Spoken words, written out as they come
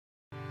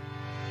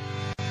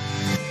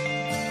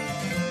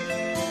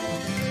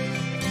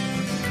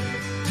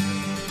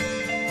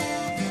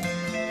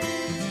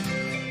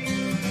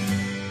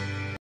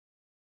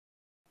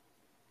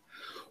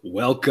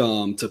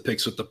Welcome to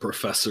Picks with the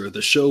Professor,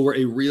 the show where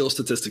a real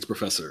statistics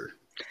professor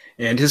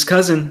and his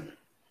cousin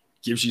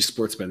gives you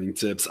sports betting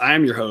tips. I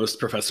am your host,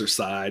 Professor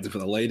Sides, and for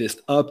the latest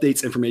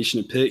updates,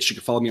 information, and picks, you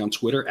can follow me on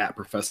Twitter at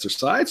Professor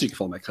Sides. You can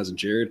follow my cousin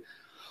Jared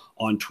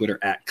on Twitter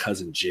at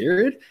Cousin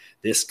Jared.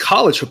 This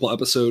college football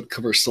episode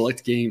covers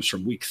select games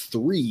from week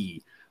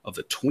 3 of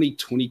the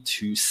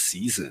 2022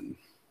 season.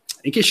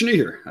 In case you're new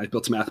here, I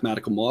built a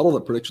mathematical model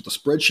that predicts what the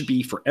spread should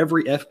be for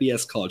every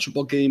FBS college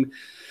football game.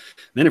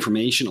 That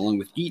information, along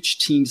with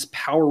each team's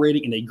power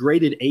rating and a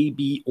graded A,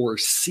 B, or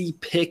C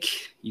pick,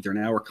 either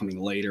now or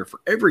coming later, for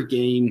every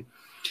game.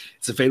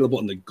 It's available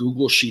in the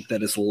Google Sheet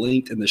that is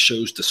linked in the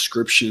show's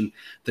description.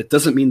 That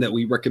doesn't mean that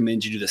we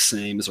recommend you do the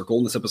same, as our goal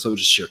in this episode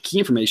is to share key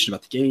information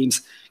about the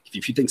games, give you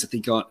a few things to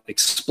think on,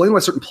 explain why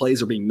certain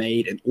plays are being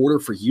made in order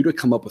for you to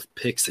come up with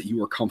picks that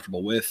you are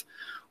comfortable with.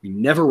 We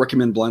never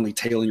recommend blindly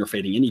tailing or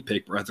fading any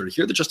pick, but rather to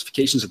hear the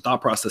justifications and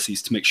thought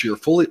processes to make sure you're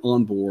fully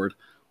on board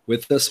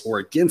with us or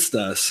against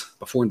us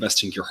before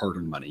investing your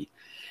hard-earned money.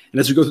 And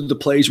as we go through the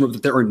plays, remember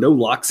that there are no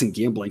locks in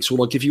gambling. So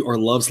what I'll give you are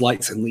loves,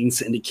 likes, and leans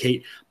to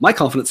indicate my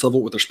confidence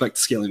level with respect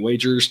to scaling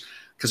wagers.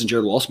 Cousin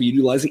Jared will also be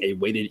utilizing a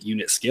weighted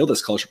unit scale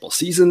this college football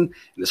season.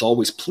 And as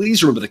always,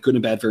 please remember that good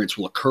and bad variance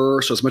will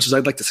occur. So as much as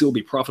I'd like to see we'll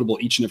be profitable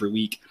each and every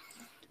week,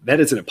 that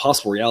is an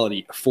impossible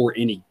reality for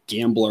any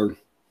gambler.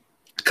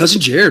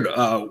 Cousin Jared,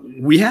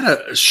 we had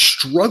a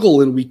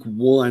struggle in week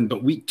 1,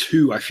 but week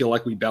 2, I feel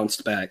like we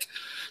bounced back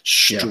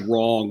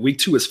strong. Yeah. Week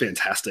 2 is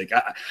fantastic.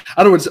 I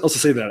don't know what else to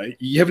say that.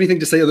 You have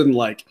anything to say other than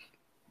like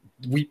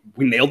we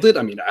nailed it?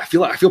 I mean, I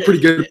feel pretty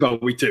good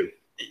about week 2.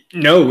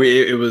 No,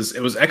 it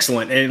was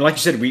excellent, and like you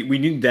said, we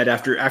needed that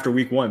after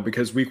week 1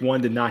 because week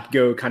 1 did not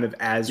go kind of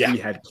as we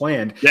had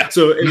planned. Yeah.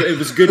 So it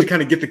was good to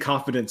kind of get the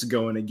confidence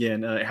going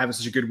again, having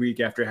such a good week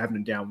after having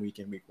a down week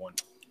in week 1.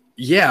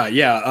 Yeah.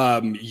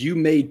 You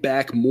made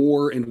back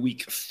more in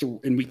week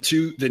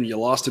 2 than you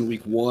lost in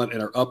week 1,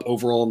 and are up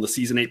overall in the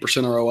season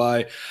 8%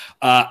 ROI.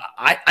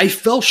 I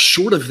fell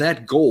short of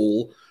that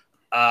goal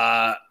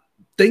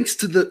thanks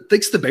to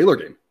the Baylor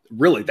game.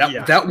 Really,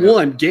 that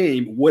one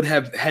game would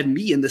have had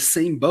me in the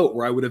same boat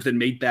where I would have then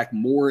made back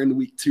more in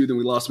week 2 than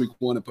we lost week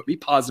 1 and put me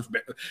positive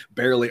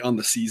barely on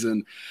the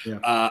season.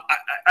 Yeah.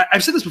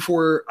 I've said this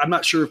before. I'm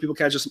not sure if people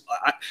catch this.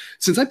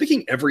 Since I'm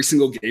picking every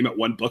single game at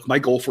one book, my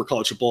goal for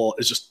college football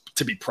is just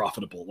to be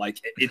profitable.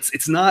 Like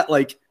it's not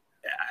like.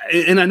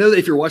 And I know that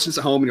if you're watching this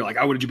at home and you're like,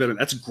 I would do better.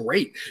 That's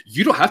great.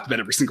 You don't have to bet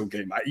every single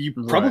game. You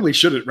probably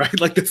shouldn't, right?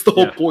 Like that's the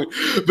whole point.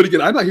 But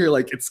again, I'm out here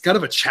like it's kind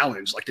of a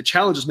challenge. Like the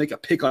challenge is make a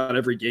pick on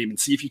every game and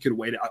see if you can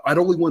wait it. I'd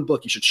only one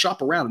book. You should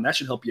shop around and that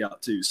should help you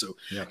out too. So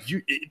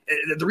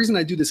the reason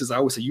I do this is I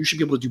always say you should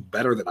be able to do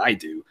better than I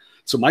do.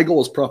 So my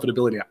goal is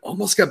profitability. I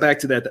almost got back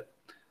to that.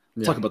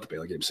 Talk about the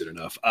Baylor game soon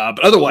enough. But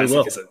otherwise,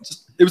 like I said,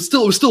 it was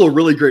still a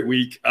really great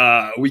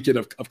weekend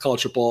of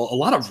college football. A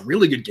lot of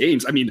really good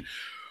games. I mean,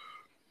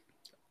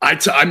 I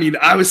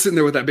was sitting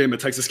there with that Bama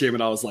Texas game,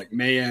 and I was like,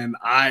 man,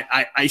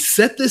 I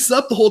set this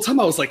up the whole time.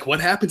 I was like, what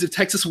happens if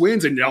Texas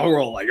wins? And y'all were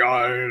all like,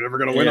 oh, they're never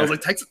gonna win. I was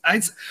like, Texas.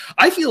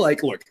 I feel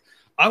like, look,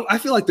 I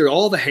feel like they're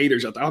all the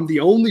haters out there. I'm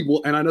the only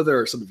one, and I know there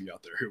are some of you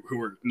out there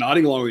who are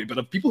nodding along with me, but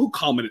of people who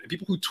commented,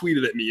 people who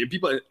tweeted at me,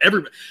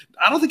 and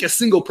I don't think a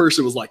single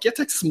person was like, yeah,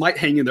 Texas might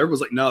hang in there. Everyone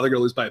was like, no, they're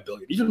gonna lose by 1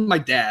 billion. Even my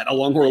dad, a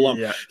Longhorn alum,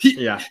 he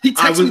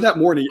texted me that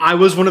morning. I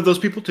was one of those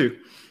people too.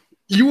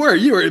 You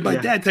were. My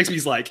dad texts me.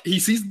 He's like, he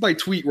sees my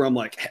tweet where I'm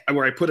like,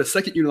 where I put a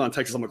second unit on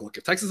Texas. I'm like, look,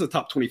 if Texas is a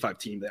top 25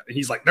 team, and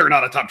he's like, they're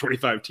not a top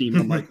 25 team.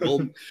 I'm like,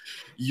 well,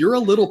 you're a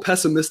little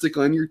pessimistic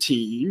on your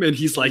team. And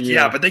he's like,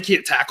 yeah, but they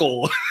can't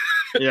tackle.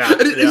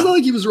 It's not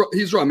like he was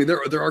wrong. I mean,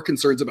 there are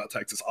concerns about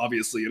Texas,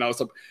 obviously,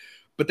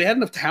 but they had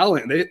enough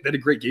talent. And they had a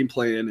great game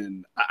plan,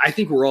 and I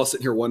think we're all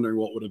sitting here wondering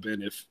what would have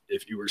been if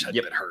Ewers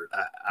hadn't been hurt.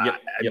 I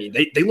mean,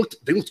 they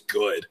looked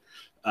good.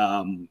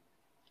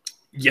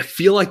 You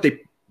feel like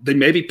they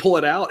maybe pull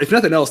it out. If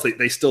nothing else,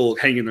 they still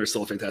hang in there.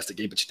 Still a fantastic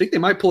game, but you think they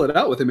might pull it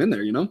out with him in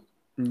there, you know?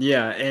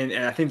 Yeah,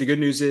 and I think the good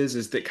news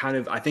is that kind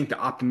of I think the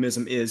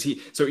optimism is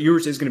so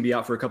Ewers is going to be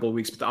out for a couple of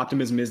weeks, but the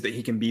optimism is that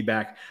he can be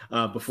back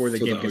before the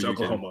game against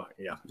Oklahoma.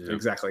 Yeah,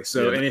 exactly.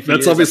 So and if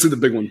that's obviously the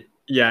big one.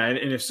 Yeah,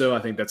 and if so, I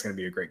think that's going to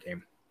be a great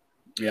game.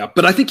 Yeah,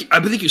 but I think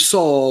you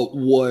saw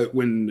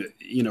when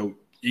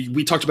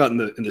we talked about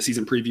in the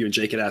season preview, and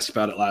Jake had asked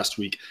about it last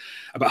week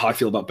about how I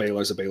feel about Baylor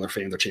as a Baylor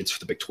fan, their chance for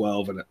the Big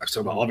 12. And I talked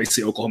about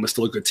obviously Oklahoma's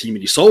still a good team,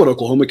 and you saw what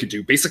Oklahoma could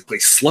do, basically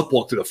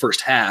sleptwalk through the first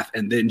half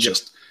and then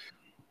just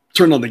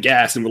turn on the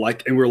gas. And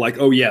we're like,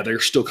 oh yeah, they're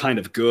still kind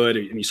of good.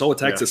 And you saw with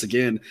Texas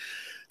again,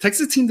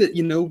 Texas team that,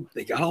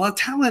 they got a lot of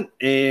talent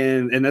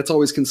and that's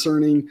always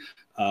concerning.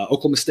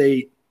 Oklahoma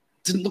State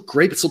didn't look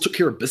great, but still took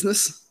care of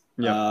business.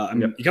 You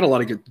got a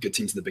lot of good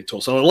teams in the Big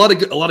 12. So a lot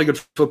of good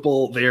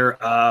football there.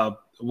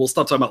 We'll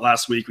stop talking about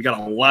last week. We got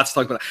a lot to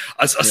talk about.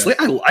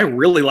 I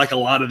really like a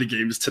lot of the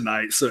games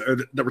tonight, so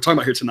that we're talking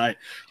about here tonight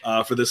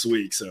for this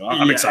week. So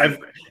I'm excited.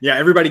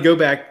 Everybody go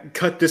back,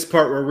 cut this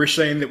part where we're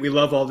saying that we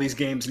love all these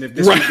games, and if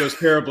this week goes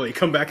terribly,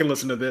 come back and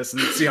listen to this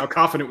and see how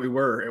confident we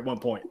were at one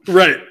point.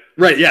 Right.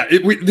 Right, yeah.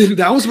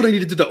 That was what I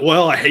needed to do.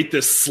 Well, I hate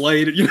this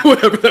slate.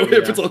 Whatever that way.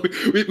 If it's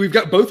like, we've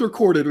got both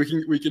recorded.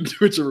 We can do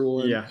whichever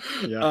one. Yeah.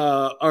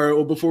 All right.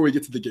 Well, before we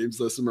get to the games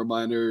list, some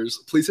reminders.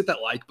 Please hit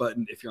that like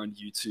button if you're on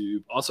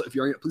YouTube. Also, if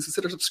you're please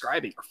consider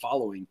subscribing or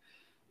following.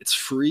 It's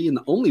free and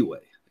the only way,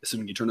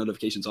 assuming you turn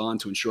notifications on,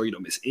 to ensure you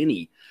don't miss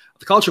any of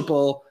the college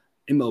football,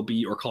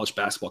 MLB, or college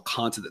basketball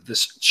content that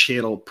this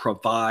channel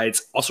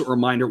provides. Also, a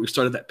reminder: we've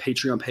started that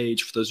Patreon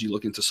page for those of you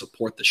looking to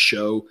support the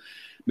show.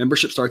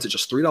 Membership starts at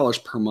just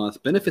 $3 per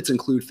month. Benefits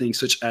include things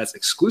such as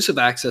exclusive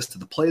access to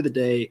the play of the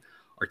day,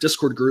 our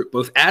Discord group,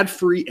 both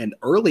ad-free and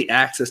early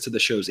access to the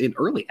shows, and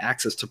early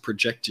access to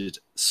projected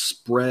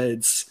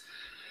spreads.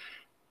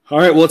 All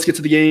right, well, let's get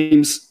to the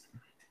games.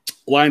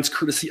 Lines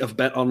courtesy of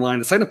Bet Online.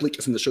 The sign-up link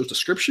is in the show's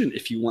description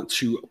if you want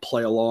to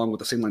play along with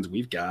the same lines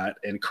we've got.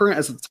 And current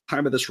as of the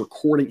time of this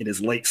recording, it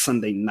is late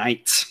Sunday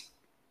night.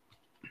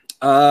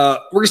 We're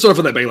going to start off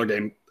with that Baylor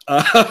game.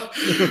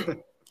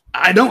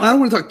 I don't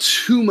want to talk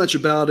too much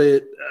about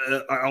it.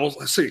 I'll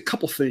say a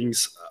couple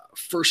things.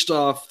 First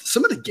off,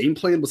 some of the game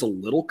plan was a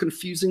little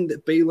confusing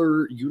that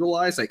Baylor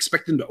utilized. I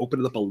expected them to open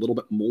it up a little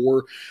bit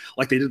more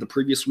like they did the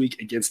previous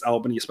week against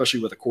Albany,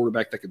 especially with a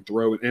quarterback that can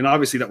throw. And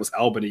obviously that was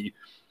Albany.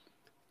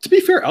 To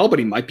be fair,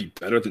 Albany might be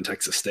better than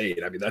Texas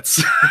State. I mean,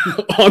 that's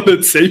on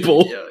the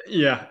table.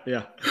 Yeah.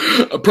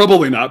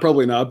 Probably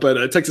not.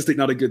 But Texas State,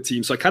 not a good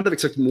team. So I kind of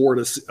expect more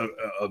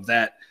of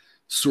that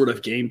sort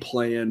of game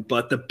plan.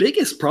 But the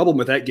biggest problem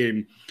with that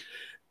game,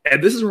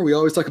 and this is where we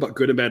always talk about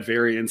good and bad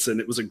variance,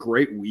 and it was a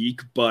great week,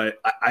 but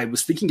I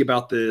was thinking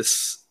about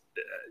this,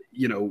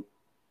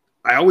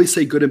 I always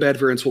say good and bad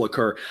variance will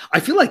occur. I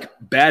feel like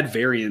bad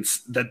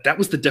variance, that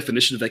was the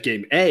definition of that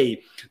game.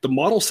 The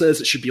model says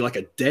it should be like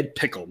a dead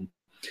pick'em,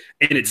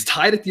 and it's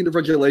tied at the end of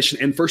regulation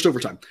and first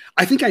overtime.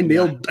 I think I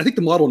think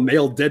the model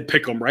nailed dead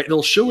pick'em, right?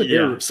 It'll show an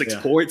error of 6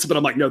 points, but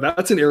I'm like, no,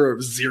 that's an error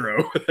of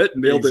 0. That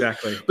nailed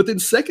it. But then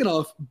second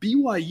off,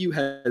 BYU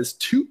has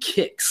 2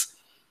 kicks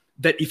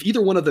that if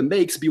either one of them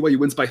makes, BYU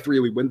wins by 3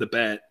 and we win the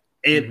bet.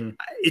 And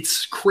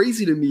it's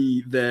crazy to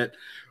me that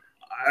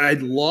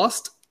I'd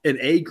lost an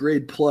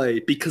A-grade play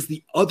because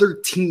the other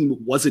team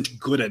wasn't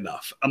good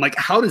enough. I'm like,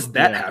 how does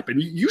that happen?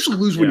 You usually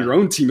lose when your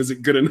own team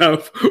isn't good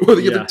enough or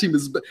the other team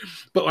is. But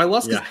I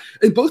lost,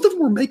 and both of them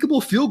were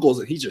makeable field goals,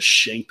 and he just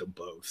shanked them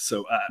both.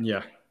 So,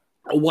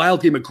 a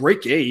wild game, a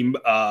great game.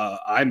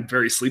 I'm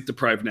very sleep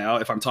deprived now.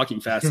 If I'm talking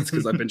fast, it's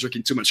because I've been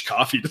drinking too much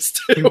coffee to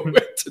stay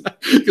awake tonight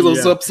because I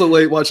was up so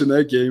late watching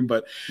that game.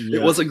 But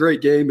it was a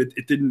great game.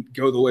 It didn't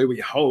go the way we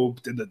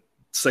hoped in the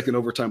second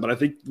overtime, but I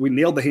think we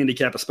nailed the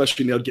handicap,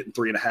 especially nailed getting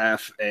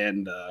 3.5.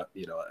 And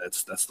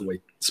that's the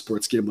way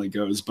sports gambling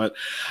goes. But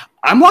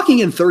I'm locking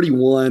in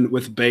 31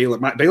 with Baylor.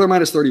 Baylor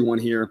minus 31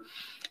 here.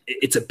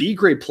 It's a B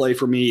grade play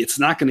for me. It's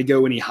not going to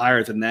go any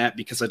higher than that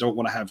because I don't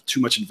want to have too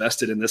much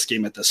invested in this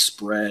game at the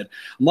spread.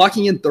 I'm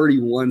locking in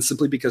 31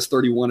 simply because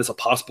 31 is a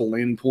possible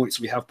landing point,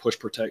 so we have push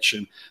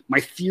protection. My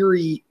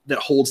theory that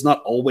holds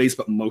not always,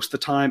 but most of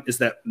the time, is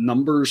that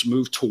numbers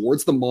move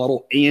towards the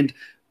model and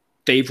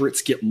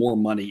favorites get more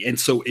money. And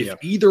so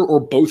if either or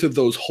both of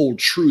those hold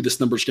true, this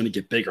number is going to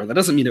get bigger. That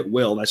doesn't mean it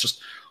will. That's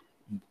just,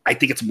 I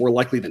think it's more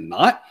likely than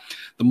not.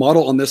 The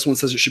model on this one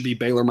says it should be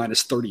Baylor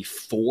minus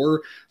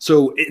 34.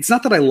 So it's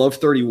not that I love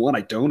 31.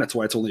 I don't. That's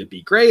why it's only a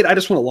B grade. I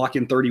just want to lock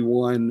in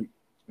 31.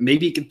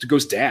 Maybe it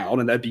goes down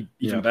and that'd be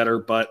even better.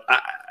 But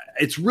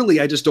it's really,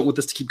 I just don't want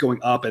this to keep going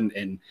up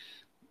and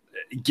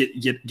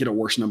get a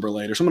worse number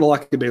later. So I'm going to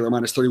lock in Baylor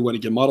minus 31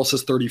 again. Model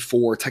says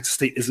 34. Texas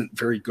State isn't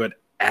very good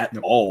at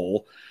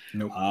all.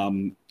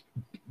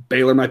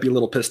 Baylor might be a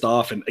little pissed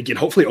off, and again,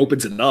 hopefully it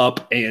opens it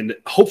up, and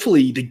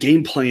hopefully the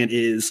game plan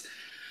is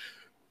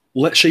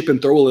let Shapen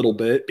throw a little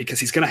bit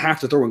because he's going to have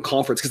to throw in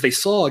conference, because they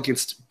saw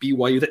against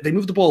BYU that they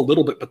moved the ball a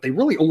little bit, but they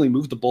really only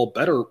moved the ball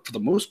better for the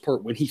most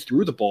part when he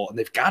threw the ball, and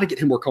they've got to get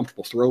him more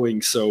comfortable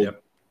throwing. So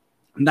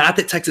not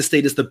that Texas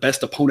State is the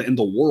best opponent in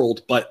the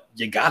world, but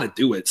you got to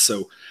do it.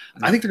 So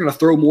I think they're going to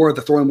throw more.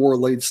 The throwing more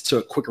leads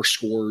to quicker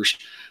scores.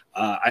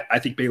 I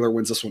think Baylor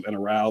wins this one in a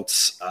route.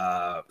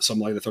 So I'm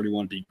like the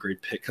 31 be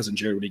great pick. Cousin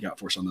Jared, what do you got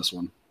for us on this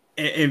one?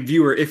 And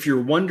viewer, if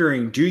you're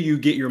wondering, do you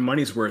get your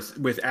money's worth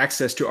with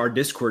access to our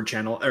Discord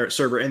channel or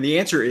server? And the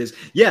answer is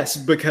yes,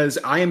 because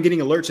I am getting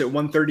alerts at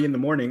 1:30 in the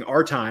morning,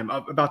 our time,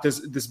 about this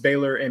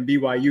Baylor and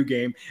BYU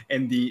game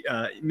and the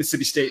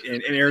Mississippi State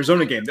and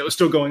Arizona game that was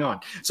still going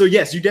on. So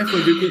yes, you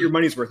definitely do get your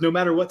money's worth, no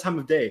matter what time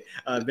of day.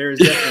 There is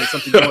definitely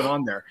something going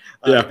on there.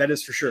 That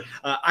is for sure.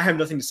 I have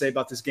nothing to say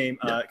about this game.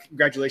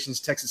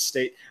 Congratulations, Texas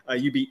State.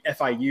 You beat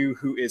FIU,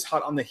 who is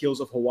hot on the heels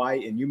of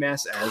Hawaii and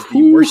UMass as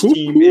the worst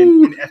team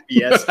in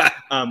FBS.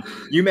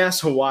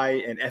 UMass,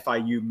 Hawaii, and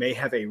FIU may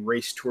have a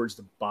race towards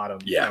the bottom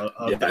of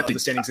the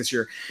standings this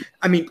year.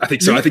 I mean, I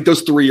think so. I think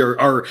those three are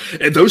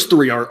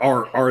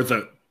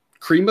the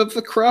cream of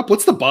the crop.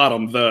 What's the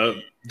bottom? The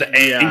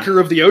anchor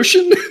of the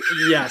ocean?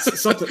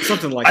 Yes,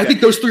 something like that. I think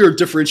those three are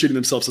differentiating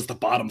themselves as the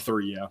bottom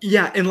three.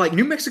 Yeah, and like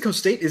New Mexico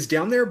State is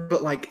down there,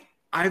 but like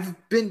I've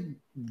been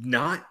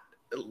not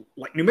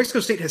like New Mexico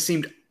State has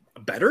seemed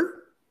better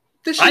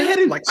this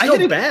year.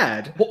 Still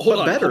bad,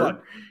 but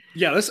better.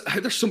 Yeah,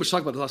 there's so much to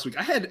talk about this last week.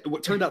 I had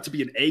what turned out to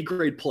be an A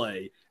grade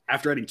play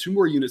after adding 2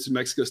 more units to New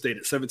Mexico State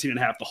at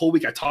 17.5. The whole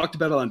week I talked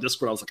about it on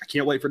Discord. I was like, I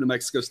can't wait for New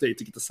Mexico State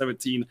to get to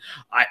 17.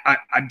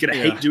 I'm going to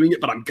hate doing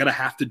it, but I'm going to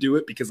have to do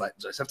it because I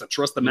just have to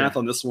trust the math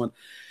on this one.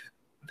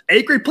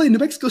 A grade play, New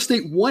Mexico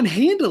State won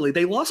handily.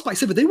 They lost by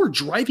 7. They were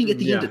driving at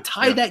the end to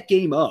tie that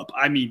game up.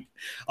 I mean,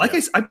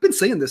 I've been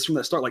saying this from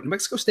the start, like New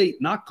Mexico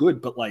State, not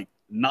good, but like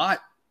not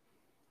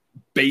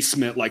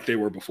basement like they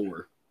were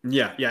before.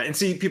 Yeah. And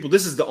see, people,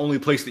 this is the only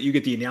place that you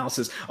get the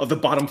analysis of the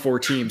bottom 4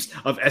 teams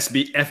of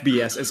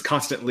FBS as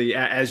constantly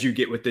as you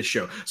get with this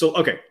show. So,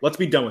 okay, let's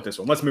be done with this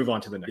one. Let's move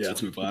on to the next one.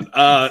 Let's move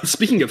on.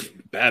 Speaking of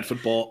bad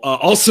football,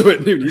 also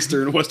at noon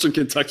Eastern, Western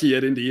Kentucky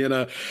at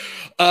Indiana.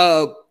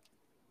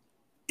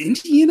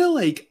 Indiana,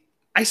 like,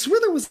 I swear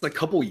there was a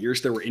couple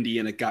years there where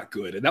Indiana got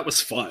good, and that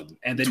was fun.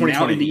 And then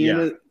now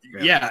Indiana,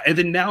 and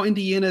then now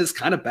Indiana is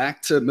kind of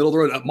back to middle of the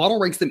road. Model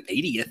ranks them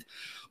 80th.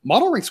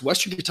 Model ranks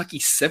Western Kentucky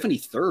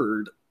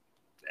 73rd.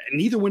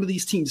 Neither one of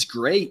these teams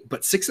great,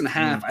 but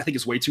 6.5 I think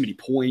is way too many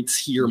points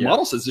here. Yeah.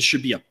 Model says this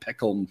should be a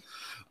pick 'em.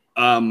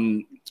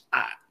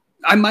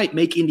 I might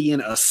make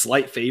Indiana a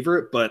slight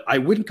favorite, but I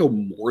wouldn't go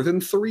more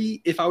than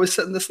 3 if I was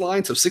setting this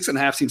line. So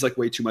 6.5 seems like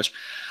way too much.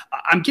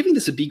 I'm giving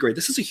this a B grade.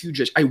 This is a huge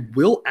edge. I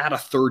will add a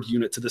 3rd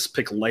unit to this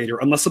pick later,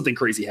 unless something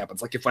crazy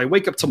happens. Like if I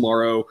wake up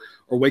tomorrow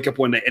or wake up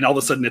one day and all of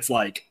a sudden it's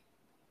like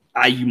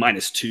IU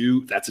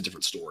 -2, that's a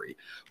different story.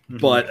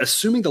 But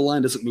assuming the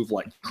line doesn't move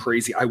like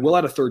crazy, I will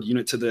add a 3rd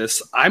unit to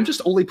this. I'm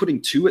just only putting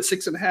 2 at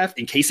 6.5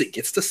 in case it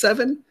gets to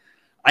 7.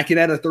 I can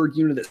add a 3rd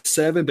unit at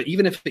 7, but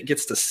even if it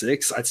gets to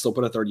 6, I'd still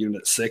put a 3rd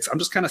unit at 6. I'm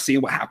just kind of seeing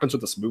what happens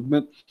with this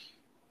movement.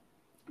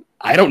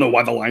 I don't know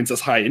why the line's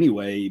this high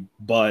anyway,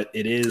 but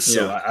it is.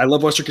 So I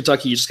love Western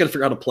Kentucky. You just got to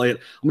figure out how to play it.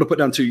 I'm going to put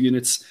down 2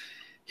 units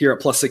here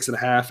at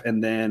 +6.5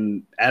 and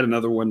then add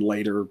another one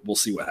later. We'll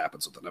see what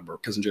happens with the number.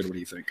 Cousin Jared, what do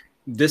you think?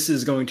 This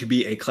is going to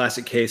be a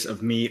classic case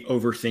of me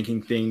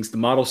overthinking things. The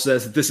model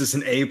says that this is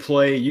an A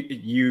play.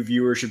 You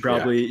viewers should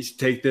probably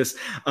take this.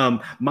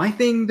 My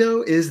thing,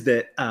 though, is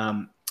that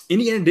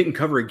Indiana didn't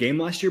cover a game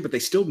last year, but they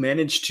still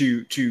managed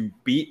to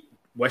beat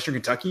Western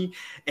Kentucky.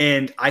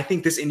 And I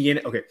think this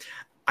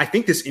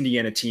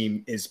Indiana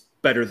team is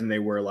better than they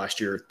were last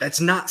year.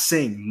 That's not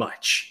saying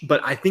much,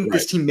 but I think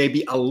this team may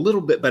be a little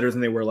bit better than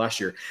they were last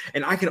year.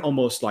 And I can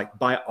almost, like,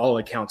 by all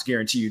accounts,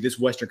 guarantee you this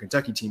Western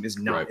Kentucky team is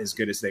not as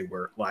good as they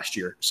were last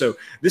year. So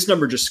this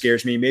number just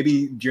scares me.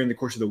 Maybe during the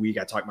course of the week,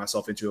 I talk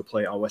myself into a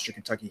play on Western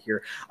Kentucky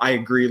here. I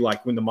agree.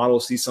 Like when the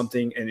model sees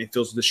something and it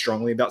feels this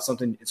strongly about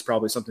something, it's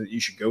probably something that you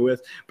should go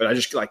with. But I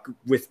just, like,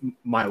 with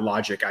my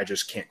logic, I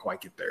just can't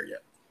quite get there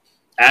yet.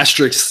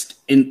 Asterisk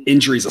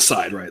injuries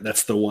aside, right?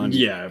 That's the one.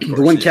 Yeah,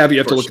 the one caveat you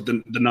have to look at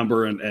the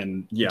number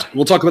and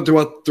we'll talk about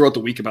throughout the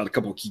week about a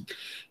couple of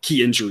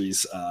key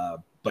injuries.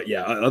 But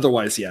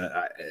otherwise,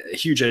 a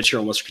huge edge here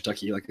on Western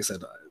Kentucky. Like I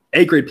said,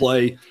 A grade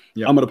play.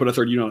 Yeah. I'm going to put a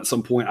 3rd unit on at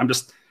some point.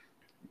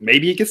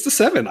 Maybe it gets to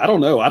 7. I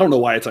don't know. I don't know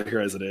why it's out here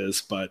as it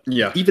is, but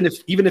even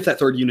if that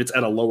 3rd unit's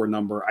at a lower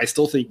number, I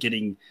still think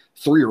getting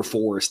 3 or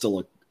 4 is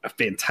still a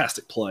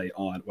fantastic play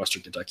on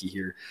Western Kentucky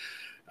here.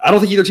 I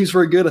don't think either team's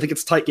very good. I think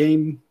it's a tight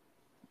game.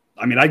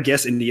 I mean, I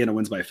guess Indiana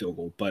wins by a field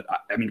goal, but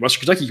I mean,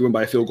 Western Kentucky can win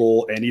by a field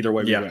goal, and either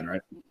way we win,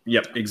 right?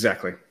 Yep,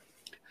 exactly.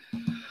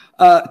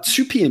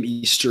 2 p.m.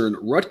 Eastern,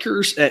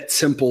 Rutgers at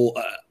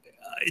Temple.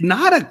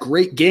 Not a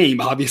great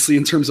game, obviously,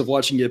 in terms of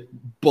watching it,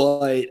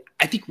 but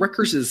I think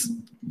Rutgers is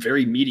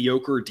very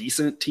mediocre,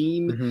 decent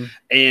team,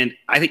 and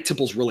I think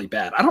Temple's really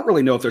bad. I don't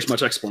really know if there's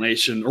much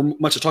explanation or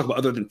much to talk about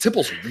other than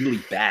Temple's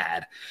really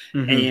bad,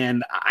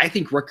 and I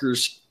think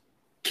Rutgers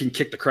can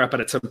kick the crap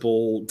out of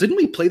Temple. Didn't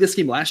we play this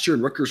game last year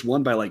and Rutgers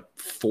won by like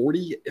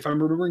 40, if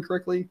I'm remembering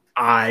correctly?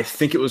 I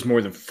think it was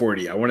more than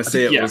 40. I want to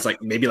say it was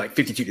like maybe like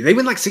 52. They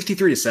win like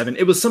 63-7.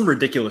 It was some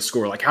ridiculous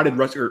score. Like, how did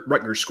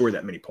Rutgers score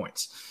that many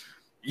points?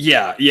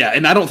 Yeah.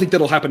 And I don't think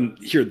that'll happen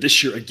here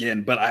this year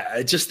again, but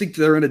I just think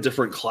they're in a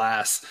different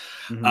class.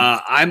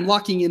 I'm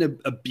locking in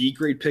a B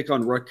grade pick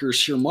on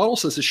Rutgers here. Model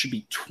says this should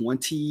be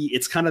 20.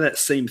 It's kind of that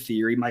same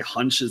theory. My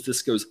hunch is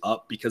this goes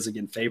up because,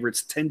 again,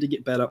 favorites tend to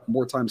get bet up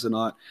more times than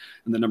not,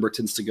 and the number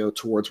tends to go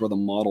towards where the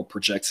model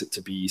projects it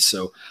to be.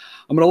 So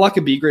I'm going to lock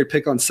a B grade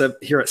pick on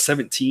here at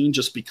 17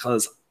 just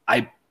because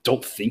I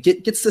don't think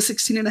it gets to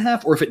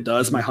 16.5, or if it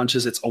does, my hunch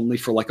is it's only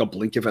for like a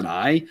blink of an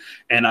eye,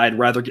 and I'd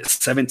rather get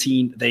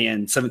 17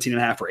 than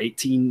 17.5 or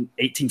 18.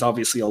 18's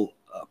obviously a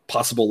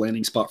possible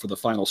landing spot for the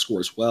final score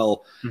as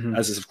well,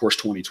 as is, of course,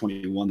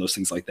 2021, those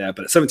things like that.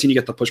 But at 17, you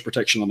get the push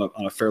protection on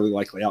a fairly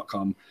likely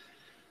outcome.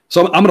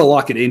 So I'm going to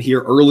lock it in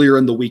here earlier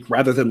in the week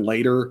rather than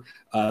later.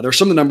 There's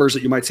some of the numbers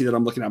that you might see that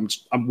I'm looking at.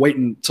 I'm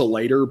waiting till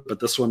later, but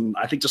this one,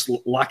 I think just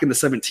lock in the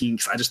 17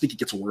 because I just think it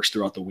gets worse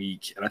throughout the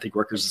week. And I think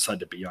Rutgers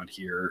decided to be on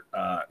here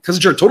because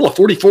it's your total of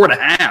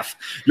 44.5.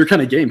 Your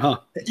kind of game, huh?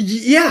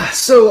 Yeah.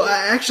 So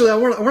actually, I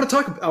want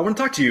to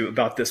talk to you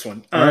about this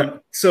one. Right.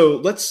 So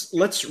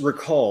let's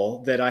recall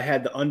that I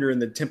had the under in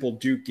the Temple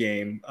Duke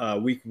game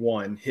week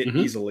 1 hit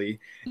easily,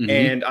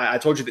 and I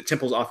told you that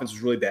Temple's offense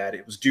was really bad.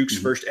 It was Duke's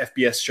first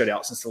FBS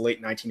shutout since the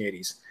late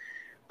 1980s.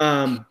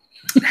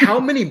 How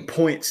many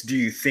points do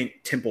you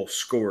think Temple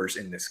scores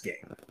in this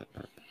game?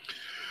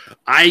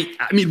 I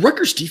mean,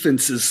 Rutgers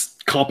defense is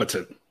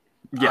competent.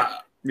 Yeah.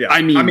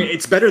 I mean,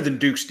 it's better than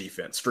Duke's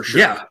defense for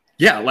sure.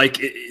 Yeah. Like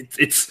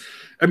it's.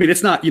 I mean,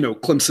 it's not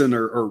Clemson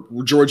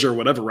or Georgia or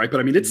whatever, right? But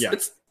I mean,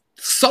 it's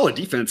solid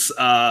defense.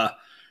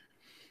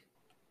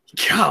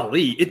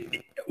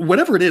 Golly,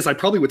 whatever it is, I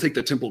probably would take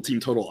the Temple team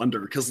total under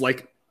because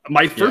like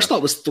my first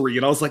thought was 3,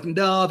 and I was like,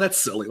 no, that's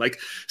silly. Like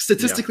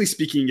statistically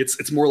speaking,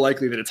 it's more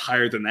likely that it's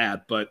higher than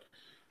that, but.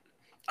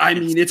 I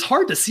mean, it's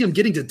hard to see them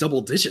getting to double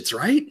digits,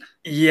 right?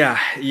 Yeah.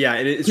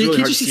 It's really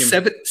hard to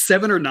see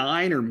 7 or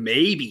 9 or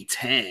maybe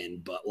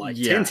 10, but like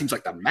 10 seems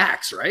like the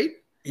max, right?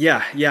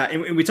 Yeah.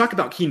 And we talk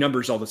about key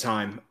numbers all the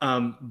time,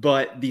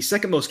 but the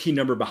second most key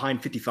number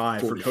behind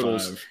 55 for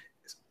totals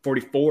is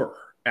 44,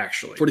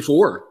 actually.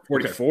 44.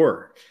 Okay.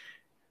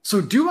 So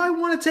do I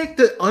want to take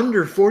the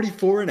under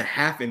 44 and a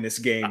half in this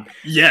game?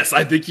 Yes,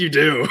 I think you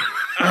do.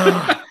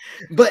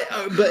 But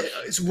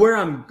it's what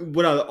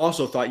I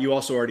also thought you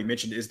also already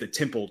mentioned is the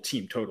Temple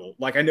team total.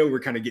 Like, I know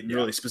we're kind of getting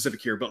really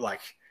specific here, but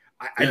like,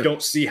 I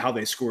don't see how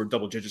they scored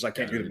double digits. I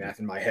can't do the math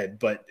in my head,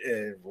 but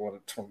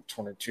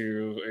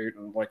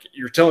 22, like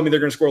you're telling me they're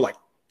going to score like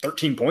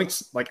 13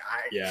 points. Like,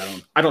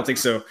 I don't think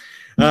so.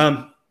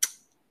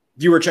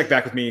 Viewer, check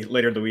back with me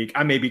later in the week.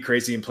 I may be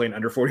crazy and playing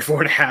under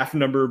 44 and a half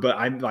number, but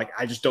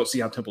I just don't see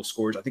how Temple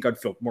scores. I think I'd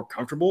feel more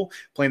comfortable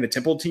playing the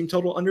Temple team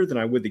total under than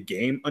I would the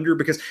game under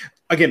because,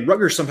 again,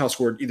 Rutgers somehow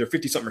scored either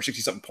 50-something or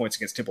 60-something points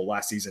against Temple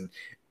last season.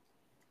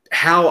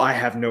 How, I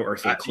have no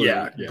earthly clue.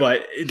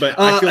 But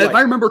I feel if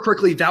I remember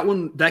correctly,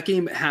 that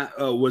game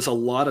was a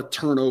lot of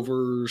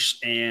turnovers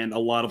and a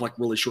lot of like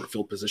really short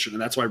field position,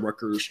 and that's why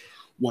Rutgers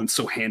won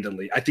so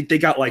handily. I think they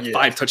got like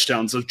 5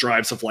 touchdowns of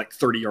drives of like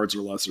 30 yards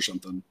or less or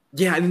something.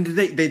 Yeah, and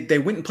they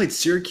went and played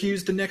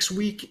Syracuse the next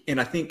week, and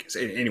I think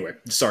anyway.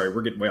 Sorry,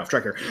 we're getting way off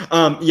track here.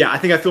 I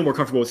think I feel more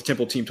comfortable with the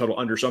Temple team total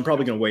under, so I'm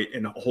probably going to wait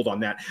and hold on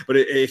that. But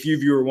if you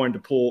viewer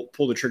wanted to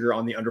pull the trigger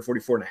on the under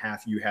 44 and a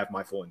half, you have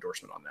my full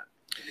endorsement on that.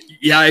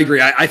 Yeah, I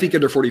agree. I think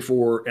under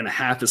 44 and a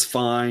half is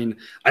fine.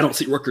 I don't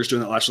see Rutgers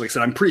doing that last year. Like I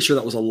said, I'm pretty sure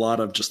that was a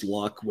lot of just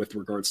luck with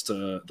regards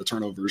to the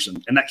turnovers.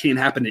 And that can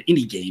happen in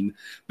any game,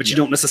 but you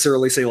don't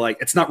necessarily say like,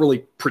 it's not really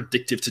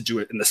predictive to do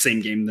it in the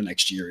same game the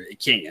next year. It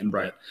can,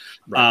 right.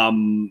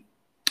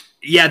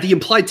 The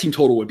implied team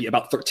total would be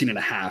about 13 and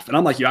a half. And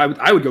I'm like,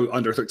 I would go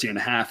under 13 and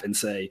a half and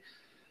say,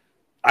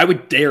 I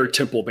would dare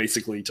Temple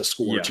basically to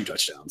score 2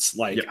 touchdowns.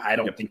 Like, I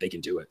don't think they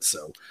can do it.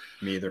 So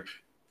me either.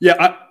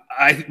 Yeah,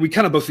 we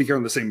kind of both think are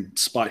on the same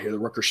spot here. The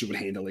Rutgers should win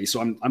handily. So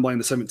I'm playing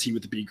the 17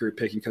 with the B group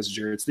pick and Cousin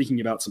Jared's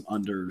thinking about some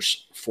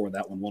unders for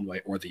that one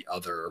way or the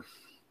other.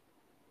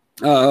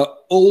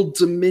 Old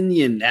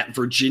Dominion at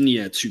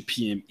Virginia, 2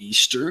 p.m.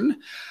 Eastern.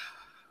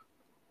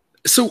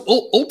 So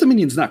Old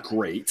Dominion's not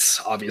great,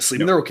 obviously.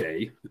 No. They're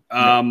okay.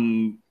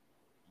 No.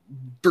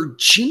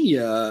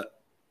 Virginia,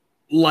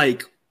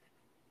 like,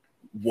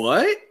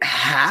 what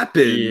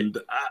happened?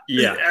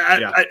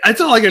 I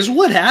felt like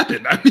what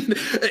happened? I mean,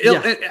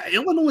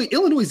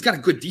 Illinois's got a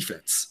good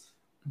defense,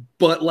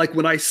 but like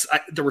when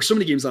there were so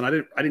many games on, I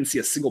didn't see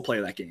a single play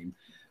of that game.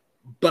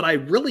 But I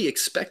really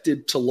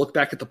expected to look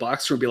back at the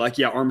box score and be like,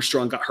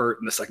 Armstrong got hurt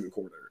in the second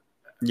quarter.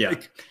 Yeah,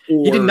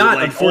 he did not.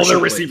 Like, unfortunately, all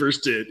the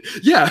receivers did.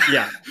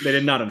 Yeah, they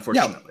did not.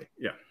 Unfortunately,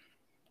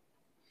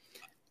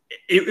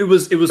 It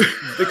was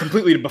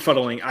completely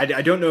befuddling.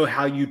 I don't know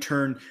how you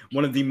turn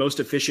one of the most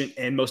efficient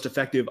and most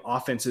effective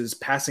offenses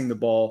passing the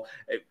ball.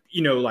 I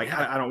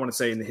don't want to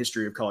say in the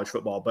history of college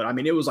football, but I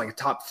mean, it was like a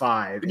top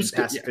 5 in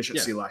pass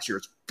efficiency last year.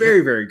 It's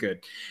very, very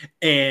good.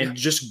 And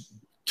just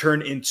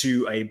turned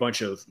into a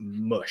bunch of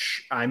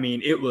mush. I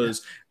mean, it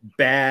was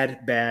bad.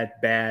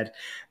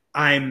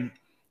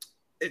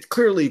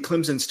 Clearly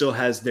Clemson still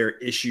has their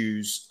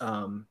issues,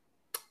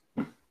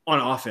 on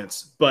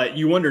offense, but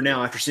you wonder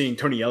now after seeing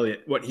Tony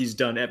Elliott, what he's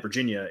done at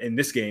Virginia in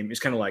this game is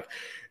kind of like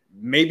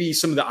maybe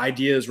some of the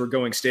ideas were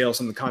going stale.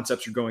 Some of the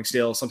concepts are going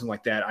stale, something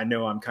like that. I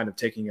know I'm kind of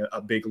taking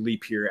a big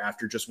leap here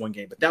after just one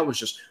game, but that was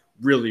just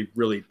really,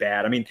 really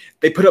bad. I mean,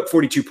 they put up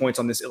 42 points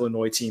on this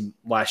Illinois team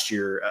last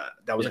year.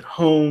 That was at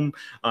home.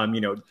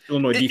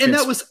 Illinois defense.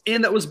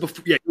 And that was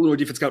before. Yeah. Illinois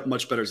defense got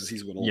much better as the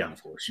season went on,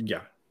 of course. Yeah.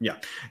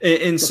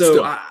 And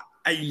so,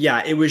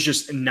 it was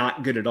just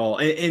not good at all.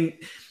 And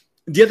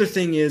the other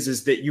thing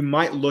is that you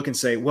might look and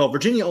say, well,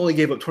 Virginia only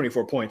gave up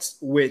 24 points,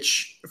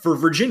 which for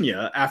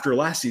Virginia after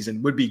last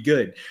season would be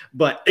good.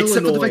 But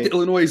except for the fact that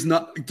Illinois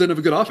doesn't have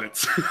a good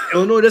offense.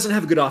 Illinois doesn't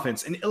have a good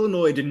offense. And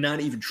Illinois did not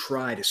even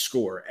try to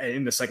score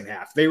in the second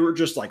half. They were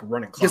just like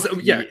running clock.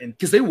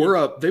 Because they were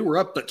up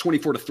at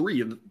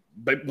 24-3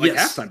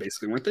 halftime,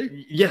 basically, weren't they?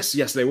 Yes,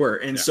 they were.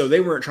 And so they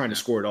weren't trying to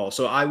score at all.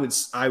 So I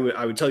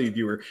would tell you,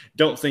 viewer,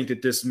 don't think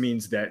that this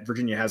means that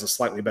Virginia has a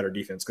slightly better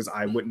defense, because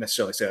I wouldn't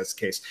necessarily say that's the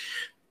case.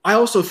 I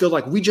also feel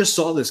like we just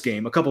saw this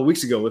game a couple of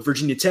weeks ago with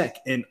Virginia Tech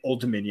and Old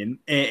Dominion.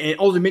 And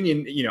Old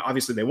Dominion,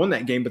 obviously they won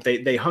that game, but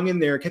they hung in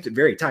there, kept it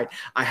very tight.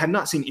 I have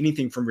not seen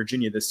anything from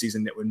Virginia this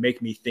season that would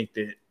make me think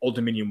that Old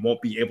Dominion won't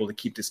be able to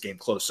keep this game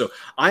close. So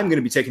I'm going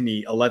to be taking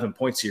the 11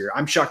 points here.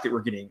 I'm shocked that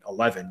we're getting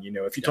 11.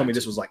 If you told me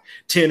this was like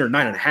 10 or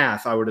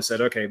 9.5, I would have said,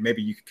 okay,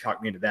 maybe you could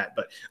talk me into that.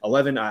 But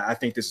 11, I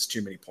think this is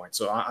too many points.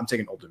 So I'm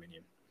taking Old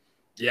Dominion.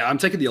 Yeah, I'm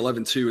taking the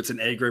 11 too. It's an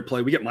A grade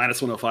play. We get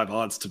minus 105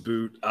 odds to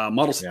boot.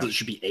 Model says it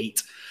should be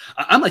 8.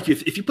 I'm like,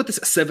 if you put this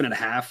at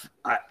 7.5,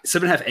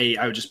 7.5, 8,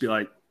 I would just be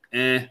like,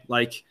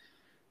 like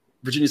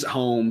Virginia's at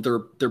home.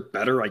 They're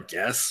better, I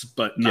guess,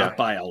 but not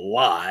by a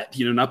lot,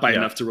 not by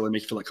enough to really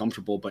make you feel like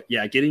comfortable. But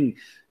yeah, getting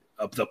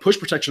the push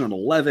protection on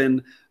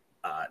 11,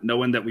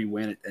 knowing that we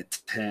win at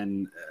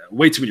 10,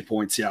 way too many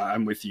points. Yeah,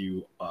 I'm with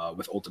you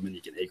with Old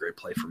Dominion. Get A grade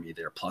play for me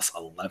there, plus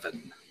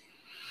 11.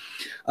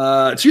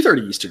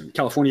 2:30 Eastern,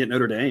 California at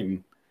Notre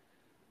Dame.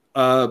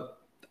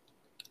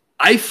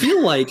 I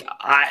feel like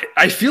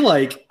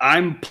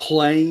I'm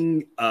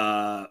playing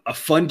a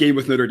fun game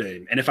with Notre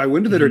Dame, and if I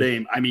win to Notre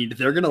Dame, I mean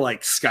they're gonna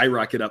like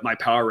skyrocket up my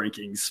power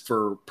rankings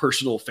for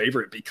personal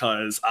favorite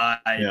because I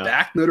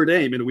backed Notre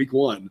Dame in week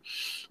 1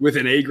 with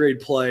an A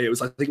grade play. I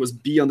think it was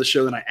B on the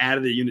show, and I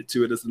added a unit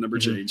to it as the number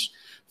changed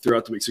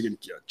throughout the week. So you can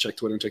check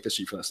Twitter and check the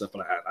sheet for that stuff.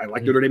 But I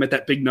like Notre Dame at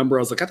that big number.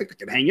 I was like, I think they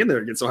can hang in there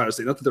against Ohio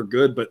State. Not that they're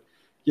good, but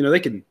they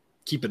can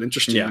keep it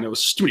interesting. It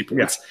was just too many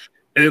points.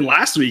 And then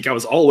last week I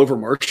was all over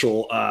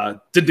Marshall.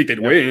 Didn't think they'd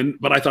win,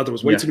 but I thought there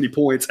was way too many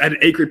points. I had an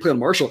A grade play on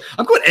Marshall.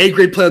 I'm going A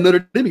grade play on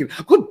Notre Dame again.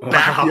 I'm going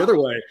back the other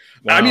way.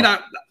 Wow. I mean,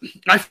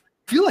 I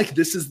feel like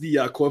this is the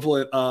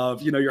equivalent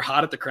of, you're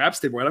hot at the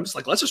craps table. And I'm just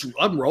like,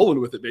 I'm rolling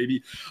with it,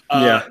 baby.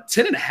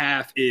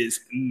 10.5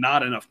 is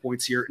not enough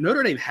points here.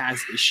 Notre Dame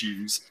has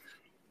issues,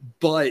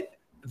 but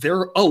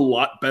they're a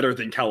lot better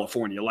than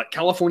California. Like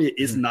California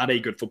is not a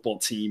good football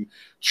team.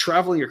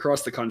 Traveling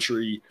across the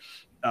country,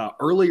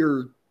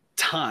 earlier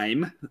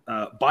time,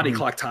 body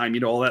clock time,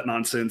 all that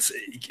nonsense.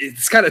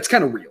 It's kind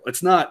of real.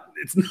 It's not.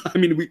 I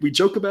mean, we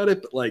joke about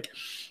it, but like,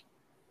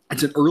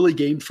 it's an early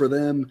game for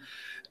them.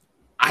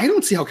 I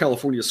don't see how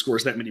California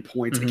scores that many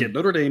points. Again,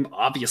 Notre Dame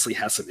obviously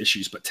has some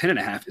issues, but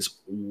 10.5 is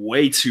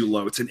way too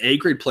low. It's an A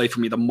grade play for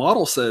me. The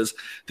model says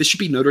this should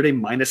be Notre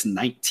Dame minus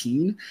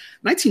 19.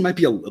 19 might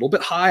be a little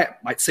bit high.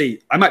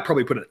 I might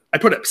probably put it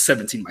at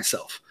 17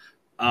 myself.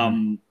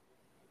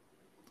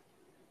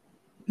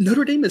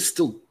 Notre Dame is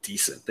still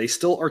decent. They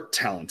still are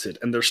talented,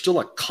 and they're still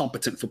a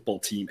competent football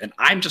team. And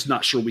I'm just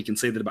not sure we can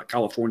say that about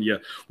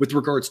California with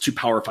regards to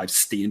Power 5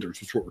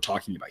 standards, which is what we're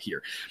talking about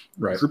here.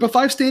 Right. Group of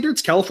 5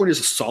 standards, California is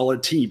a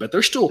solid team, but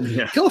they're still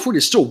California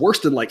is still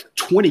worse than like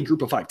 20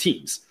 Group of 5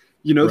 teams.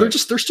 They're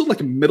still like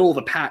a middle of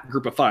the pack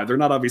Group of 5. They're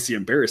not obviously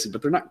embarrassing,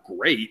 but they're not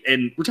great.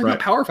 And we're talking about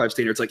Power 5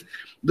 standards. Like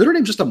Notre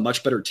Dame's just a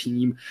much better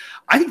team.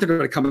 I think they're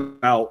going to come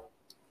out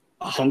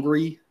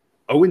hungry,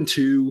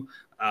 0-2.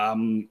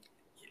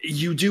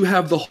 You do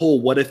have the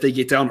whole, what if they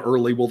get down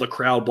early? Will the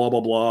crowd, blah,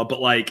 blah, blah. But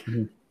like,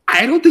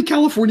 I don't think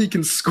California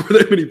can score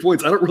that many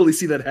points. I don't really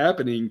see that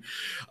happening.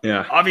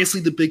 Yeah.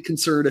 Obviously the big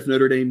concern if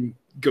Notre Dame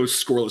goes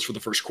scoreless for the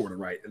first quarter,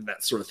 right? And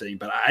that sort of thing.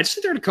 But I just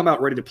think they're going to come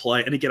out ready to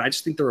play. And again, I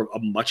just think they're a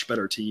much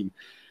better team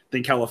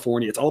than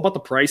California. It's all about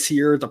the price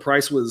here. The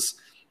price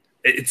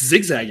it's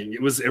zigzagging.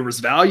 It was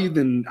valued,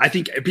 and I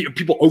think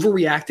people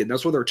overreacted.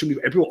 That's why there are too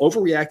many people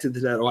overreacted to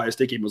that Ohio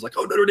State game. It was like,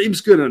 oh, Notre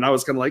Dame's good. And I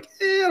was kind of like,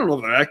 I don't know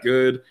if they're that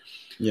good.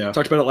 Yeah.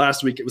 Talked about it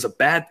last week. It was a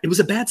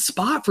bad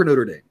spot for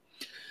Notre Dame.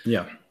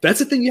 Yeah. That's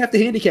the thing you have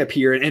to handicap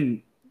here.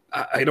 And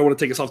I don't want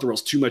to take us off the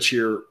rails too much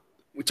here.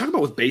 We talk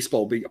about with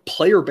baseball being a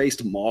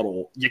player-based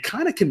model, you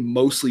kind of can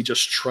mostly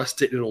just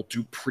trust it and it'll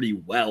do pretty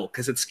well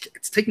because it's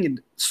taking in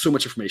so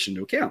much information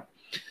into account.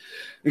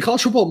 In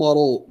college football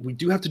model, we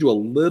do have to do a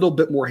little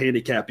bit more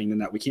handicapping than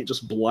that. We can't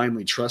just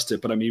blindly trust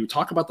it. But I mean, we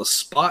talk about the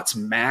spots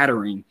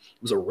mattering.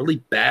 It was a really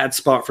bad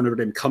spot for Notre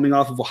Dame coming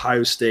off of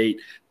Ohio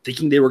State,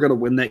 thinking they were going to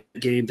win that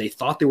game. They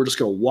thought they were just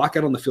going to walk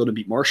out on the field and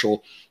beat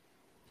Marshall,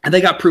 and they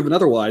got proven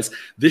otherwise.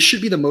 This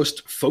should be the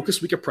most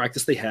focused week of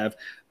practice they have.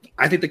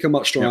 I think they come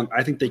out strong.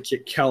 I think they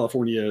kick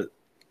California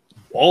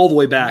all the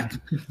way back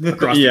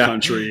across the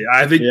country.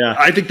 I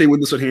think they win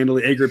this one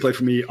handily. A grade play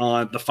for me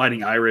on the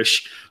Fighting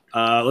Irish.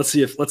 Let's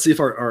see if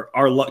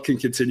our luck can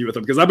continue with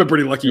them because I've been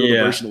pretty lucky with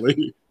them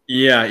personally.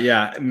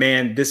 Yeah,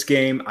 man, this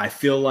game, I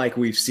feel like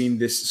we've seen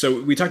this.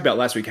 So we talked about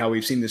last week how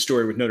we've seen this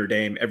story with Notre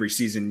Dame every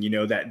season,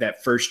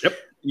 that first,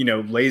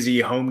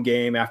 lazy home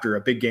game after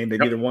a big game,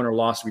 they've either won or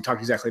lost. We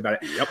talked exactly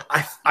about it.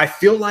 I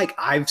feel like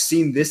I've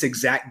seen this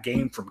exact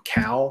game from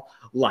Cal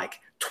like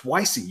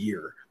twice a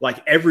year,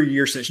 like every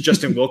year since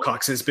Justin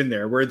Wilcox has been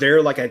there, where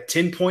they're like a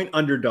 10-point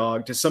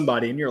underdog to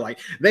somebody and you're like,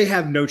 they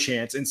have no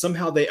chance. And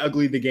somehow they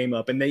ugly the game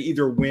up and they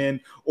either win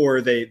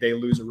or they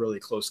lose a really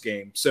close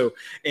game. So,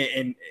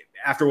 and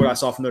after what I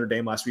saw from Notre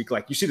Dame last week,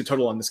 like you see the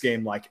total on this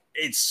game, like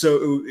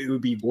it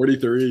would be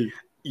 43.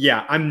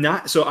 Yeah, I'm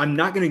not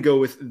going to go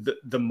with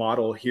the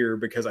model here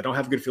because I don't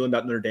have a good feeling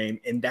about Notre Dame.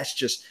 And that's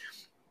just,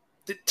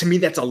 to me,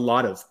 that's a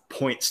lot of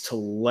points to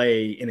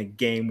lay in a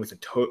game with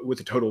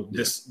a total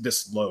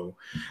this low.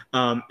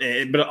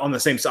 But on the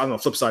same side, on the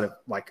flip side of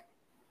like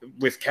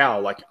with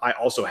Cal, like I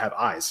also have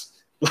eyes.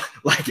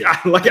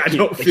 I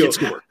don't feel.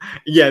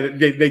 Yeah,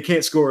 they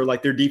can't score.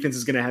 Like their defense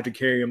is going to have to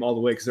carry them all the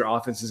way because their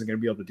offense isn't going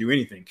to be able to do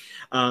anything.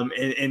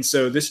 And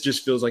so this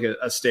just feels like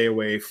a stay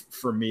away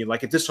for me.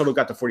 Like if this total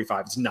got to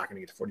 45, it's not going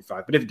to get to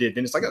 45. But if it did,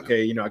 then it's like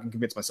okay, I can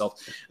convince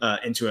myself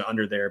into an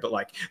under there. But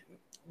like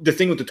the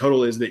thing with the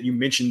total is that you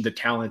mentioned the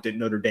talent that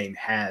Notre Dame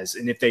has.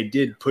 And if they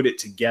did put it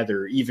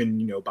together,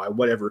 even, by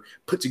whatever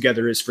put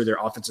together is for their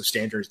offensive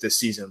standards this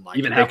season, like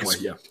even halfway,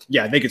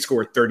 they could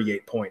score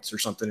 38 points or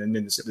something. And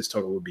then this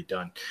total would be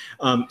done.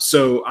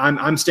 So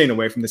I'm staying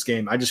away from this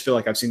game. I just feel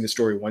like I've seen this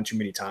story one too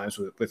many times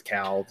with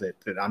Cal that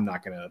I'm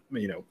not going to,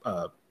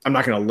 I'm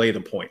not going to lay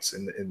the points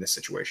in this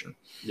situation.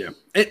 Yeah.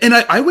 And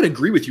I would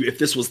agree with you if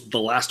this was the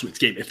last week's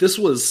game. If this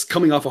was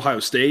coming off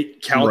Ohio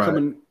State, Cal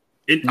coming –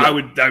 I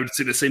would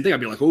say the same thing. I'd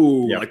be like,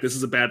 like this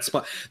is a bad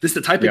spot. This is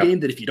the type of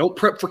game that if you don't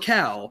prep for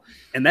Cal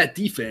and that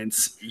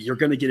defense, you're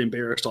going to get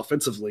embarrassed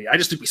offensively. I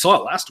just think we saw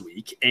it last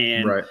week.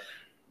 And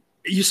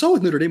you saw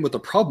with Notre Dame what the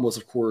problem was,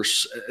 of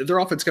course, their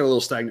offense got a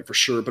little stagnant for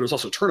sure, but it was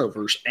also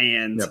turnovers.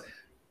 And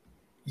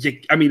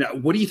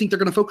what do you think they're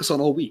going to focus on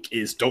all week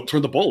is don't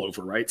turn the ball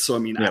over, right? So,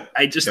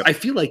 I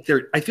feel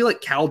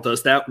like Cal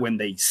does that when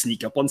they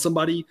sneak up on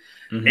somebody.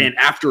 Mm-hmm. And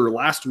after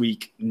last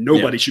week,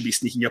 nobody should be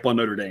sneaking up on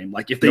Notre Dame.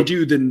 Like if they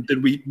do, then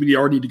we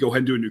already need to go ahead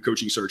and do a new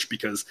coaching search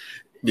because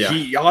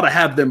he ought to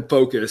have them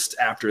focused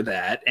after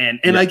that.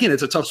 And again,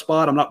 it's a tough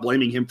spot. I'm not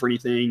blaming him for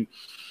anything.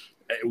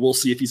 We'll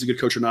see if he's a good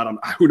coach or not.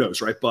 Who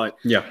knows, right? But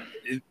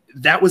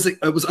it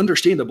was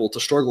understandable to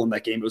struggle in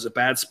that game. It was a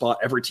bad spot.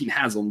 Every team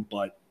has them,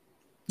 but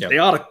they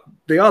ought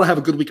to have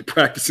a good week of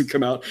practice and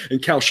come out,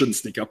 and Cal shouldn't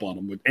sneak up on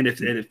them. And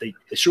if they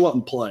show up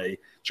and play,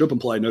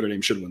 Notre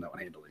Dame should win that one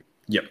handily.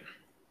 Yep.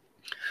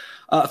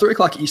 3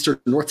 o'clock Eastern,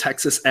 North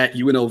Texas at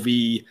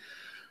UNLV.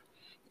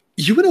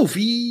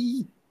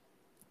 UNLV,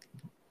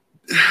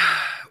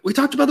 we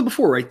talked about them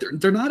before, right?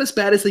 They're not as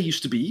bad as they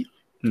used to be.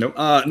 Nope.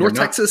 North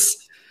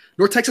Texas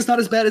not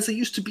as bad as they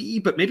used to be,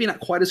 but maybe not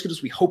quite as good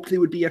as we hoped they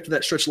would be after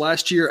that stretch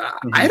last year.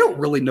 I don't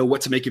really know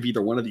what to make of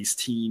either one of these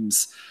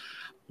teams.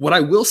 What I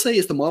will say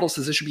is the model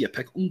says it should be a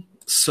pick 'em.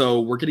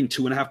 So we're getting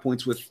 2.5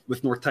 points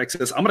with North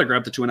Texas. I'm going to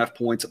grab the 2.5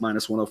 points at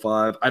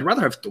 -105. I'd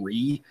rather have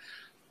 3.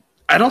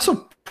 I'd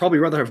also probably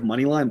rather have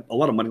money line. A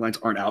lot of money lines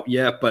aren't out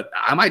yet, but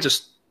I might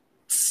just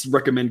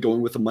recommend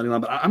going with the money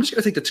line. But I'm just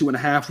going to take the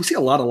 2.5. We see a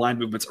lot of line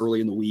movements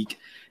early in the week,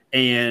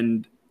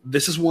 and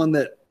this is one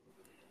that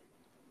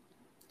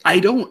I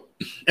don't.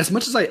 As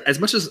much as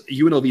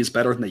UNLV is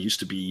better than they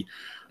used to be,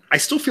 I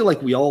still feel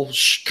like we all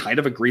kind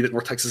of agree that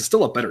North Texas is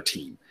still a better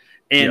team.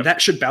 And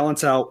that should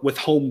balance out with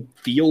home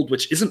field,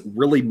 which isn't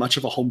really much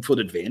of a home field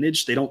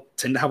advantage. They don't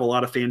tend to have a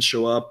lot of fans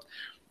show up.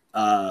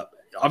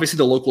 Obviously,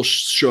 the locals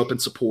show up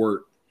and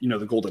support,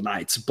 the Golden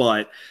Knights.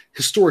 But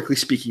historically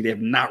speaking, they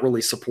have not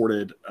really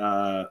supported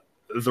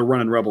the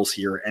Runnin' Rebels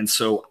here. And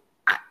so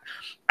I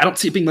don't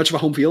see it being much of a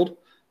home field.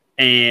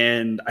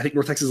 And I think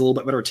North Texas is a little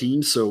bit better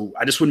team. So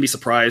I just wouldn't be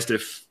surprised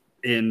if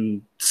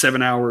in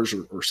 7 hours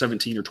or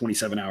 17 or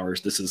 27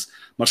 hours, this is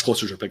much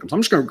closer to a pick 'em. So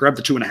I'm just going to grab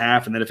the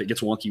 2.5, and then if it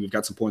gets wonky, we've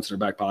got some points in our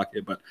back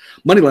pocket. But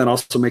moneyline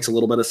also makes a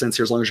little bit of sense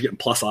here as long as you're getting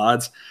plus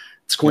odds.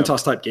 It's a coin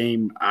toss type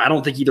game. I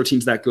don't think either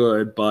team's that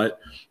good, but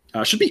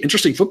should be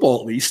interesting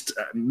football at least.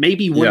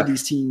 Maybe one of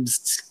these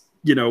teams,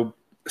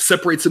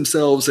 separates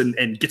themselves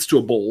and gets to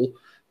a bowl.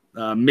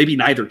 Maybe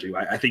neither do.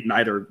 I think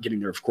neither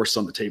getting there, of course, is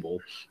on the table.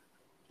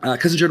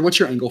 Cousin Jared, what's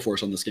your angle for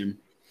us on this game?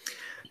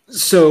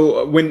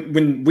 So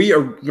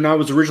when I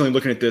was originally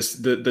looking at this,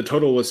 the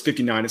total was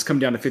 59. It's come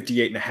down to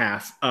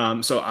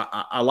 58.5. So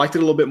I liked it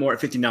a little bit more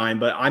at 59,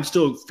 but I'm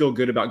still feel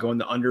good about going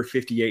the under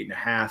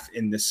 58.5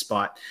 in this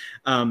spot.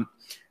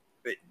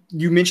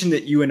 You mentioned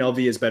that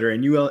UNLV is better,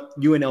 and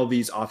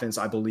UNLV's offense,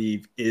 I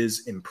believe,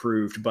 is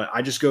improved. But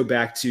I just go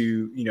back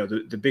to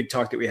the big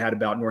talk that we had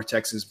about North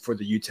Texas before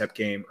the UTEP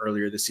game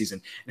earlier this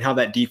season, and how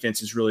that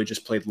defense has really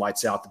just played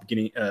lights out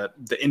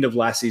the end of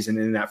last season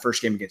and in that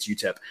first game against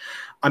UTEP.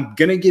 I'm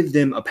gonna give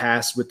them a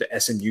pass with the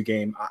SMU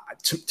game.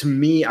 To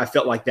me, I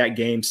felt like that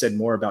game said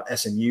more about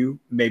SMU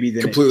maybe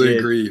than completely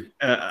agree.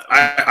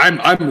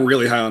 I'm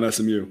really high on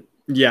SMU.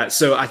 Yeah,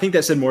 so I think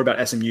that said more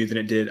about SMU than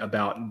it did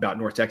about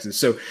North Texas.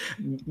 So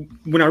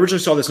when I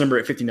originally saw this number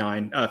at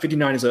 59,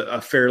 59 is a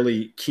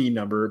fairly key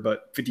number,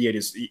 but 58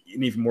 is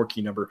an even more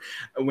key number.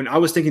 When I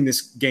was thinking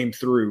this game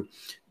through,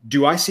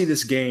 do I see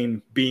this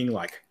game being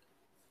like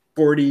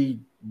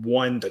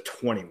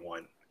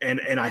 41-21?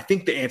 And I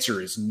think the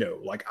answer is no.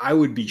 Like, I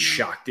would be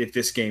shocked if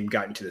this game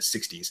got into the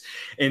 60s.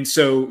 And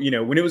so,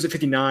 when it was at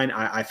 59,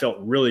 I felt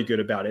really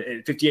good about it.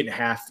 At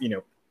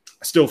 58.5,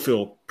 I still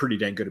feel pretty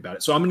dang good about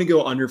it. So I'm going to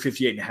go under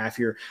 58.5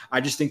 here.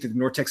 I just think that the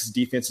North Texas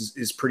defense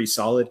is pretty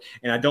solid,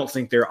 and I don't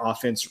think their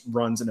offense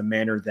runs in a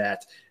manner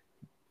that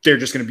they're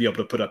just going to be able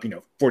to put up,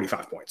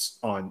 45 points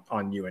on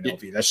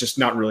UNLV. That's just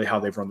not really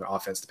how they've run their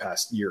offense the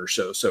past year or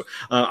so. So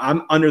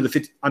I'm under the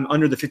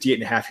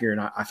 58.5 here,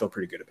 and I feel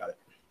pretty good about it.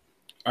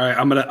 All right,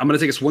 I'm gonna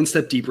take us one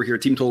step deeper here.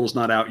 Team total's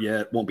not out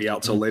yet; won't be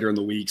out till later in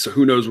the week. So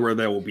who knows where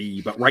they will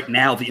be? But right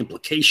now, the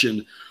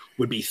implication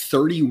would be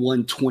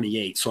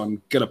 31-28. So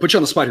I'm gonna put you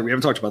on the spot here. We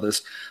haven't talked about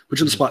this. Put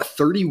you on the spot.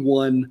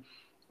 31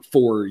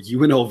 for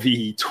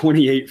UNLV,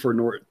 28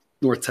 for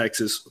North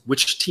Texas.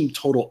 Which team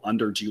total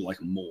under do you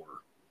like more?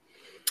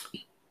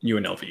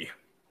 UNLV.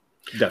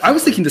 Definitely. I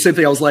was thinking the same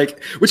thing. I was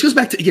like, which goes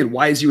back to, again,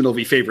 why is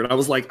UNLV favorite? I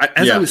was like,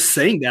 as I was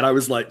saying that, I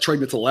was like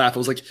trying not to laugh. I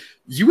was like,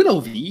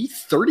 UNLV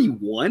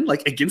 31,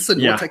 like against the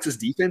North Texas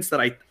defense that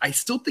I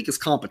still think is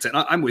competent.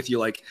 I'm with you.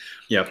 Like,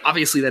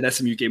 obviously that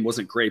SMU game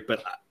wasn't great,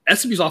 but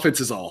SMU's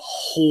offense is a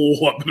whole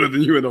lot better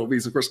than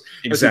UNLV's. Of course,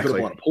 SMU put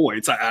a lot of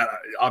points.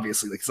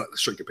 Obviously, like, it's not a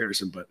straight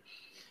comparison, but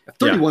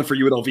 31 for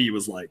UNLV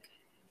was like,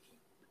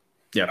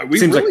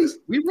 seems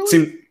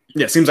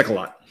like a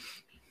lot.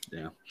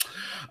 Yeah.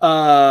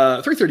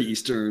 3:30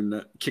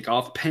 Eastern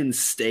kickoff. Penn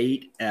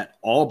State at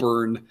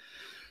Auburn.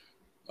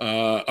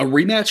 A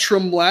rematch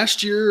from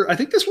last year. I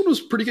think this one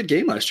was a pretty good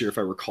game last year, if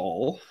I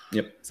recall.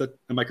 Yep.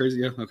 Am I crazy?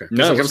 Yeah. Okay.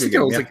 No, I was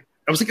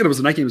thinking it was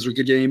a night game. It was a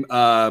good game.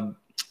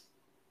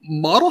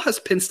 Model has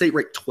Penn State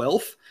ranked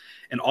 12th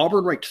and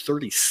Auburn ranked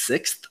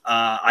 36th.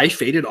 I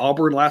faded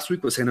Auburn last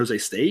week with San Jose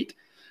State.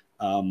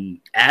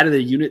 Added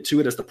a unit to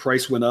it as the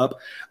price went up.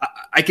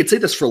 I could say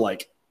this for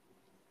like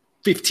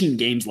 15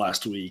 games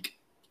last week.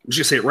 I'm just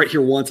going to say it right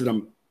here once, and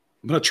I'm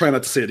going to try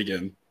not to say it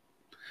again.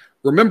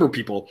 Remember,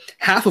 people,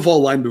 half of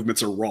all line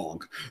movements are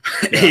wrong.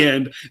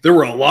 And there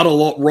were a lot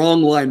of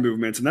wrong line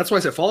movements. And that's why I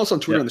said follow us on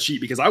Twitter on the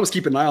sheet, because I was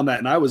keeping an eye on that,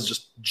 and I was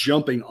just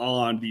jumping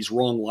on these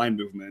wrong line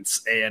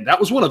movements. And that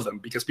was one of them,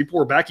 because people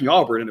were backing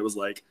Auburn, and it was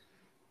like,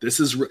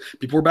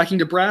 people were backing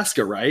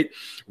Nebraska, right?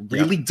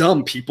 Really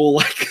dumb people.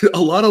 Like, a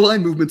lot of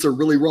line movements are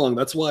really wrong.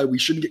 That's why we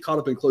shouldn't get caught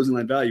up in closing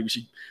line value. We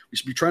should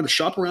be trying to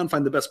shop around,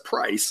 find the best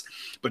price.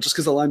 But just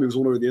because the line moves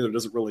one over the other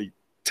doesn't really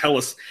tell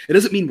us. It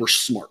doesn't mean we're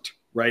smart,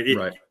 right?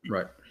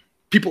 Right.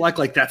 People act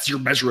like that's your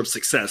measure of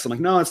success. I'm like,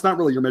 no, it's not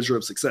really your measure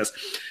of success.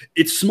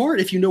 It's smart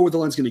if you know where the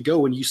line's going to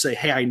go and you say,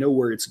 hey, I know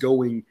where it's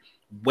going.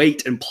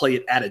 Wait and play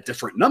it at a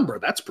different number.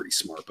 That's pretty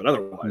smart. But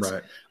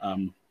otherwise,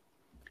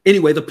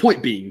 anyway, the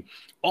point being,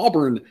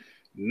 Auburn,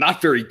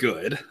 not very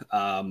good,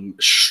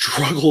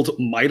 struggled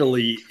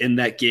mightily in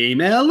that game,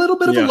 and a little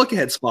bit of a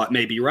look-ahead spot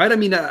maybe, right? I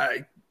mean,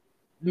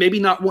 maybe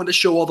not want to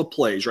show all the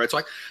plays, right? So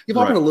I give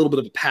Auburn a little bit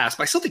of a pass,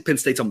 but I still think Penn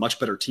State's a much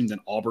better team than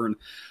Auburn.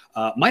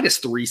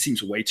 -3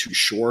 seems way too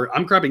short.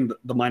 I'm grabbing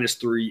the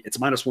 -3. It's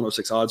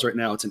 -106 odds right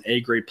now. It's an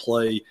A-grade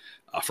play.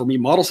 For me,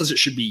 Model says it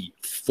should be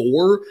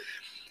 4.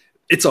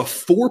 It's a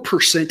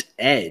 4%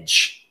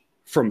 edge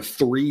from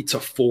 3 to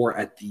 4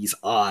 at these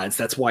odds.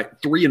 That's why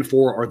 3 and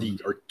 4 are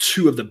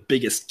two of the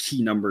biggest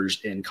key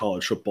numbers in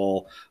college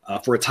football.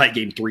 For a tight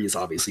game, 3 is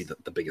obviously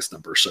the biggest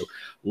number. So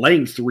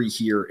laying 3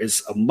 here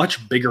is a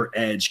much bigger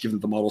edge, given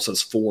that the model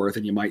says 4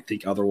 than you might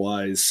think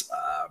otherwise.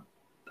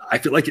 I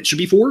feel like it should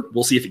be 4.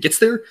 We'll see if it gets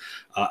there.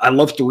 I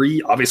love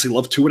 3. Obviously,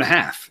 love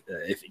 2.5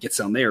 if it gets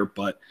down there.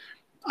 But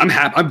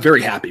I'm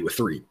very happy with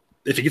 3.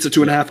 If it gets a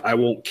 2.5, I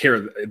won't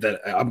care.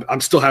 That I'm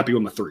still happy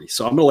with my 3.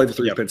 So I'm going to lay the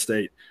 3 at Penn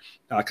State.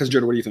 Cousin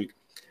Jared, what do you think?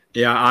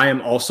 Yeah, I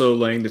am also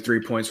laying the 3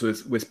 points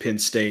with Penn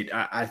State.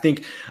 I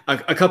think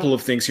a couple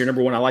of things here.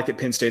 Number one, I like that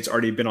Penn State's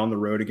already been on the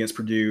road against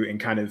Purdue and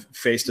kind of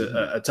faced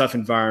a tough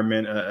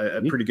environment, a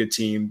pretty good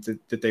team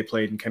that they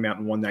played and came out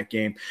and won that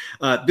game.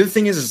 The other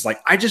thing is like,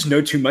 I just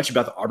know too much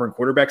about the Auburn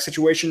quarterback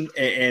situation.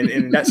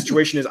 And that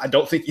situation is, I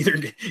don't think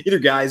either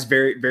guy is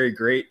very, very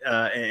great.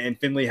 And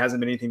Finley hasn't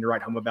been anything to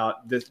write home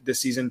about this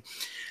season.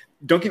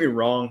 Don't get me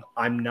wrong,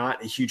 I'm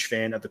not a huge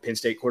fan of the Penn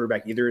State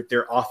quarterback either.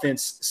 Their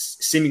offense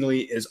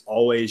seemingly is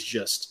always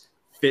just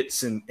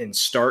fits and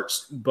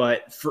starts,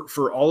 but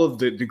for all of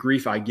the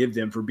grief I give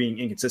them for being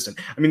inconsistent.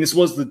 I mean, this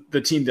was the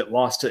team that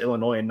lost to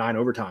Illinois in 9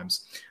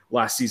 overtimes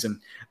last season.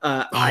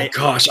 I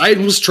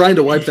was trying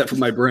to wipe that from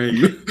my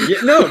brain.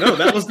 No,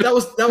 that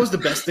was the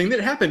best thing that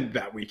happened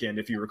that weekend,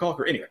 if you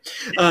recall. Anyway,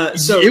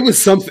 so it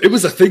was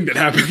a thing that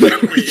happened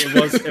that weekend.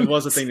 It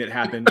was a thing that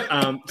happened.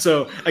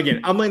 So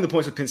again, I'm laying the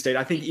points with Penn State.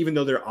 I think even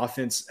though their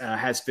offense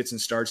has fits and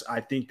starts,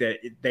 I think that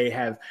they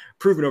have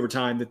proven over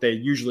time that they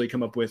usually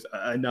come up with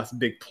enough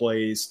big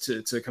plays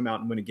to come out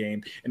and win a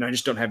game. And I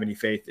just don't have any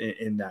faith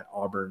in that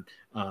Auburn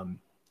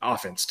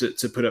offense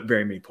to put up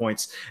very many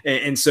points.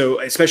 And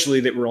so especially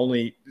that we're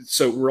only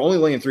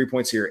laying 3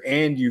 points here,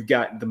 and you've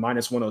got the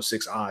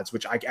 -106 odds,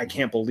 which I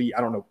can't believe.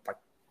 I don't know, like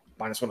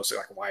 -106,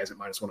 like why is it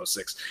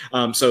 -106?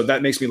 So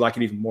that makes me like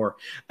it even more.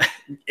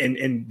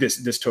 And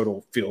this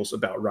total feels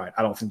about right.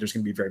 I don't think there's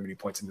going to be very many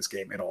points in this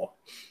game at all.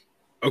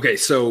 Okay,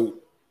 so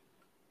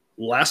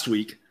last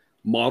week,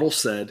 Model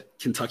said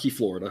Kentucky,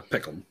 Florida,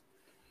 pick 'em.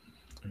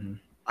 Mm-hmm.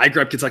 I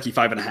grabbed Kentucky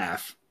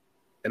 5.5,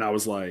 and I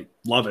was like,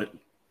 love it.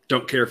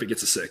 Don't care if it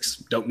gets a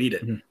 6. Don't need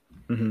it.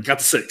 Mm-hmm. Got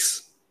the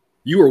 6.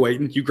 You were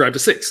waiting. You grabbed a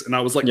 6. And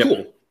I was like,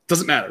 cool.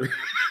 Doesn't matter.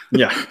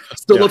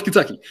 Still love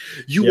Kentucky.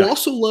 You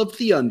also loved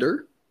the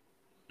under.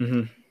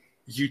 Mm-hmm.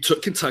 You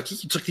took Kentucky.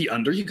 You took the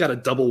under. You got a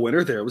double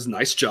winner there. It was a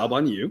nice job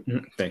on you.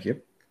 Mm-hmm. Thank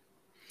you.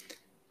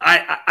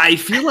 I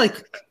feel like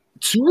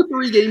 2 or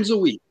 3 games a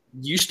week,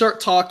 you start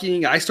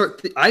talking.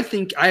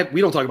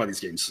 We don't talk about these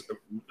games.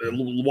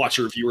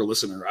 Watcher, viewer,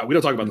 listener, we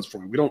don't talk about this for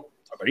me. We don't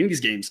talk about any of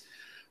these games.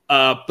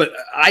 But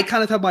I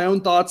kind of have my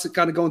own thoughts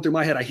kind of going through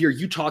my head. I hear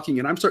you talking,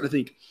 and I'm starting to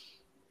think,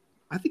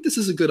 I think this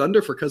is a good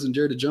under for Cousin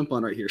Jared to jump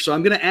on right here. So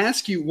I'm going to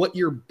ask you what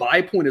your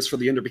buy point is for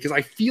the under, because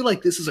I feel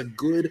like this is a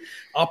good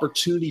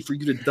opportunity for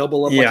you to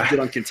double up like you did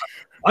on Kentucky.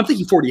 I'm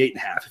thinking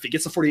 48.5. If it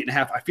gets to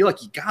 48.5, I feel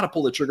like you got to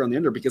pull the trigger on the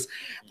under, because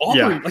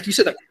Auburn, like you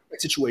said, that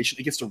situation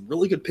against a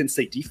really good Penn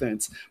State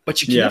defense,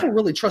 but you can never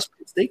really trust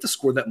Penn State to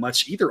score that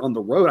much either on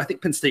the road. I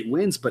think Penn State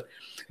wins, but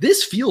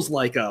this feels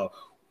like a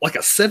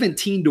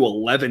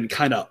 17-11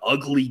 kind of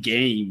ugly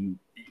game.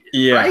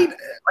 Right?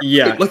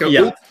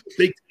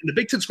 The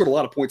Big Ten scored a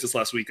lot of points this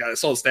last week. I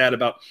saw a stat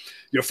about,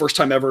 first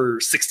time ever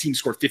 16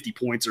 scored 50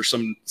 points or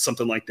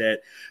something like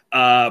that.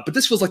 But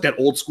this feels like that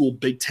old school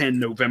Big Ten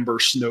November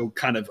snow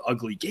kind of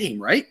ugly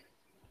game, right?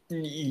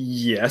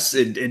 Yes,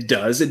 it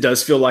does. It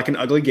does feel like an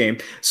ugly game.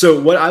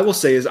 So what I will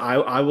say is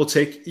I will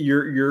take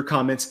your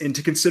comments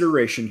into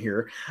consideration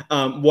here.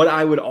 What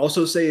I would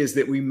also say is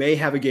that we may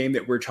have a game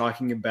that we're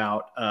talking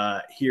about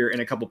here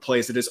in a couple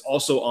plays that is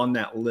also on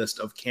that list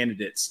of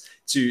candidates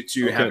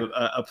to have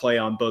a play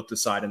on both the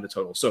side and the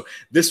total. So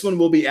this one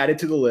will be added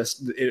to the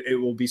list. It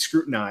will be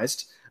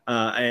scrutinized.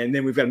 And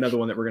then we've got another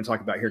one that we're going to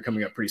talk about here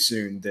coming up pretty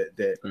soon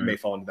that may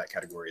fall into that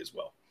category as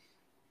well.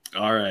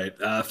 All right.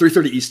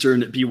 3:30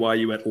 Eastern,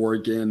 BYU at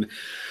Oregon.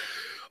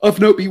 Of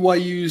note,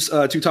 BYU's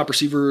two top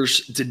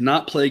receivers did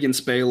not play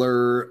against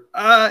Baylor.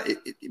 It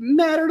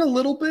mattered a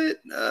little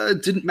bit.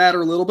 Didn't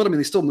matter a little bit. I mean,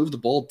 they still moved the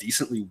ball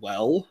decently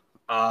well.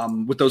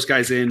 With those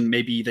guys in,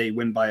 maybe they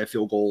win by a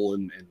field goal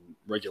in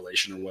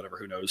regulation or whatever.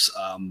 Who knows?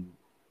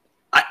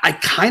 I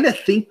kind of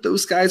think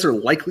those guys are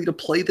likely to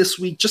play this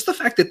week. Just the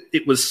fact that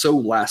it was so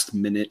last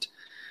minute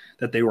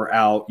that they were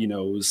out, it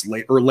was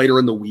later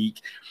in the week.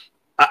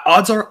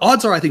 Odds are,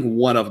 I think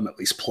one of them at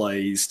least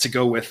plays, to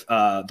go with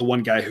the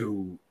one guy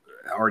who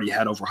already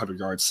had over 100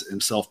 yards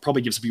himself.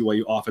 Probably gives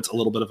BYU offense a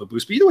little bit of a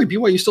boost. But either way,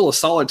 BYU is still a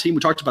solid team. We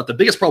talked about the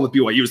biggest problem with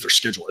BYU is their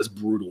schedule is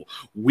brutal,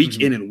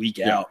 week in and week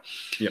out.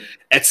 Yep.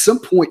 At some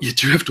point, you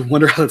do have to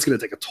wonder how that's going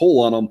to take a toll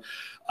on them.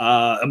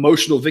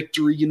 Emotional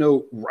victory,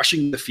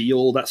 rushing the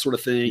field, that sort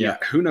of thing. Yeah.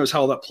 Who knows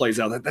how that plays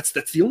out? That's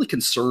the only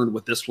concern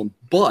with this one.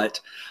 But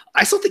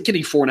I still think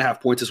getting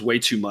 4.5 points is way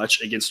too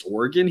much against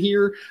Oregon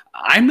here.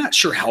 I'm not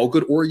sure how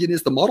good Oregon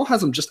is. The model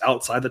has them just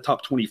outside the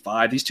top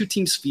 25. These two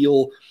teams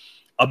feel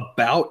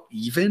about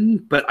even,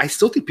 but I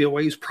still think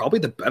BYU is probably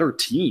the better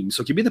team.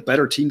 So give me the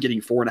better team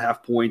getting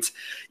 4.5 points,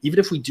 even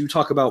if we do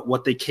talk about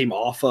what they came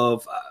off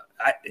of.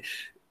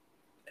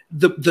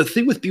 The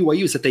thing with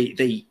BYU is that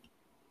they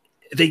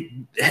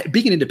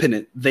being an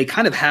independent, they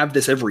kind of have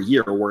this every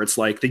year where it's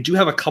like they do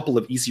have a couple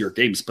of easier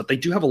games, but they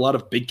do have a lot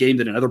of big game,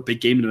 then another big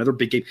game, and another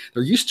big game.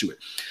 They're used to it.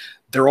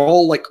 They're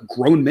all like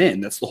grown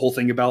men. That's the whole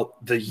thing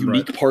about the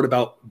unique part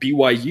about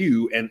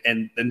BYU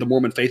and the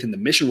Mormon faith and the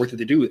mission work that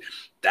they do.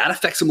 That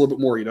affects them a little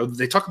bit more.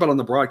 They talk about on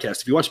the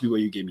broadcast. If you watch a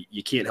BYU game,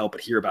 you can't help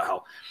but hear about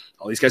how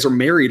all these guys are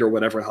married or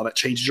whatever, how that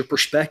changes your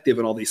perspective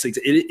and all these things.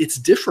 It's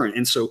different.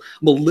 And so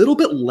I'm a little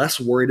bit less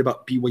worried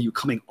about BYU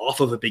coming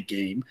off of a big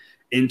game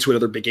into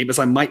another big game, as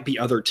I might be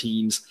other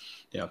teams.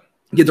 Yeah,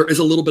 there is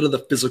a little bit of the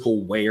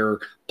physical wear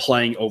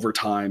playing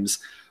overtimes,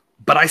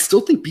 but I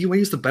still think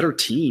BYU is the better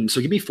team. So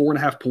give me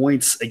 4.5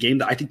 points, a game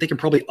that I think they can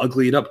probably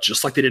ugly it up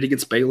just like they did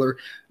against Baylor.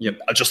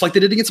 Just like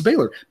they did against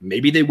Baylor.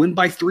 Maybe they win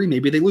by 3,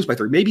 maybe they lose by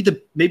 3. Maybe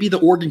the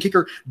Oregon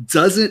kicker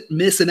doesn't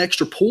miss an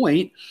extra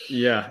point.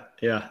 Yeah.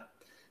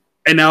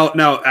 And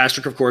now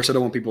asterisk, of course, I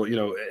don't want people,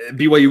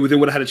 BYU then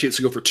would have had a chance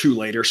to go for 2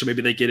 later, so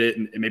maybe they get it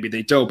and maybe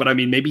they don't. But I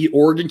mean, maybe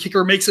Oregon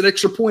kicker makes an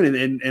extra point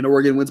and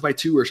Oregon wins by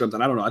 2 or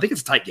something. I don't know. I think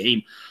it's a tight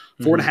game.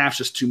 4.5 is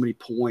just too many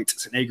points.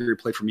 It's an angry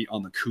play for me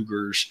on the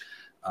Cougars.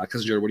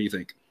 Cousin Jared, what do you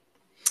think?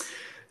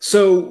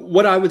 So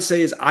what I would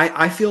say is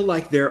I feel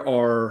like there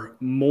are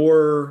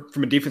more,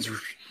 from a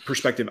defensive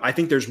perspective, I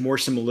think there's more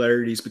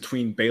similarities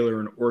between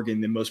Baylor and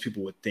Oregon than most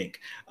people would think.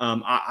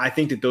 I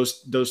think that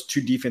those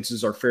two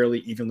defenses are fairly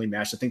evenly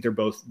matched. I think they're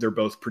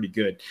both pretty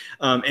good.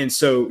 And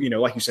so,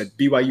 like you said,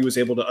 BYU was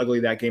able to ugly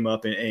that game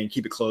up and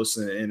keep it close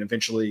and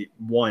eventually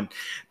won.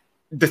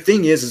 The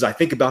thing is I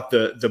think about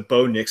the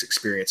Bo Nix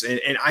experience,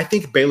 and I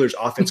think Baylor's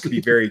offense could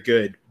be very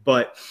good,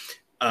 but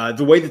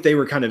the way that they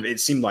were it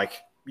seemed like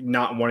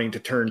not wanting to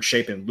turn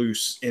Shapen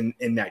loose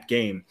in that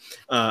game.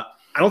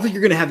 I don't think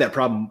you're going to have that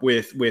problem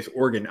with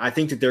Oregon. I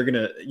think that they're going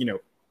to,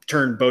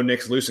 turn Bo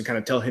Nix loose and kind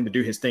of tell him to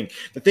do his thing.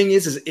 The thing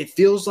is it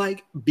feels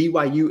like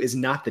BYU is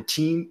not the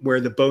team where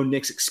the Bo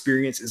Nix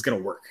experience is going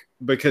to work.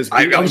 Because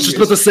I was just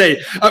about to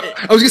say,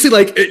 I was going to say,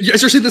 like,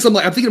 as you're saying this, I'm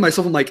thinking to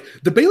myself, I'm like,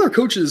 the Baylor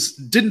coaches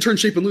didn't turn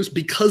Shapen loose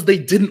because they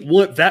didn't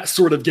want that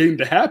sort of game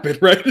to happen,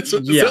 right? So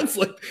it sounds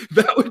like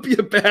that would be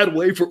a bad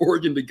way for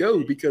Oregon to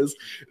go, because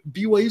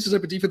BYU is the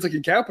type of defense that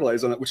can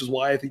capitalize on it, which is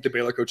why I think the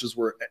Baylor coaches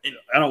were.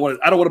 I don't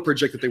want to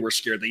project that they were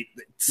scared. They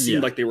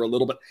seemed like they were a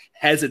little bit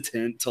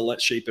hesitant to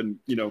let Shapen,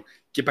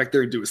 get back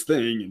there and do his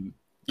thing, and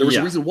there was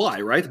a reason why,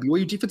 right? The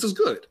BYU defense is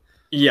good.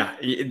 Yeah,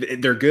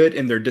 they're good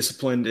and they're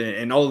disciplined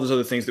and all of those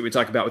other things that we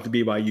talk about with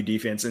the BYU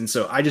defense. And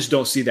so I just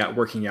don't see that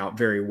working out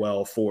very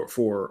well for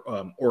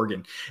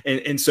Oregon.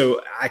 And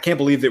so I can't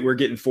believe that we're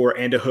getting 4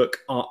 and a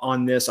hook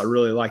on this. I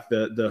really like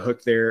the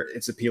hook there.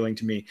 It's appealing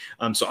to me.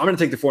 So I'm going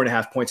to take the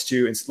 4.5 points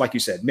too. And like you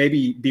said,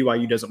 maybe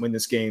BYU doesn't win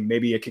this game.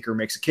 Maybe a kicker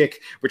makes a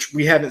kick, which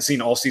we haven't seen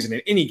all season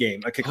in any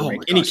game. A kicker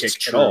make any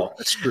kick at all.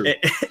 That's true.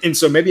 And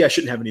so maybe I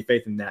shouldn't have any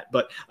faith in that.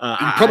 But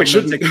you probably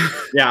shouldn't.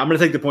 I'm going to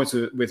take the points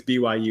with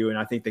BYU, and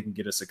I think they can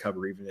get us a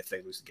cover even if they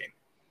lose the game.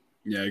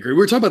 Yeah, I agree. We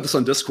were talking about this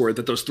on Discord,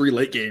 that those 3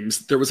 late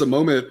games, there was a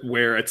moment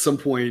where at some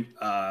point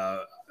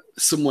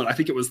someone, I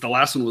think it was the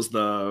last one, was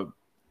the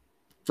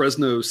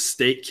Fresno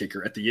State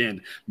kicker at the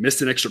end,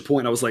 missed an extra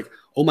point. I was like,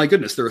 oh my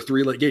goodness, there are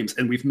 3 late games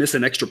and we've missed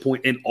an extra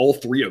point in all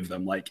 3 of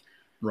them. Like,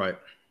 right.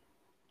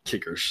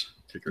 Kickers.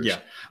 Yeah.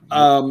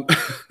 A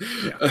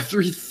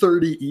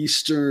 3:30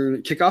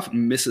 Eastern kickoff,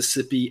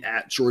 Mississippi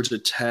at Georgia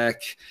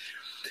Tech.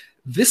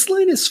 This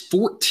line is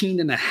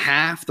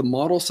 14.5. The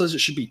model says it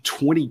should be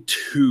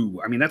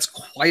 22. I mean, that's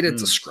quite a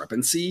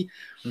discrepancy.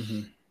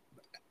 Mm-hmm.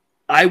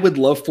 I would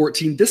love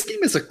 14. This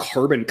game is a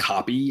carbon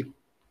copy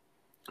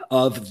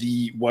of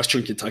the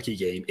Western Kentucky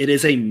game. It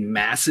is a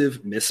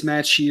massive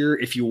mismatch here.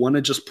 If you want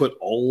to just put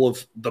all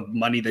of the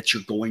money that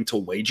you're going to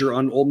wager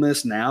on Ole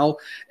Miss now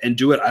and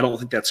do it, I don't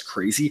think that's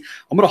crazy.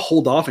 I'm going to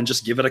hold off and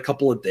just give it a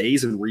couple of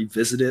days and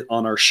revisit it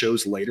on our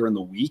shows later in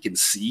the week and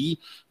see.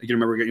 Again,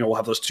 remember, we'll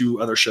have those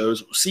 2 other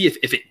shows. See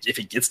if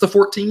it gets to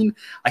 14,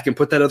 I can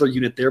put that other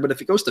unit there. But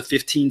if it goes to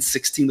 15,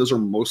 16, those are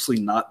mostly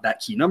not that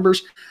key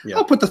numbers. Yeah.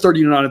 I'll put the 30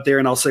 unit on it there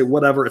and I'll say,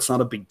 whatever, it's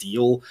not a big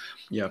deal.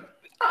 Yeah.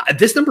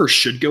 This number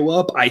should go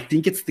up. I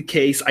think it's the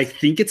case. I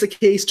think it's a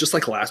case just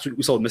like last week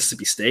we saw with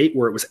Mississippi State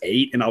where it was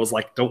 8, and I was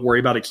like, don't worry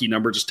about a key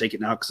number. Just take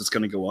it now because it's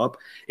going to go up.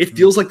 It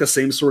feels like the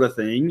same sort of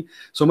thing.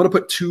 So I'm going to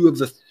put 2 of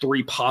the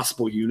 3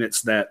 possible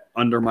units that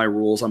under my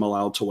rules I'm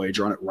allowed to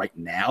wager on it right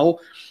now.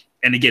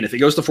 And again, if it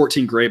goes to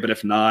 14, great. But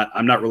if not,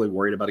 I'm not really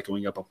worried about it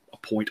going up a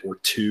point or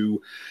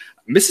 2.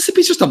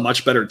 Mississippi's just a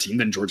much better team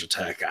than Georgia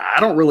Tech.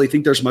 I don't really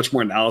think there's much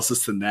more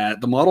analysis than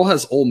that. The model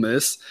has Ole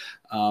Miss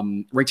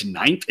ranked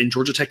 9th and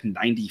Georgia Tech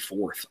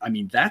 94th. I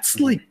mean, that's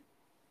like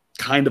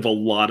kind of a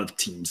lot of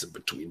teams in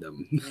between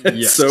them.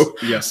 Yes. So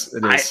yes,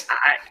 it is.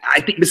 I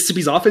think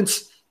Mississippi's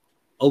offense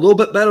a little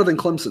bit better than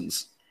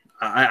Clemson's.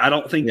 I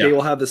don't think they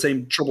will have the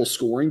same trouble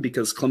scoring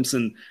because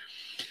Clemson,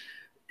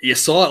 you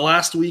saw it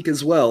last week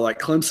as well. Like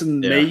Clemson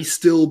may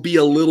still be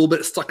a little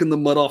bit stuck in the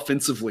mud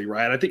offensively,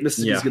 right? I think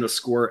Mississippi's going to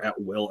score at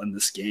will in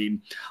this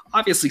game.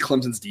 Obviously,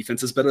 Clemson's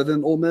defense is better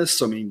than Ole Miss.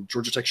 So, I mean,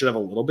 Georgia Tech should have a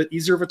little bit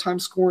easier of a time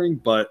scoring,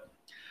 but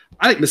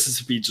I think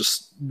Mississippi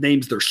just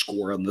names their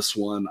score on this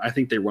one. I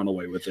think they run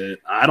away with it.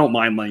 I don't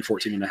mind laying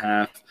 14.5.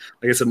 Like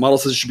I said, model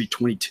says it should be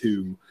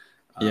 22.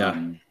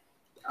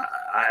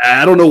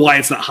 I don't know why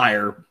it's not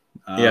higher.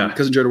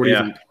 Cousin Jared, what do you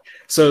think?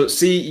 So,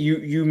 see,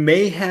 you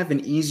may have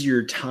an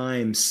easier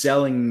time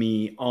selling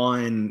me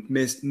on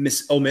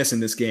Ole Miss in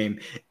this game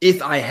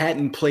if I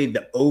hadn't played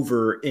the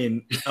over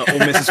in Ole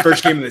Miss's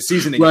first game of the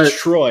season against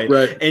Troy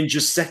and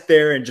just sat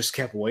there and just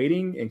kept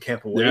waiting and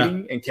kept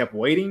waiting and kept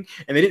waiting.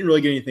 And they didn't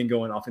really get anything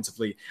going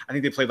offensively. I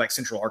think they played like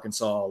Central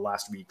Arkansas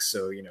last week.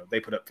 So,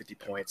 they put up 50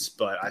 points,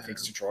 but I think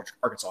Central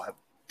Arkansas had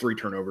 3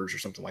 turnovers or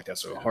something like that.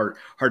 So hard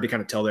to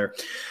kind of tell there.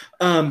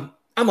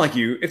 I'm like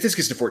you. If this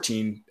gets to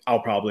 14,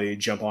 I'll probably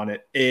jump on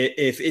it.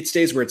 If it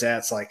stays where it's at,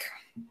 it's like,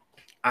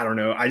 I don't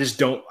know. I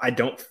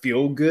don't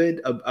feel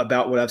good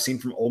about what I've seen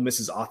from Ole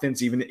Miss's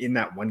offense, even in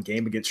that one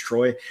game against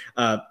Troy.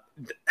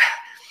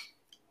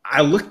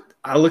 I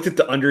looked at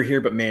the under here,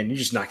 but man,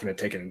 you're not going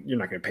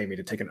to pay me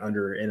to take an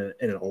under in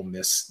an Ole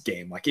Miss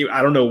game. Like,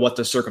 I don't know what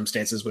the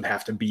circumstances would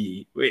have to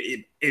be.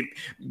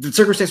 The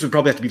circumstance would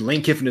probably have to be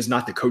Lane Kiffin is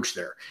not the coach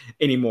there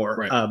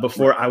anymore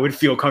before I would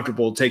feel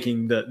comfortable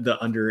taking the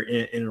under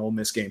in an Ole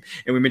Miss game.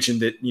 And we mentioned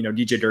that,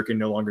 DJ Durkin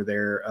no longer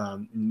there,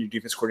 new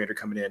defense coordinator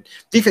coming in.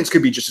 Defense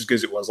could be just as good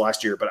as it was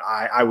last year, but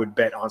I would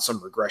bet on some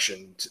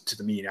regression to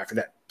the mean after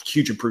that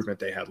huge improvement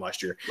they had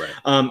last year.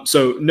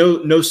 So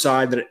no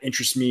side that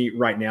interests me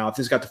right now. If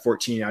this got to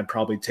 14, I'd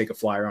probably take a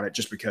flyer on it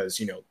just because,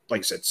 like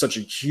you said, such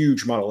a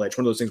huge model edge.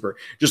 One of those things where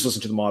just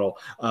listen to the model.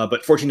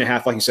 But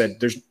 14.5, like you said,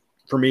 there's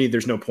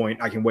no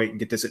point. I can wait and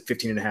get this at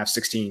 15.5,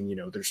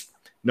 16. There's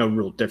no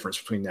real difference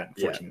between that and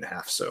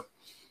 14.5. So,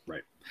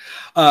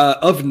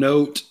 of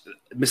note,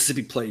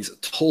 Mississippi plays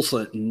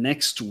Tulsa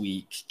next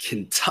week,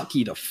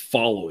 Kentucky the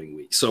following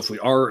week. So if we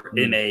are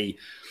in a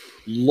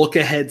look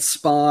ahead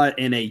spot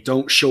and a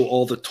don't show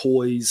all the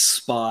toys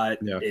spot,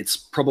 it's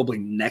probably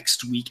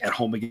next week at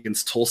home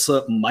against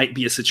Tulsa. Might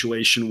be a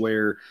situation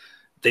where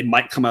they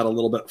might come out a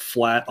little bit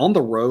flat on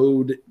the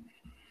road.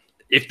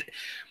 If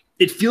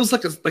it feels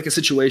like a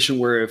situation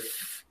where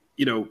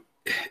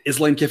is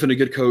Lane Kiffin a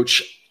good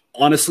coach?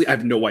 Honestly, I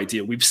have no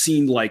idea. We've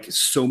seen like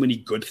so many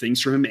good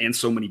things from him and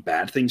so many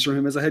bad things from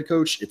him as a head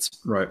coach. It's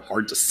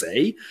hard to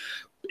say.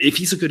 If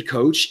he's a good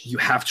coach, you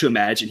have to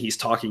imagine he's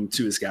talking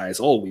to his guys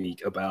all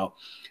week about,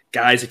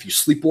 guys, if you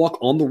sleepwalk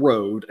on the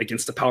road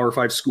against a Power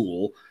 5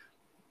 school,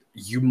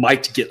 you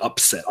might get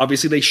upset.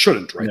 Obviously, they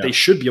shouldn't, right? Yeah. They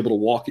should be able to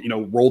walk,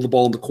 roll the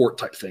ball in the court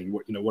type thing,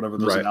 whatever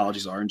those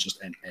analogies are, and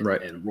just and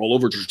roll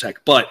over Georgia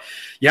Tech. But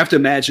you have to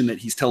imagine that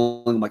he's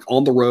telling them, like,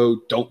 on the road,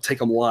 don't take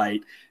them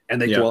light,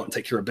 and they go out and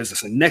take care of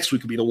business. And next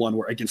week would be the one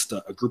where against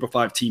a group of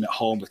 5 team at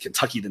home with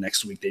Kentucky the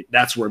next week,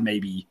 that's where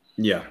maybe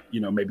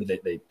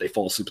maybe they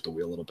fall asleep at the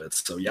wheel a little bit.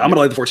 So I'm gonna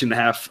like the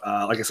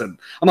 14.5. Like I said,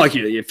 I'm like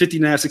you,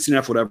 15.5,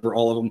 16.5, whatever,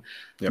 all of them.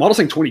 Model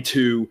saying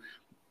 22.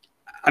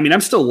 I mean,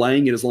 I'm still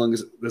laying it as long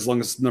as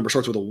the number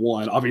starts with a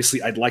 1.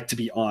 Obviously, I'd like to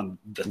be on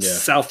the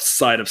south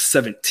side of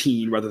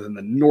 17 rather than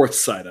the north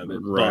side of it.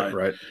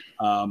 Right.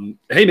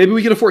 Hey, maybe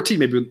we get a 14.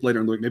 Maybe later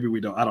in the week. Maybe we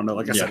don't. I don't know.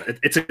 Like I said,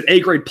 it's an A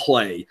grade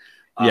play.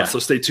 So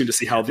stay tuned to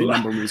see how the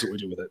number moves, what we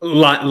do with it.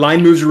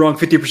 Line moves wrong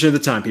 50% of the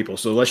time, people.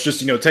 So let's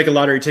just take a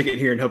lottery ticket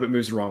here and hope it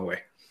moves the wrong way.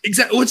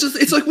 Exactly. Well,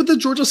 it's like with the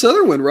Georgia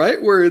Southern one, right?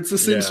 Where it's the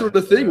same sort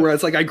of thing where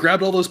it's like I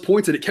grabbed all those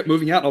points and it kept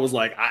moving out, and I was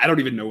like, I don't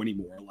even know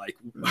anymore. Like,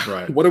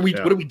 what are we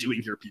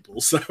doing here,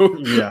 people? So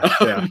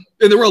and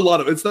there were a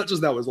lot of. It's not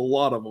just that. There's a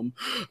lot of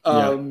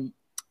them.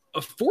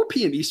 4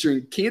 p.m.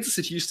 Eastern, Kansas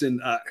at Houston.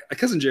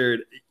 Cousin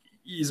Jared,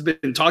 he's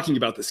been talking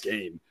about this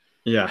game.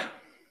 Yeah.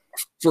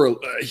 For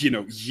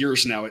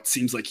years now, it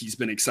seems like he's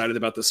been excited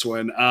about this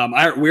one.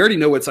 We already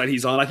know what side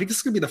he's on. I think this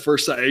is gonna be the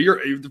first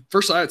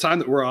time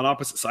that we're on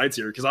opposite sides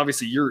here, because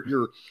obviously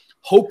you're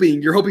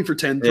hoping for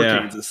 10 for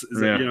Kansas,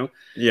 and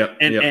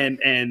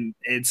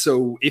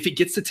so if it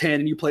gets to 10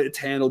 and you play at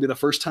 10, it'll be the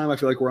first time I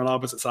feel like we're on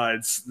opposite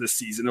sides this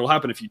season. It'll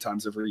happen a few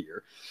times every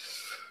year.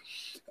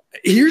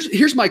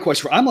 Here's my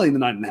question. I'm laying the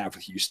 9.5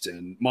 with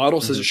Houston.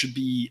 Model says it should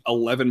be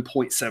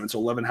 11.7, so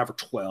 11.5 or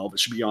 12. It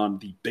should be on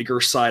the bigger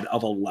side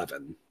of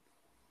 11.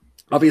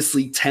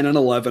 Obviously, 10 and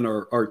 11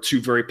 are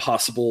 2 very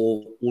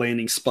possible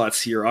landing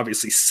spots here.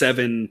 Obviously, 6,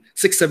 7,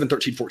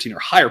 13, 14 are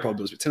higher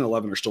probabilities, but 10 and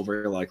 11 are still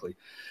very likely.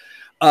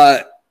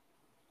 This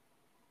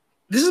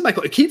is my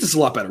question. Kansas is a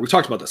lot better. We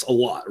talked about this a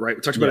lot, right?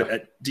 We talked about it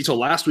at detail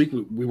last week.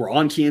 We were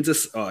on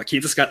Kansas.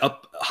 Kansas got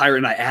up higher,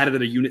 and I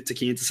added a unit to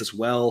Kansas as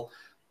well.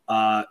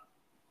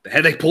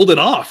 They pulled it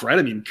off, right?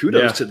 I mean,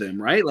 kudos to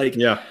them, right? Like,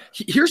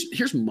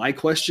 here's my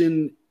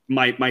question.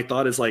 My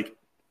thought is like,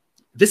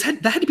 that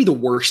had to be the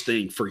worst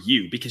thing for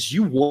you, because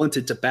you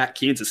wanted to back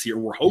Kansas here.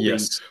 We're hoping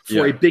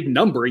for a big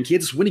number, and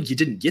Kansas winning, you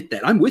didn't get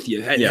that. I'm with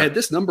you. Had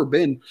this number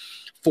been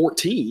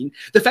 14,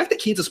 the fact that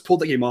Kansas pulled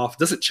the game off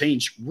doesn't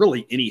change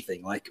really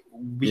anything. Like,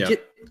 we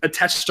get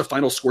attached to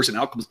final scores and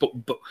outcomes, but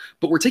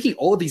we're taking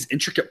all of these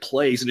intricate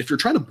plays, and if you're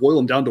trying to boil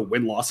them down to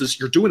win losses,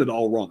 you're doing it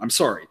all wrong. I'm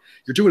sorry,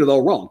 you're doing it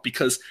all wrong,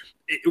 because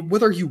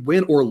whether you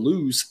win or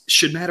lose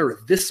should matter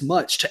this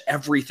much to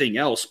everything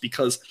else.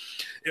 Because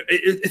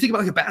think about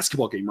like a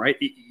basketball game, right?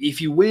 If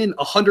you win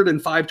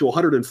 105 to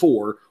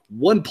 104,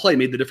 one play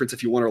made the difference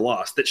if you won or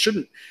lost.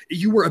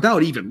 You were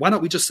about even. Why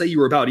don't we just say you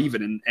were about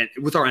even and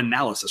with our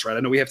analysis, right?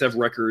 I know we have to have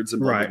records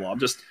and blah, blah, blah. I'm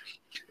just,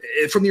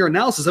 from your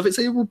analysis of it,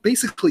 say we're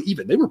basically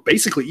even. They were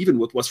basically even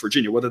with West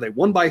Virginia, whether they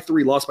won by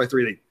 3, lost by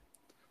 3, they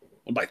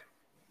won by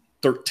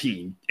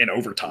 13 in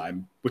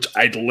overtime, which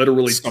I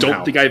literally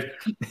don't think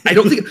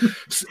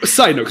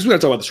side note, because we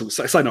got to talk about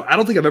this. Side note, I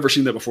don't think I've ever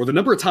seen that before. The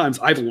number of times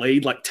I've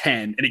laid like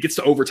 10 and it gets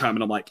to overtime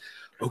and I'm like,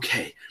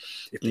 okay,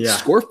 if they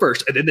score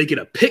first and then they get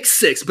a pick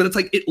 6, but it's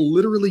like, it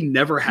literally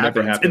never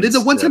happens. And then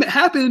the one time it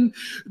happened,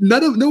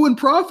 no one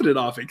profited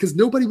off it because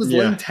nobody was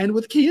laying 10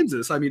 with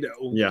Kansas. I mean,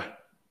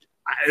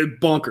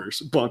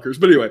 bonkers.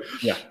 But anyway,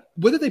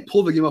 whether they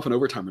pull the game off in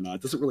overtime or not,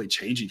 it doesn't really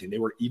change anything. They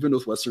were even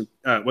with West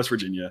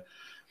Virginia.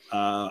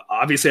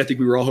 Obviously, I think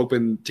we were all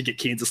hoping to get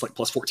Kansas like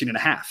plus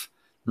 14.5,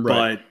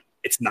 but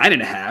it's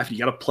 9.5. You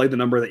got to play the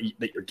number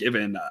that you're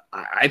given.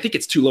 I think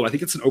it's too low. I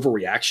think it's an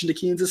overreaction to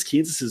Kansas.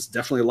 Kansas is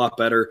definitely a lot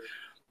better.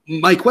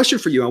 My question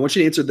for you, I want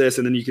you to answer this,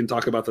 and then you can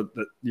talk about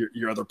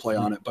your other play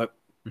on it. But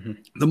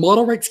the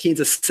model ranks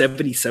Kansas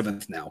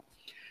 77th now.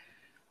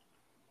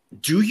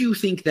 Do you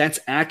think that's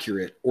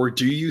accurate, or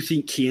do you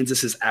think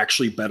Kansas is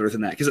actually better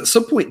than that? Because at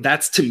some point,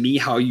 that's to me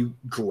how you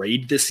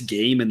grade this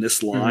game and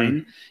this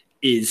line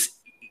is.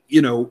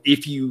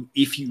 If you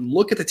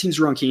look at the teams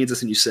around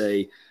Kansas and you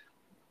say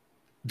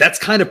that's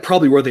kind of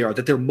probably where they are,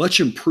 that they're much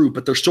improved,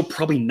 but they're still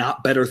probably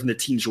not better than the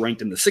teams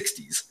ranked in the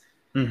 60s.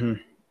 Then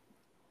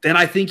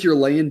I think you're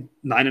laying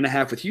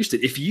 9.5 with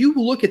Houston. If you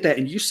look at that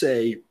and you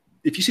say,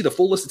 if you see the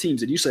full list of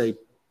teams and you say,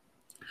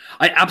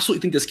 I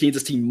absolutely think this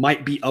Kansas team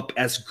might be up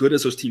as good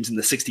as those teams in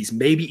the 60s,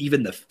 maybe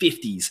even the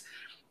 50s,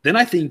 then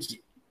I think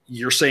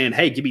you're saying,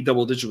 hey, give me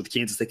double digits with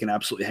Kansas. They can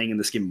absolutely hang in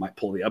this game and might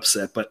pull the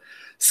upset. But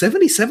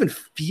 77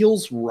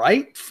 feels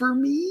right for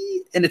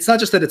me. And it's not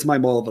just that it's my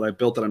model that I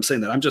built that I'm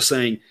saying that. I'm just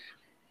saying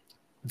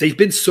they've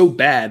been so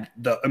bad.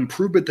 The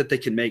improvement that they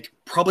can make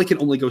probably can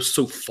only go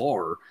so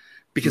far,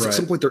 because at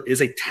some point there is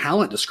a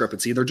talent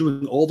discrepancy. They're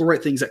doing all the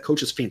right things. That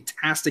coach is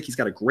fantastic. He's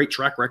got a great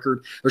track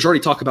record. There's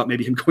already talk about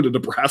maybe him going to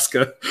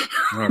Nebraska.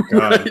 Oh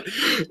God.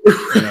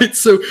 Right?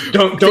 So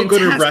don't go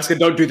to Nebraska.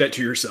 Don't do that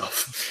to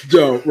yourself.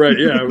 No. Right.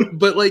 Yeah.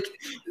 But like,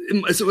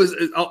 so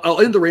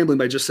I'll end the rambling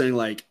by just saying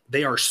like,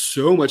 they are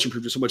so much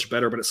improved, so much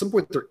better. But at some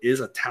point there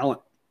is a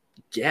talent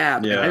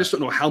gap. And I just don't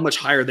know how much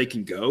higher they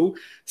can go.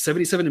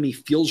 77 to me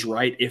feels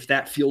right. If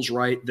that feels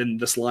right, then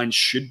this line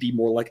should be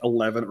more like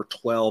 11 or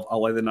 12.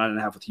 I'll lay the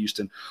 9.5 with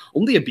Houston.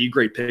 Only a B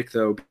grade pick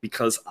though,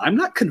 because I'm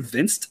not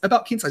convinced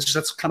about Kansas.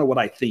 That's kind of what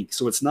I think.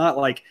 So it's not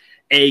like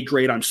A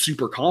grade. I'm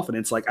super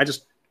confident. It's like, I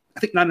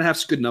think 9.5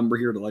 is a good number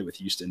here to lay with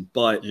Houston,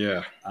 but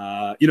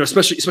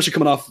especially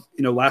coming off,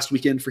 last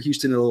weekend for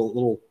Houston, a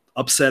little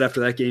upset after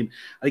that game.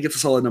 I think it's a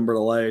solid number to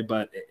lay,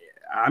 but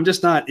I'm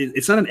just not.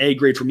 It's not an A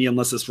grade for me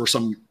unless it's for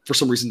some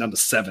reason down to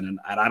 7, and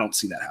I don't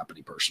see that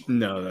happening personally.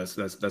 No, that's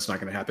not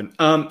going to happen.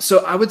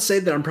 So I would say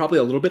that I'm probably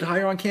a little bit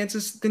higher on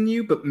Kansas than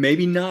you, but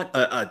maybe not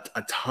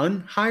a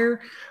ton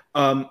higher.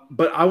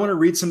 But I want to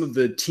read some of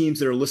the teams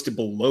that are listed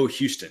below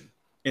Houston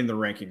in the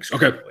rankings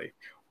currently. Okay.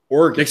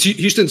 Oregon,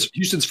 Houston's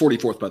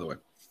 44th, by the way.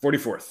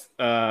 44th,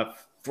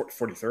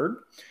 43rd.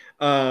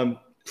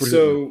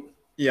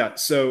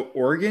 So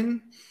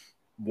Oregon,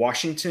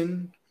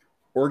 Washington,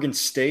 Oregon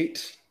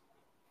State,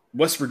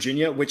 West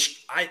Virginia,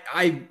 which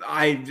I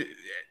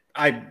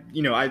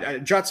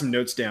jot some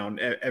notes down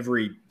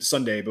every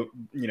Sunday, but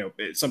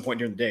at some point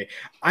during the day,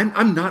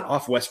 I'm not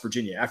off West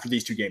Virginia after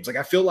these 2 games. Like,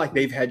 I feel like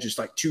they've had just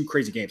like 2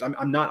 crazy games.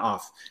 I'm not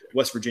off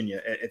West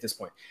Virginia at this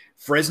point.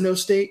 Fresno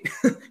State,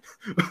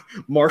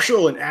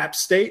 Marshall, and App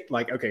State.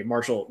 Like, okay,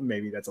 Marshall,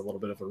 maybe that's a little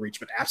bit of a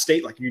reach, but App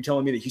State, like, you're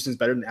telling me that Houston's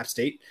better than App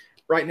State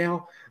right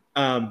now?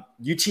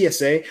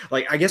 UTSA,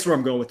 like, I guess where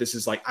I'm going with this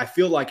is, like, I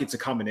feel like it's a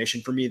combination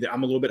for me that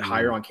I'm a little bit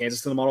higher on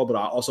Kansas than the model, but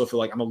I also feel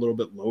like I'm a little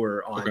bit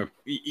lower on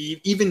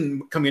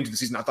even coming into the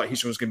season. I thought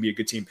Houston was going to be a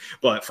good team,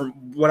 but from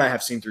what I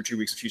have seen through 2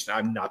 weeks of Houston,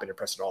 I've not been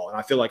impressed at all. And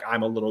I feel like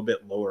I'm a little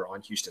bit lower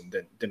on Houston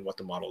than what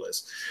the model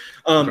is.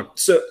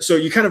 So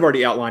you kind of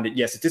already outlined it.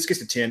 Yes, if this gets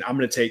to 10, I'm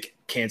going to take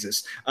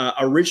Kansas.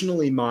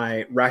 Originally,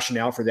 my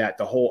rationale for that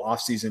the whole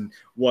offseason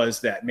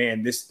was that,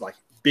 man, this, like,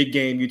 big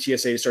game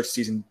UTSA to start the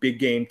season, big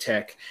game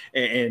Tech,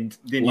 and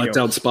then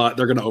letdown spot.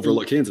 They're going to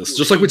overlook Kansas,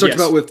 just like we talked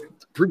about with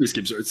previous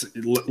games. It's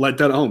let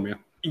down at home, yeah.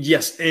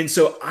 Yes, and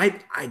so I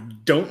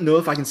don't know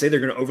if I can say they're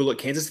going to overlook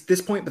Kansas at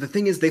this point, but the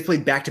thing is, they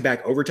played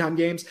back-to-back overtime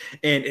games,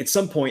 and at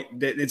some point,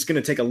 it's going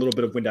to take a little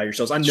bit of wind out of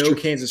yourselves. I know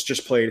Kansas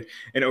just played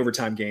an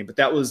overtime game, but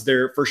that was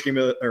their first game,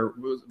 that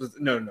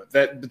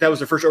was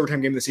their first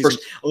overtime game of the season.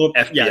 First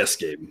FBS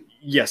game.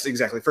 Yes,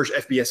 exactly. First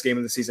FBS game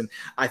of the season.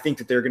 I think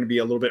that they're going to be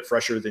a little bit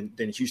fresher than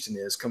Houston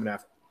is coming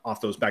off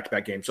those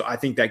back-to-back games. So I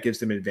think that gives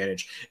them an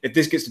advantage. If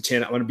this gets to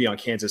 10, I'm going to be on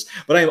Kansas,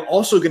 but I am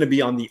also going to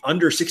be on the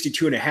under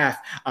 62.5.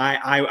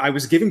 I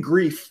was given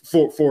grief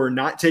for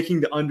not taking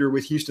the under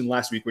with Houston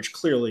last week, which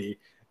clearly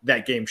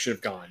that game should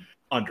have gone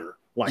under.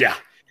 Yeah.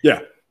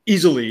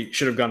 Easily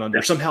should have gone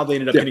under. Somehow they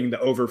ended up hitting the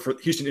over for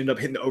Houston ended up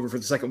hitting the over for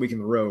the second week in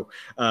a row,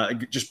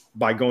 just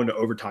by going to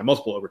overtime,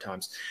 multiple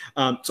overtimes.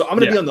 So I'm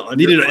going to be on the under.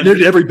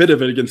 Needed every bit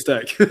of it against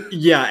Tech.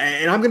 Yeah.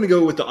 And I'm going to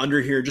go with the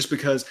under here just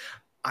because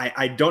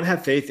I don't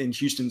have faith in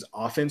Houston's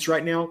offense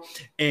right now,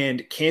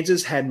 and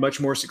Kansas had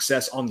much more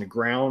success on the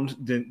ground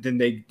than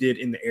they did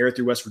in the air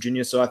through West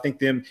Virginia. So I think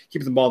them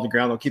keeping the ball on the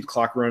ground, they'll keep the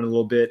clock running a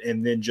little bit,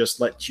 and then just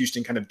let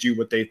Houston kind of do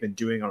what they've been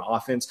doing on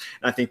offense.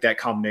 And I think that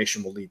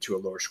combination will lead to a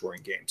lower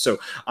scoring game. So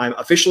I'm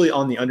officially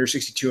on the under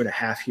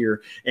 62.5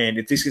 here, and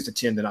if this gets to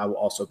 10, then I will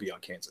also be on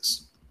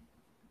Kansas.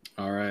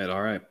 All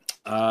right.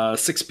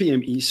 6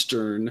 p.m.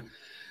 Eastern.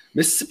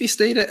 Mississippi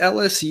State at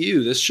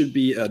LSU. This should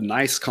be a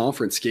nice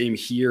conference game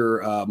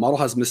here. Model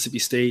has Mississippi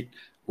State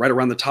right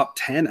around the top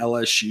 10,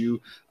 LSU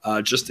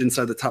just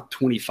inside the top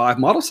 25.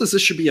 Model says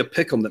this should be a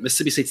pick 'em, that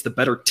Mississippi State's the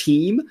better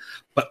team,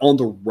 but on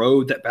the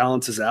road that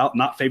balances out,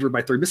 not favored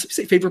by 3. Mississippi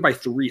State favored by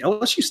 3.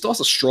 LSU still has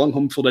a strong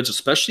home field edge,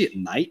 especially at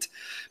night.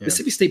 Yeah.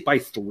 Mississippi State by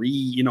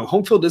 3.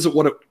 Home field isn't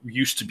what it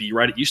used to be,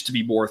 right? It used to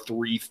be more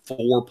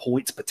 3-4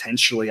 points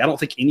potentially. I don't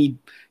think any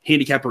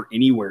handicapper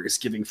anywhere is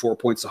giving 4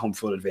 points to home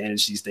field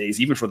advantage these days,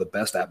 even for the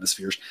best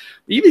atmospheres.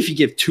 But even if you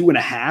give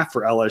 2.5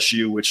 for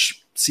LSU,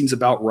 which seems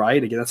about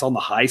right, again, that's on the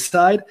high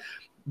side,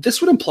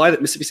 this would imply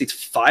that Mississippi State's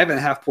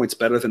 5.5 points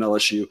better than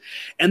LSU.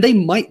 And they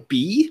might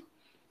be.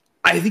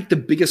 I think the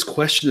biggest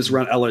question is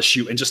around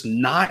LSU and just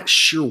not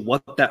sure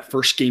what that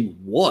first game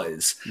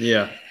was.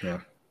 Yeah.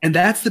 And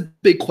that's the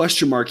big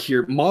question mark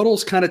here.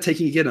 Model's kind of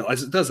taking, again,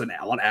 as it does, an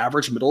on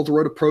average, middle of the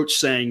road approach,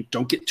 saying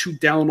don't get too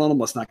down on them.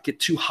 Let's not get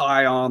too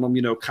high on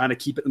them, kind of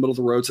keep it in the middle of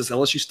the road. Says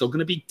LSU's still going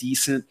to be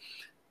decent.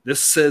 This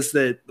says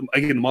that,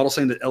 again, the model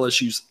saying that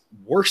LSU's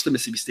worse than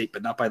Mississippi State,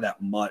 but not by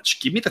that much.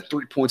 Give me the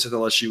 3 points with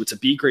LSU. It's a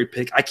B grade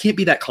pick. I can't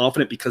be that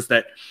confident because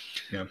that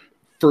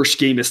first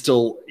game is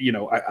still,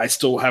 I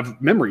still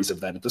have memories of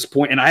that at this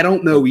point, and I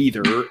don't know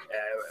either.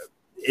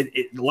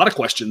 A lot of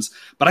questions,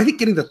 but I think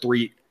getting the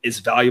 3 is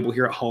valuable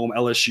here at home.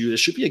 LSU, this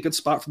should be a good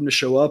spot for them to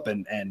show up,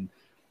 and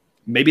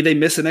maybe they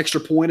miss an extra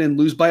point and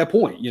lose by a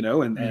point,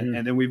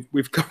 and then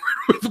we've covered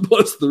with the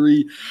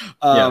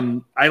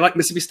 +3. I like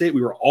Mississippi State.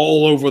 We were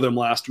all over them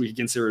last week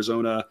against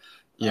Arizona.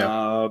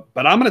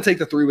 But I'm going to take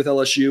the 3 with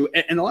LSU.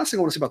 And the last thing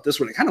I want to say about this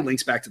one, it kind of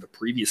links back to the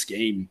previous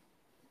game.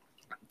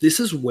 This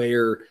is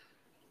where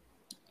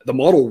the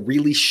model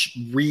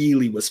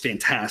really was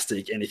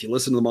fantastic. And if you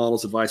listen to the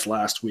model's advice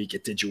last week,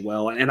 it did you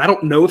well. And I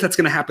don't know if that's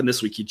going to happen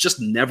this week. You just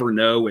never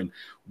know. And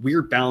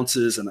weird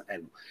bounces and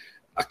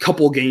a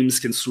couple games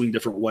can swing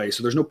different ways.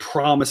 So there's no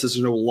promises.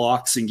 There's no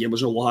locks in game.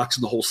 There's no locks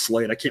in the whole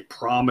slate. I can't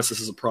promise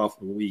this is a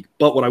profitable week.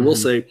 But what I will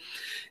say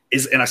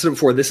is, and I said it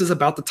before, this is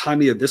about the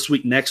time of this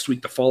week, next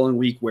week, the following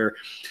week, where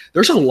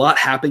there's a lot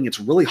happening. It's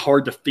really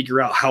hard to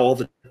figure out how all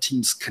the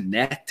teams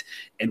connect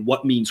and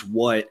what means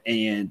what.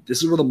 And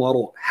this is where the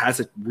model has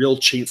a real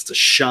chance to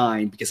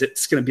shine, because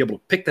it's going to be able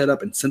to pick that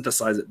up and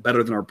synthesize it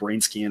better than our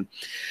brains can.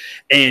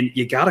 And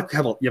you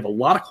have a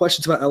lot of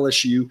questions about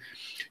LSU.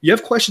 You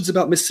have questions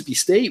about Mississippi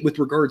State with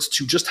regards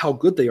to just how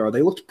good they are.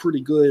 They looked pretty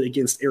good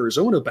against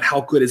Arizona, but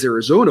how good is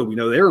Arizona? We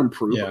know they're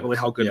improved, but really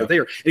how good are they?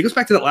 And it goes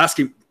back to that last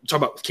game. Talk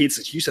about Kansas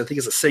and Houston. I think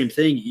it's the same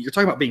thing. You're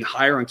talking about being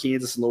higher on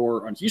Kansas and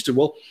lower on Houston.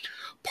 Well,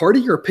 part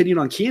of your opinion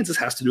on Kansas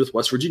has to do with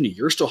West Virginia.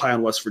 You're still high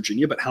on West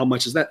Virginia, but how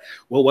much is that?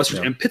 Well, West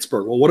Virginia and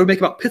Pittsburgh. Well, what do we make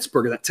about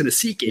Pittsburgh in that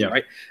Tennessee game,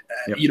 right?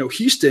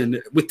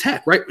 Houston with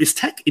Tech, right? Is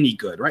Tech any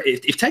good, right?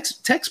 If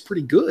Tech's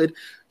pretty good,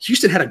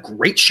 Houston had a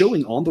great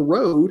showing on the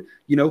road,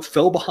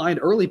 fell behind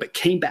early, but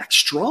came back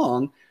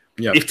strong.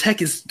 Yep. If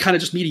Tech is kind of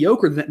just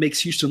mediocre, then that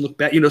makes Houston look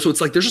bad. So it's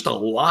like there's just a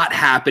lot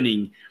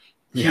happening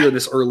here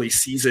this early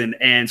season.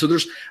 And so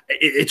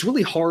it's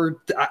really hard.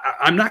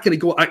 I'm not going to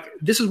go.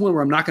 This is one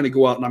where I'm not going to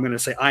go out and I'm going to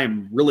say I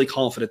am really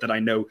confident that I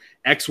know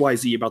X, Y,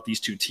 Z about these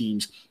two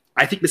teams.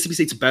 I think Mississippi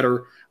State's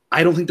better.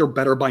 I don't think they're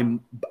better by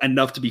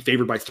enough to be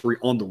favored by 3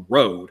 on the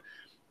road.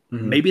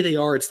 Mm-hmm. Maybe they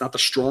are. It's not the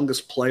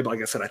strongest play, but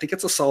like I said, I think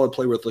it's a solid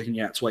play worth looking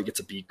at. That's why it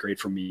gets a B grade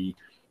from me.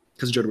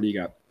 Because Jordan, what do you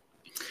got?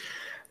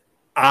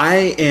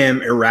 I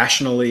am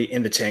irrationally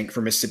in the tank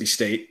for Mississippi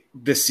State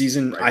this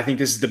season. Right. I think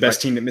this is the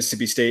best team that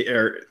Mississippi State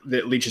or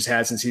that Leach has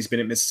had since he's been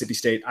at Mississippi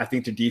State. I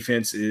think the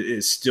defense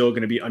is still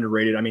going to be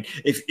underrated. I mean,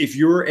 if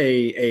you're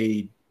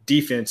a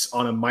defense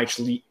on a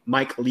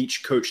Mike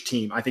Leach coach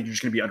team, I think you're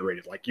just going to be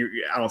underrated. Like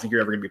I don't think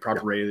you're ever going to be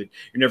properly rated.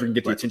 You're never going to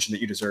get the attention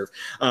that you deserve.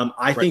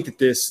 I think that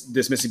this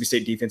Mississippi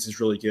State defense is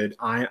really good.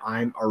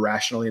 I'm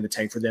irrationally in the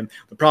tank for them.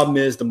 The problem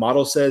is the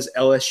model says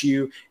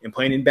LSU and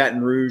playing in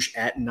Baton Rouge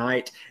at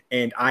night.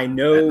 And I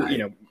know,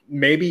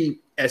 maybe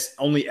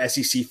only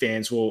SEC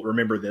fans will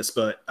remember this,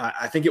 but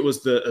I think it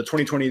was the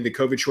 2020, the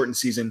COVID shortened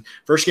season.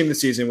 First game of the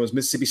season was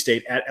Mississippi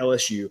State at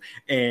LSU,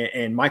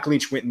 and Mike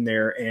Leach went in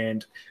there,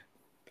 and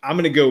I'm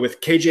going to go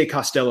with KJ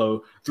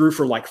Costello threw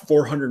for like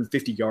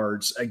 450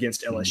 yards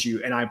against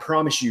LSU. And I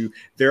promise you,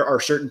 there are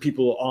certain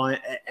people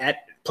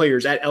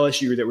players at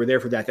LSU that were there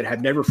for that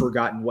have never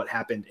forgotten what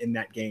happened in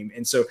that game.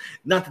 And so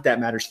not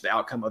that matters to the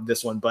outcome of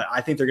this one, but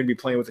I think they're going to be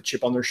playing with a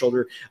chip on their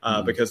shoulder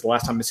because the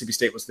last time Mississippi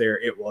State was there,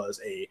 it was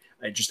a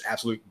just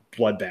absolute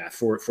bloodbath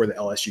for the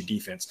LSU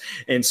defense.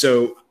 And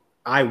so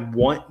I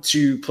want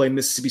to play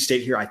Mississippi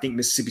State here. I think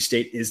Mississippi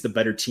State is the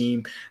better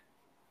team.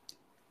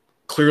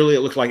 Clearly, it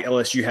looked like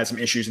LSU had some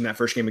issues in that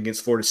first game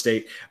against Florida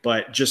State,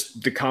 but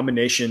just the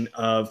combination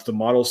of the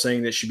model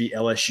saying that it should be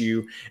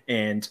LSU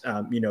and,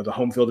 the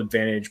home field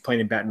advantage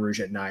playing in Baton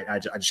Rouge at night, I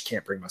just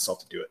can't bring myself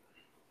to do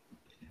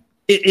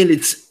it. And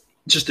it's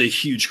just a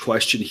huge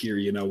question here,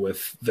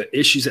 with the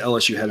issues that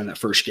LSU had in that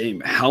first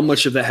game. How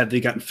much of that had they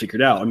gotten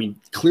figured out? I mean,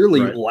 clearly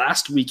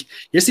last week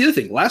 – here's the other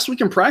thing. Last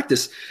week in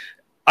practice,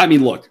 I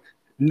mean, look,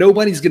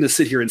 nobody's going to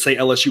sit here and say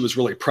LSU was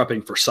really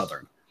prepping for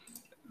Southern.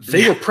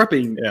 They were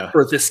prepping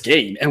for this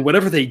game, and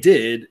whatever they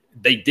did,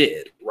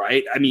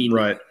 right? I mean,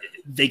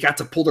 they got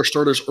to pull their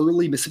starters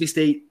early. Mississippi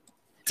State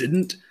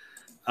didn't.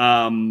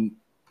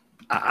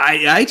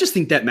 I just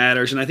think that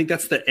matters, and I think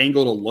that's the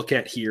angle to look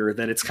at here,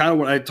 that it's kind of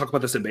when I talk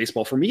about this in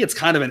baseball. For me, it's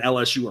kind of an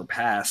LSU or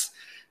pass,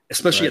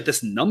 especially at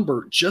this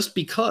number, just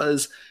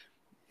because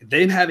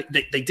they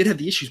did have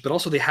the issues, but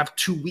also they have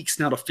 2 weeks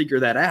now to figure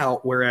that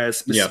out,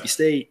 whereas Mississippi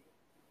State,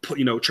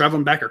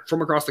 traveling back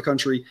from across the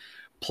country,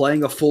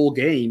 playing a full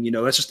game,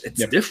 that's just,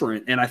 it's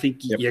different. And I think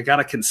you got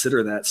to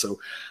consider that.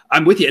 So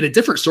I'm with you. In a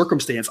different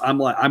circumstance,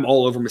 I'm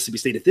all over Mississippi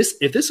State. If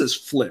this is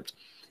flipped,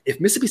 if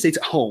Mississippi State's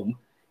at home,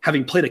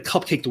 having played a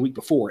cupcake the week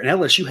before, and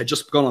LSU had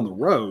just gone on the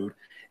road,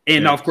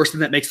 and now, of course,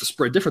 then that makes the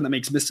spread different. That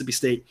makes Mississippi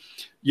State,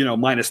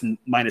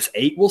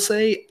 -8, we'll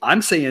say.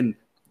 I'm saying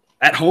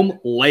at home,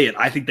 lay it.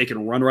 I think they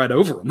can run right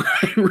over them,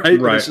 right?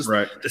 It's just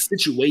the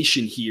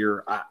situation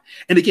here.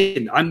 And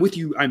again, I'm with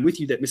you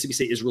that Mississippi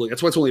State is really –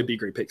 that's why it's only a B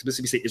grade pick.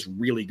 Mississippi State is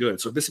really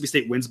good. So if Mississippi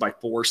State wins by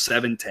 4,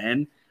 7,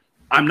 10,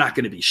 I'm not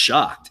going to be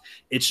shocked.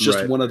 It's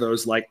just one of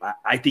those,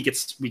 I think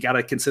we got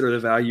to consider the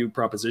value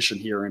proposition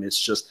here, and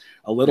it's just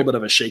a little bit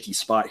of a shaky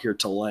spot here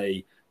to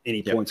lay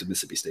any points with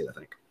Mississippi State, I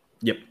think.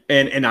 Yep.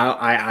 And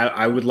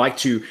I would like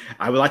to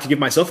give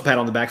myself a pat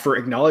on the back for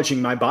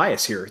acknowledging my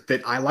bias here,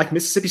 that I like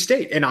Mississippi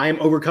State, and I am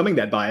overcoming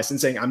that bias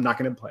and saying I'm not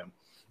going to play them.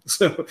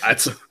 So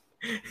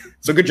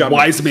good job.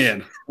 Wise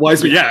man.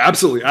 Yeah,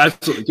 absolutely.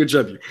 Good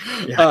job.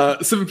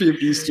 7 p.m.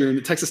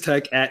 Eastern, Texas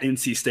Tech at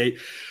NC State.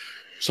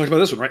 Let's talk about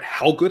this one, right?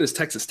 How good is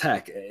Texas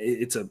Tech?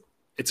 It's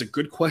a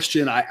good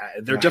question.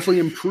 They're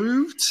definitely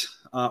improved.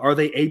 Are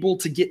they able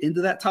to get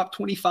into that top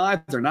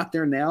 25? They're not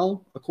there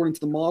now, according to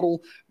the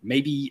model.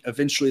 Maybe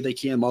eventually they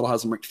can. Model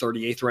has them ranked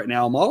 38th right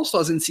now. Model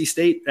still has NC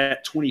State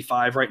at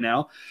 25 right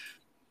now.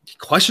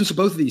 Questions for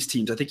both of these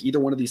teams. I think either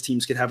one of these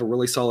teams could have a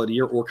really solid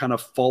year or kind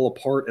of fall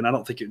apart, and I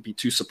don't think it would be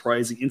too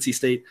surprising. NC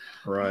State,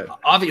 right,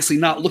 obviously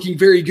not looking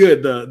very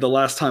good the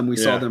last time we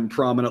saw them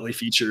prominently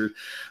featured.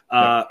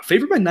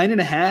 Favored by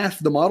 9.5.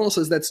 The model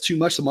says that's too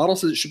much. The model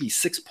says it should be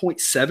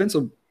 6.7.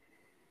 So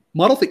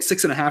model thinks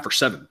 6.5 or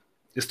 7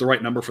 is the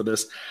right number for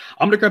this.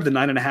 I'm going to grab the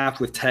 9.5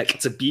 with Tech.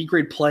 It's a B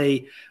grade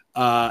play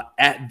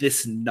at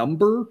this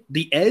number.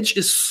 The edge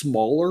is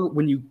smaller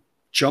when you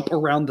jump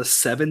around the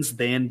 7s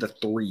than the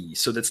 3s.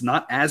 So that's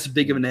not as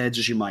big of an edge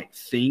as you might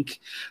think.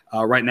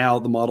 Right now,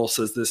 the model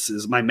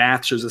says my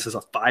math shows this is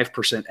a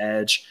 5%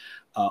 edge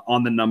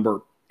on the number.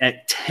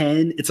 At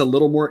 10, it's a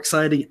little more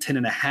exciting. At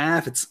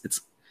 10.5,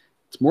 it's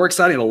more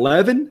exciting. At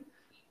 11,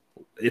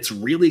 it's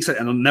really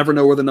exciting. And I'll never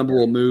know where the number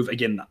will move.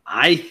 Again,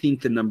 I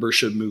think the number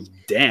should move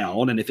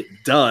down. And if it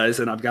does,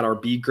 and I've got our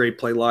B grade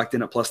play locked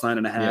in at plus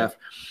 9.5,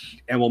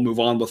 and we'll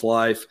move on with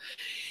life.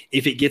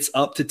 If it gets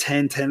up to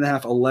 10,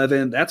 10.5,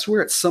 11, that's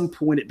where at some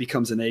point it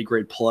becomes an A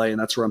grade play, and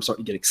that's where I'm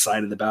starting to get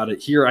excited about it.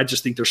 Here, I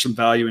just think there's some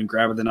value in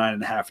grabbing the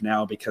 9.5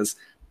 now because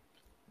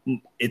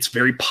it's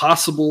very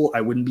possible.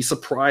 I wouldn't be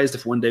surprised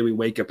if one day we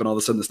wake up and all of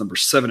a sudden this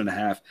number's 7.5.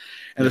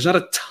 And there's not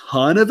a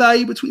ton of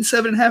value between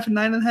 7.5 and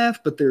 9.5,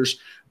 but there's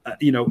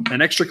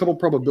an extra couple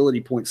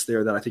probability points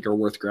there that I think are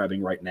worth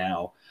grabbing right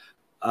now.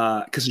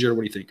 Cousin Jared,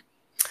 what do you think?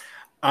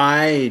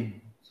 I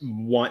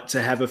want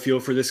to have a feel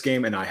for this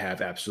game, and I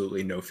have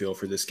absolutely no feel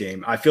for this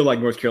game. I feel like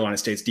North Carolina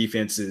State's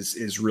defense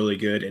is really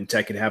good, and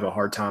Tech could have a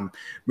hard time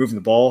moving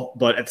the ball.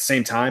 But at the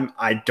same time,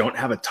 I don't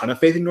have a ton of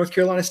faith in North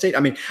Carolina State. I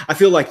mean, I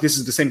feel like this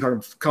is the same kind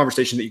of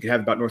conversation that you could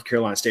have about North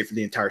Carolina State for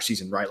the entire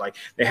season, right? Like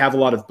they have a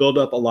lot of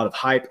buildup, a lot of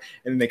hype,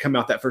 and then they come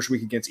out that first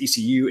week against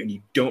ECU, and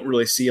you don't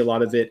really see a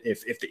lot of it.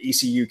 If the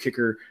ECU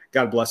kicker,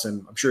 God bless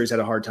him, I'm sure he's had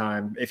a hard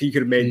time. If he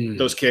could have made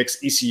those kicks,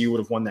 ECU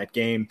would have won that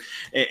game.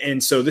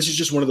 And so this is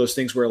just one of those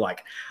things where,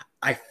 like,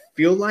 I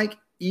feel like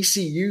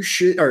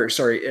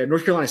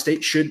North Carolina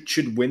State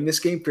should win this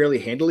game fairly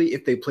handily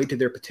if they play to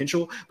their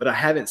potential, but I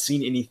haven't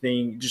seen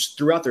anything just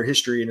throughout their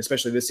history, and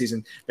especially this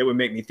season, that would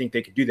make me think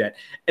they could do that.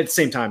 At the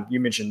same time, you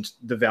mentioned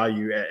the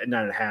value at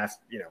 9.5,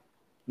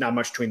 not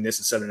much between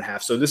this and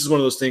 7.5. So this is one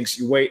of those things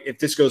you wait. If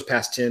this goes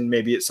past 10,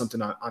 maybe it's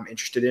something I'm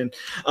interested in.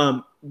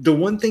 The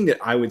one thing that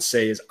I would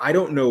say is I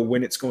don't know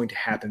when it's going to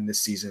happen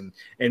this season.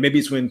 And maybe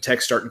it's when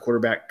Tech's starting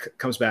quarterback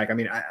comes back. I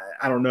mean,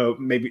 I don't know.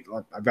 Maybe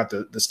I've got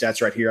the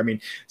stats right here. I mean,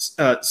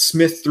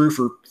 Smith threw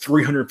for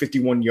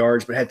 351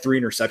 yards, but had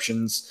 3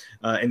 interceptions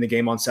in the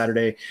game on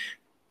Saturday.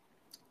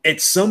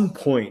 At some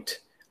point,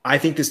 I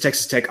think this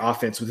Texas Tech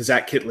offense with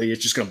Zach Kittley is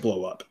just going to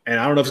blow up. And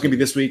I don't know if it's going to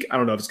be this week. I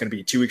don't know if it's going to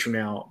be 2 weeks from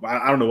now.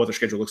 I don't know what their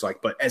schedule looks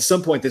like. But at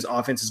some point, this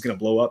offense is going to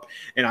blow up.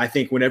 And I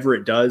think whenever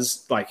it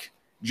does, like,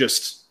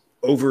 just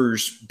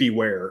overs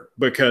beware,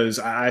 because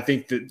I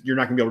think that you're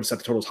not going to be able to set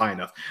the totals high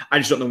enough. I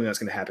just don't know when that's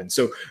going to happen.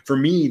 So for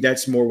me,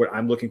 that's more what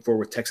I'm looking for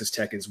with Texas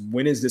Tech is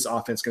when is this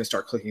offense going to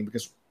start clicking?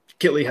 Because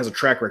Kittley has a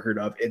track record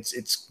of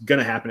it's going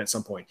to happen at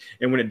some point.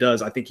 And when it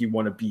does, I think you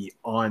want to be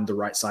on the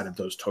right side of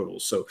those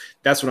totals. So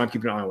that's what I'm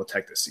keeping an eye on with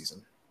Tech this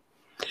season.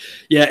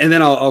 Yeah, and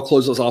then I'll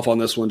close us off on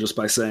this one just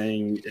by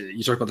saying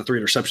you talked about the 3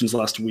 interceptions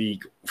last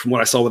week. From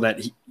what I saw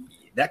with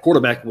that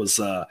quarterback was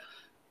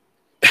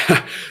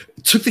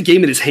took the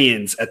game in his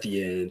hands at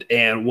the end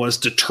and was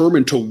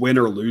determined to win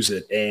or lose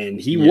it. And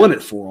he won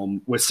it for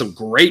him with some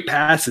great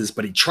passes,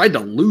 but he tried to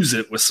lose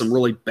it with some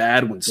really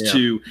bad ones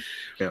too.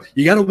 Yeah.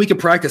 You got a week of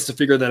practice to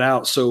figure that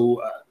out.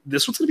 So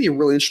this one's going to be a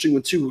really interesting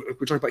one too.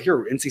 We're talking about here,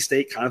 NC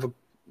State, kind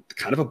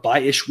of a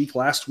bye-ish week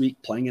last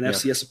week, playing an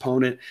FCS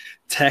opponent.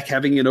 Tech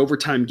having an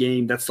overtime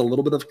game. That's a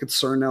little bit of a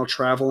concern now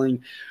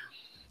traveling.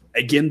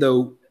 Again,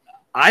 though,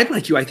 I'm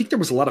like you. I think there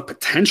was a lot of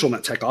potential in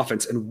that Tech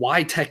offense, and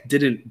why Tech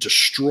didn't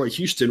destroy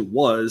Houston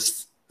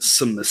was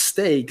some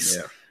mistakes.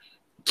 Yeah.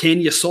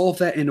 Can you solve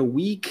that in a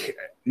week?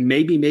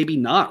 Maybe, maybe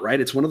not, right?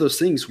 It's one of those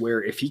things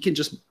where if he can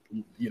just,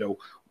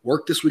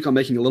 work this week on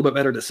making a little bit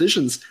better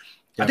decisions,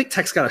 I think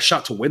Tech's got a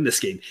shot to win this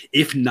game.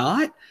 If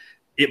not,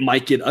 it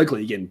might get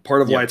ugly again.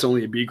 Part of why it's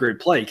only a B grade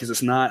play, because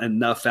it's not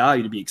enough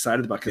value to be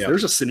excited about, because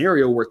there's a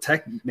scenario where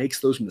Tech makes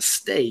those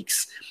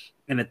mistakes,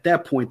 and at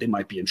that point they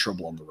might be in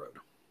trouble on the road.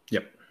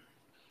 Yep.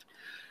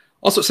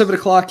 Also, 7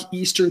 o'clock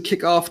Eastern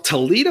kickoff,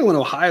 Toledo and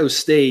Ohio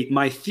State.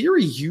 My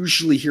theory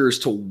usually here is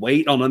to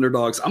wait on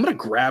underdogs. I'm going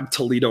to grab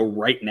Toledo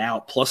right now,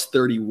 plus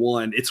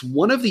 31. It's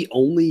one of the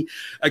only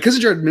 –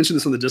 Cousin Jared mentioned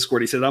this on the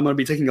Discord. He said, I'm going to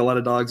be taking a lot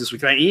of dogs this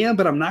week. And I am,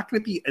 but I'm not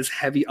going to be as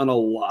heavy on a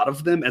lot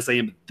of them as I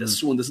am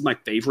this one. This is my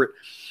favorite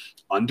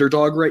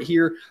underdog right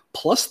here.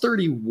 Plus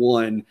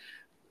 31,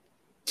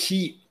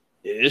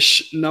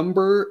 key-ish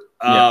number.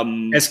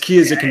 As key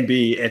as it can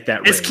be at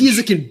that range. As key as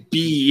it can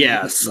be,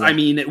 yes. Yeah. I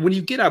mean, when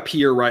you get up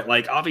here, right,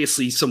 like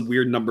obviously some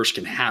weird numbers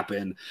can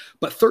happen,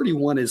 but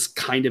 31 is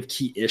kind of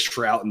key-ish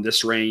for out in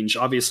this range.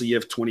 Obviously, you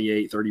have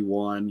 28,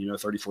 31,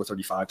 34,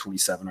 35,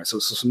 27, right? So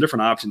some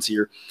different options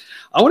here.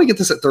 I want to get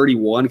this at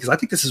 31 because I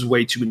think this is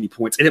way too many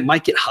points, and it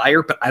might get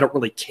higher, but I don't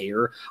really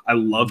care. I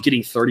love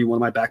getting 31 in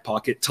my back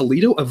pocket.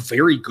 Toledo, a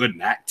very good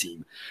MAC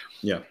team.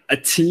 Yeah. A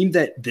team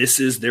that this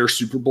is their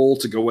Super Bowl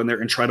to go in there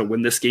and try to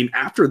win this game.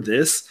 After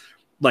this,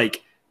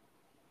 like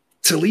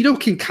Toledo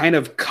can kind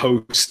of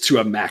coast to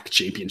a MAC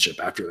championship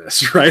after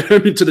this, right? I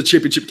mean, to the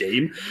championship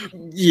game.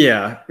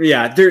 Yeah.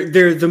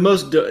 They're the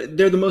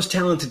most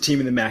talented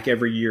team in the MAC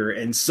every year,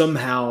 and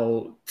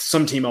somehow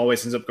some team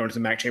always ends up going to the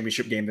MAC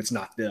championship game that's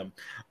not them.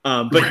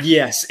 But right.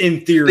 Yes,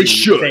 in theory, they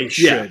should.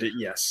 Yeah.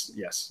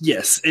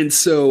 Yes. And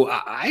so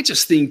I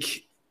just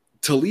think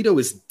Toledo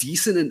is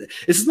decent, and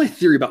this is my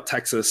theory about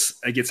Texas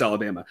against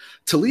Alabama.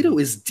 Toledo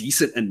is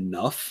decent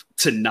enough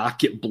to not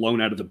get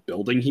blown out of the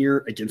building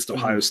here against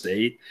Ohio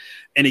State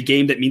in a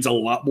game that means a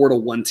lot more to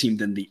one team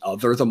than the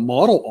other. The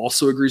model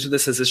also agrees with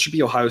this, as this should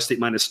be Ohio State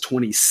minus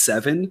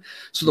 27.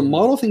 So the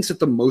model thinks that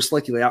the most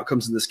likely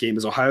outcomes in this game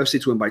is Ohio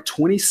State to win by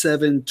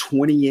 27,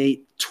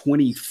 28,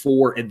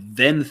 24, and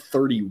then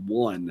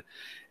 31.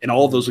 And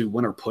all of those we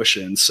win or push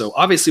in. So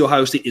obviously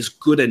Ohio State is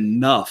good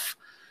enough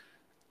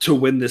to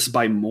win this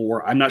by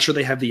more. I'm not sure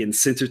they have the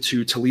incentive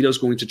to. Toledo's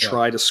going to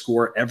try to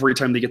score every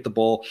time they get the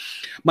ball.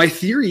 My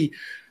theory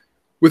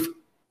with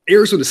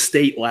Arizona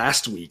State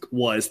last week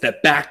was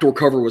that backdoor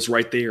cover was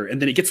right there.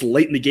 And then it gets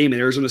late in the game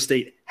and Arizona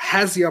State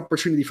has the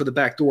opportunity for the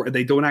backdoor and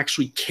they don't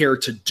actually care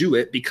to do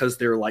it because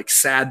they're like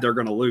sad they're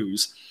going to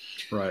lose.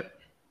 Right.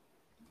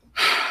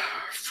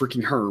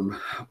 Freaking Herm.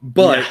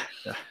 But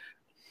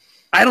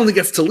I don't think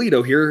that's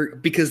Toledo here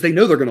because they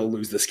know they're going to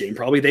lose this game.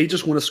 Probably they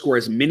just want to score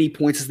as many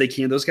points as they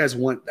can. Those guys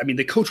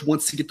the coach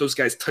wants to get those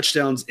guys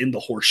touchdowns in the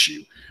horseshoe.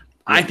 Yeah.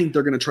 I think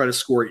they're going to try to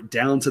score it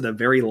down to the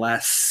very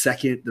last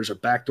second. There's a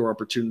backdoor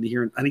opportunity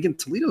here. And again,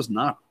 Toledo's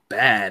not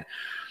bad.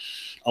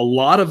 A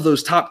lot of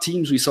those top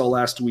teams we saw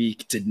last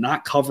week did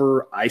not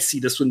cover. I see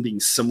this one being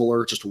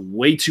similar, just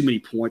way too many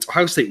points.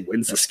 Ohio State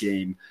wins this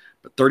game,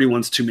 but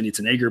 31's too many. It's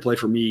an egg play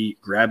for me,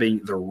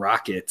 grabbing the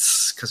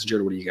Rockets. Cousin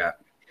Jared, what do you got?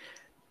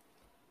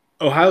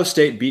 Ohio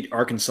State beat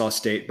Arkansas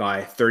State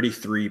by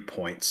 33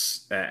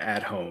 points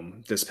at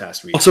home this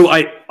past week.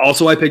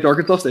 Also, I picked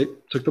Arkansas State.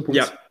 Took the points.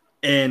 Yeah.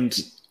 And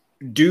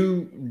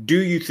do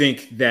you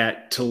think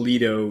that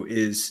Toledo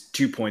is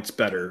 2 points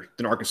better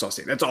than Arkansas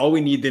State? That's all we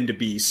need them to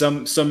be.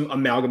 Some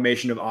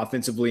amalgamation of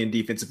offensively and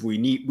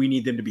defensively. We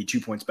need them to be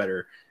 2 points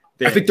better.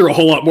 I think they're a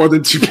whole lot more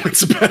than 2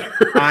 points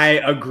better.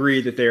 I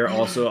agree that they are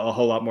also a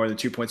whole lot more than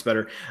 2 points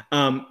better.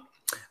 I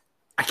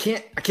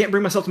can't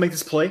bring myself to make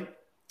this play.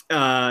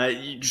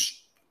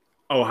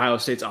 Ohio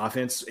State's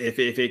offense, if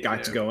it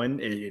got to going,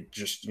 it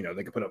just,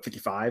 they could put up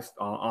 55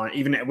 on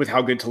even with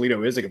how good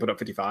Toledo is, they could put up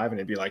 55 and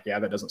it'd be like, yeah,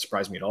 that doesn't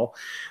surprise me at all.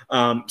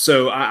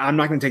 So I'm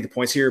not going to take the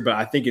points here, but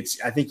I think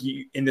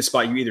you in this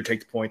spot, you either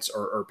take the points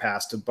or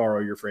pass, to borrow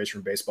your phrase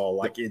from baseball.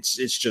 Like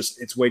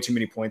it's way too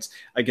many points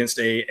against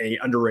a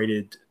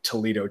underrated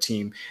Toledo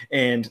team.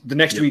 And the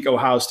next week,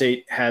 Ohio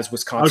State has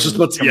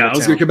Wisconsin. I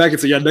was going to come back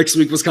and say, next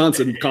week,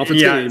 Wisconsin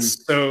conference game.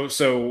 So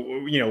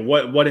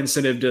what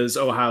incentive does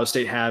Ohio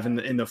State have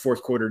in the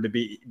fourth quarter to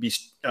be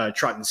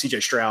trotting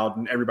CJ Stroud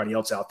and everybody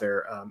else out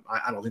there?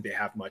 I don't think they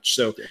have much.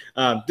 So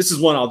this is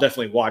one I'll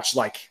definitely watch.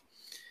 Like,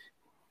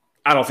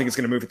 I don't think it's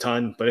going to move a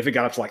ton, but if it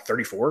got up to like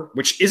 34,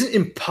 which isn't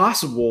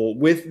impossible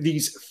with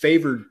these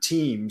favored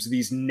teams,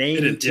 these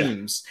named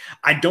teams,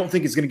 I don't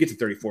think it's going to get to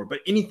 34,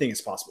 but anything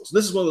is possible. So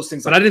this is one of those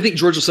things. But I didn't think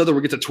Georgia Southern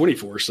would get to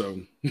 24. So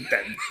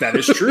that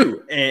is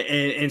true.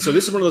 and so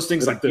this is one of those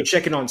things like you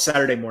check it on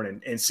Saturday morning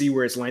and see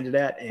where it's landed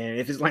at. And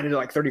if it's landed at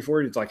like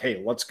 34, it's like,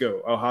 hey, let's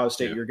go. Ohio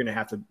State, you're going to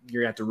have to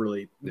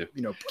really,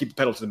 keep the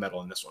pedal to the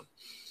metal in this one.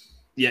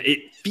 Yeah.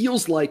 It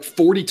feels like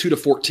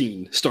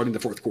 42-14 starting the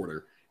fourth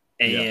quarter.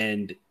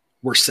 And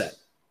we're set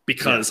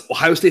because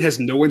Ohio State has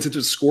no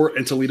incentive to score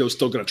and Toledo's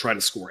still going to try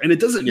to score. And it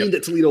doesn't mean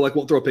that Toledo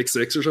won't throw a pick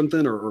six or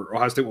something or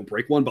Ohio State won't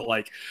break one, but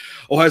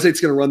Ohio State's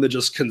going to run the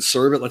just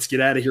conserve it. Let's get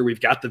out of here. We've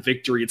got the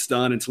victory. It's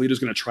done. And Toledo's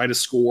going to try to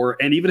score.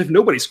 And even if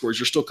nobody scores,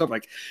 you're still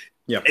covering.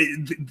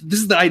 This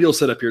is the ideal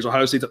setup here is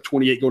Ohio State's up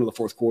 28 going to the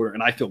fourth quarter.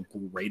 And I feel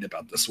great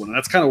about this one. And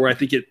that's kind of where I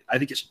think it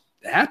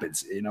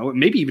happens,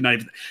 maybe even not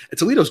even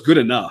Toledo's good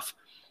enough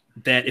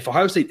that if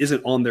Ohio State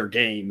isn't on their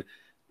game,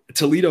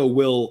 Toledo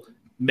will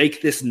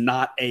make this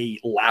not a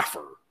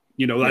laugher,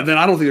 then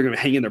I don't think they're going to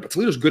hang in there, but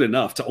Toledo's good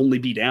enough to only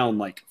be down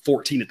like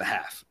 14 at the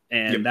half.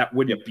 And that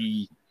wouldn't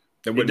be,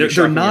 they're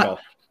not,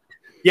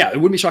 it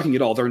wouldn't be shocking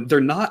at all. They're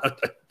not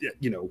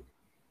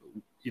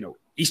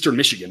Eastern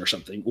Michigan or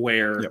something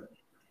where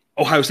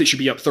Ohio State should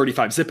be up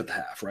 35 zip at the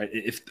half, right?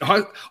 If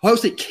Ohio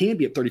State can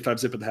be up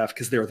 35 zip at the half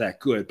because they're that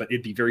good, but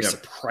it'd be very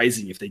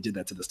surprising if they did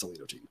that to this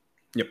Toledo team.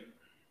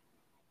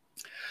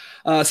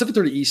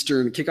 7:30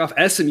 Eastern kickoff.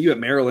 SMU at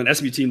Maryland.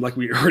 SMU team, like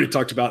we already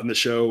talked about in the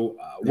show,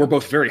 we're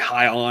both very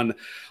high on.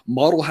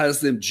 Model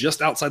has them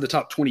just outside the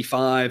top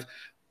 25.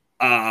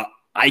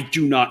 I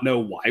do not know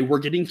why we're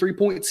getting 3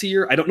 points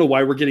here. I don't know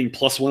why we're getting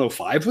plus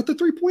 105 with the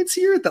 3 points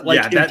here.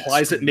 That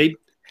implies that maybe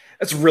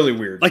that's really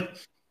weird. Like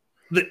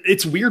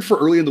it's weird for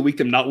early in the week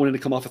them not wanting to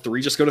come off a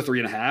 3. Just go to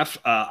 3.5.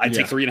 I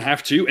take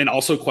 3.5 too, and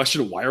also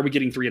question why are we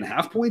getting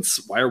 3.5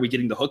 points? Why are we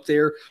getting the hook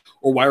there,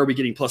 or why are we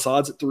getting plus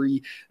odds at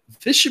 3?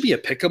 This should be a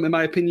pick 'em in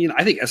my opinion.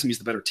 I think SMU's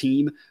the better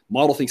team.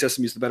 Model thinks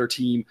SMU's the better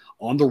team.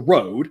 On the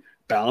road,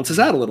 balances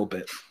out a little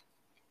bit.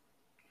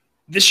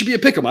 This should be a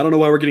pick 'em. I don't know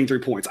why we're getting 3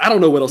 points. I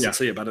don't know what else to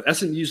say about it.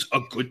 SMU's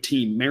a good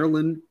team.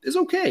 Maryland is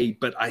okay,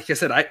 but like I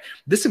said,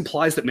 this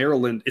implies that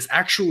Maryland is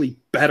actually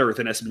better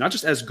than SMU, not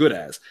just as good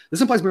as.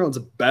 This implies Maryland's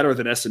better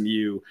than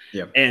SMU,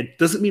 and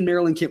doesn't mean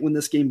Maryland can't win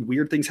this game.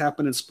 Weird things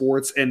happen in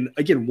sports, and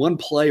again, one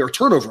play or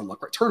turnover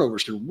luck, right?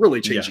 Turnovers can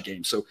really change a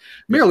game. So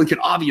Maryland can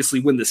obviously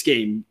win this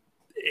game.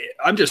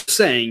 I'm just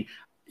saying,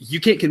 you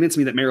can't convince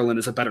me that Maryland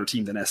is a better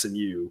team than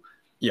SMU.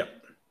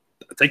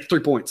 Take 3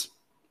 points.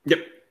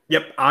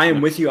 Yep, I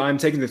am with you. I'm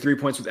taking the 3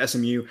 points with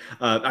SMU.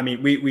 I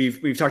mean,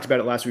 we've talked about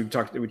it last week.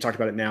 We talked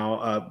about it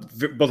now.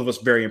 Both of us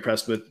very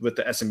impressed with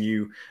the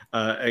SMU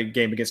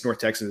game against North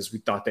Texas. We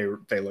thought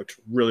they looked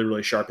really,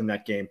 really sharp in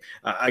that game.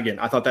 Again,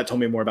 I thought that told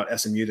me more about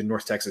SMU than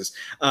North Texas.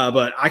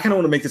 But I kind of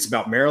want to make this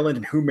about Maryland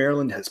and who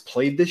Maryland has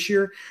played this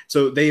year.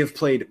 So they have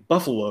played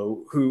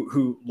Buffalo,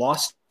 who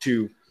lost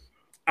to.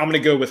 I'm going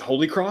to go with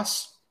Holy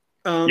Cross.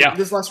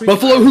 This last week.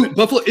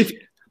 Buffalo.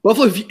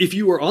 If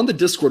you were on the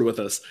Discord with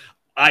us,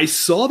 I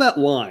saw that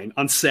line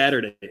on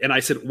Saturday, and I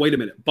said, wait a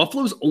minute.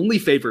 Buffalo's only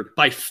favored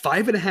by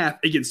 5.5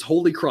 against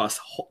Holy Cross.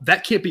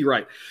 That can't be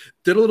right.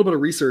 Did a little bit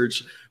of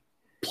research,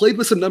 played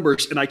with some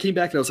numbers, and I came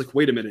back and I was like,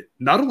 wait a minute.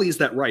 Not only is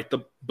that right,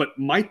 but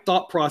my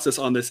thought process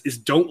on this is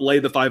don't lay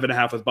the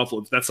 5.5 with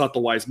Buffalo. That's not the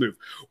wise move,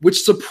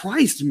 which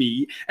surprised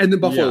me. And then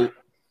Buffalo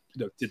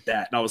did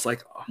that. And I was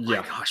like, oh my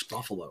gosh,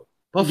 Buffalo.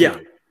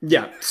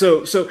 Yeah.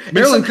 So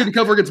Maryland couldn't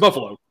cover against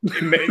Buffalo.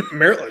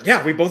 Maryland.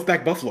 Yeah, we both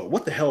backed Buffalo.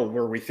 What the hell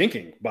were we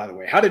thinking, by the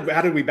way? How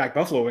did we back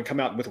Buffalo and come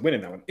out with a win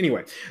in that one?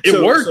 Anyway,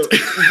 it worked.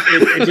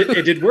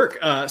 It did work.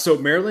 So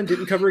Maryland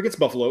didn't cover against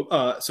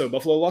Buffalo. So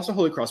Buffalo lost to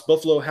Holy Cross.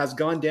 Buffalo has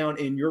gone down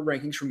in your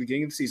rankings from the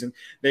beginning of the season.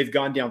 They've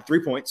gone down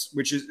 3 points,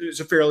 which is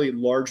a fairly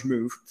large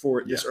move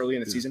for this early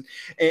in the season.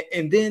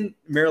 And then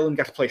Maryland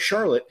got to play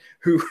Charlotte,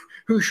 who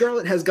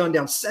Charlotte has gone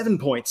down 7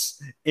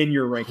 points in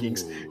your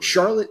rankings. Ooh.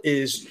 Charlotte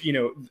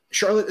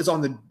is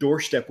on the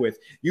doorstep with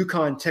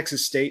UConn,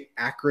 Texas State,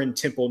 Akron,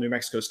 Temple, New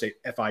Mexico State,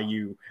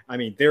 FIU. I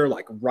mean, they're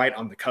like right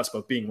on the cusp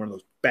of being one of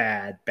those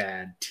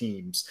bad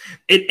teams.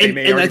 And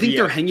I think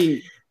they're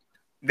hanging.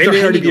 They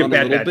may already be a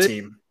bad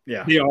team.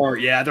 Yeah, they are.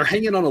 Yeah, they're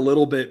hanging on a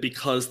little bit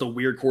because the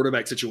weird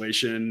quarterback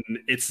situation.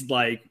 It's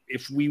like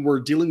if we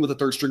were dealing with a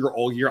third stringer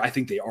all year, I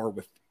think they are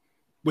with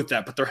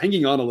that. But they're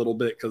hanging on a little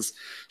bit because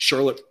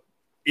Charlotte,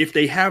 if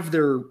they have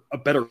a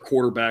better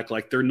quarterback,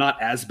 like they're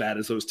not as bad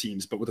as those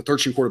teams, but with a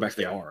third string quarterback,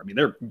 they are. I mean,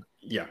 they're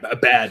a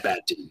bad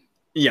team.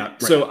 Yeah.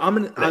 Right. So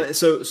I'm gonna.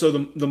 So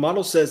the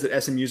model says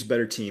that SMU is a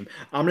better team.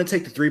 I'm gonna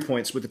take the 3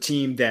 points with the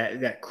team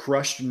that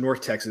crushed North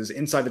Texas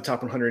inside the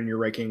top 100 in your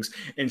rankings,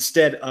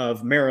 instead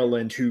of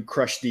Maryland, who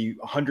crushed the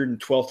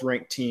 112th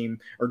ranked team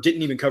or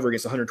didn't even cover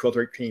against the 112th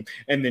ranked team,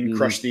 and then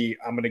crushed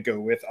I'm gonna go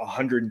with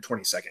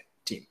 122nd.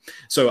 Team.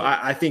 So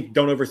I think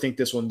don't overthink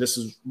this one. This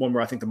is one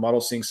where I think the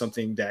model's seeing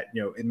something that,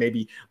 it may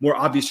be more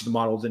obvious to the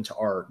model than to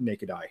our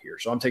naked eye here.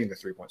 So I'm taking the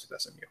 3 points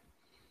with SMU.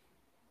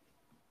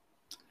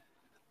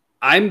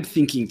 I'm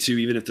thinking too,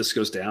 even if this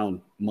goes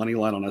down, money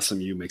line on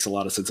SMU makes a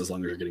lot of sense as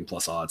long as you're getting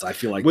plus odds. I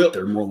feel like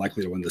they're more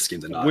likely to win this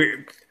game than not.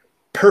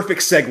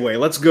 Perfect segue.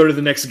 Let's go to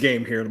the next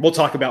game here. We'll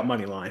talk about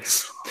money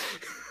lines.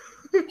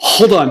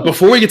 Hold on.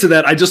 Before we get to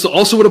that, I just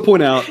also want to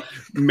point out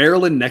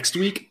Maryland next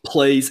week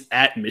plays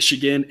at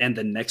Michigan, and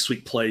the next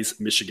week plays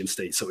Michigan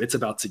State. So it's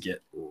about to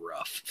get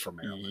rough for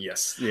Maryland.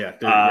 Yes. Yeah.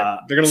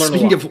 They're going to learn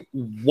Speaking of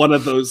one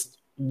of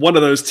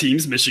those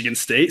teams, Michigan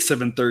State,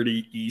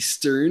 7:30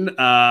 Eastern,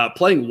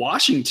 playing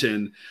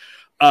Washington.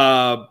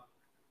 Yeah.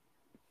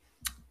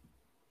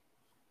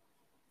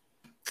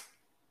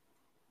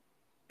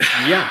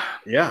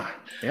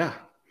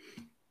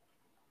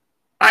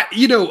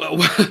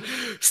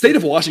 State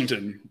of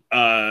Washington,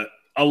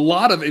 a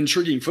lot of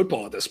intriguing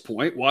football at this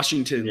point.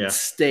 Washington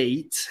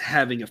State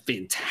having a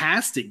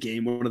fantastic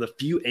game. One of the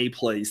few A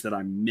plays that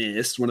I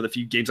missed. One of the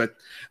few games that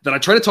I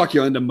try to talk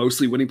you into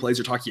mostly winning plays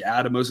or talk you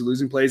out of mostly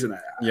losing plays. And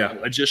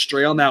I just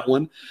stray on that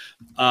one.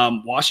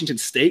 Washington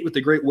State with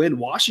the great win.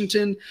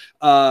 Washington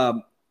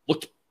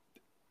looked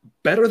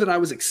better than I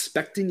was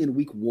expecting in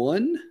week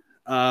 1.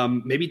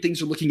 Maybe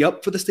things are looking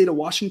up for the state of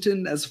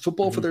Washington as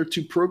football for their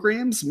two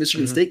programs.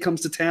 Michigan State comes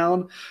to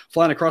town,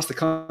 flying across the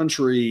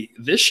country.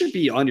 This should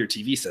be on your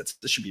TV sets.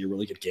 This should be a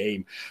really good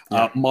game.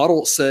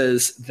 Model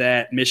says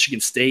that Michigan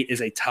State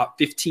is a top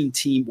 15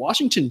 team.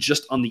 Washington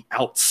just on the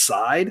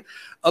outside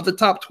of the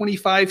top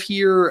 25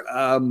 here.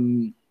 A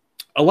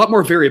lot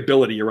more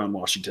variability around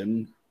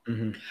Washington.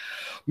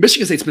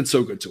 Michigan State's been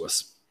so good to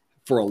us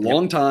for a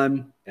long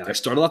time. And I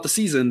started off the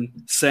season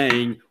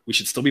saying we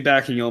should still be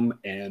backing them,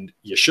 and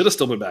you should have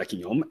still been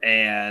backing them.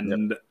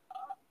 And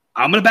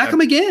I'm going to back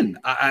them again.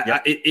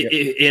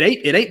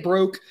 It ain't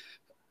broke.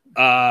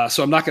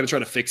 So I'm not going to try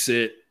to fix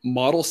it.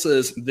 Model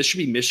says this should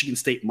be Michigan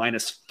State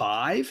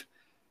 -5.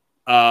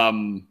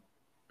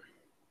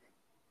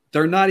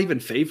 They're not even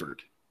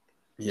favored.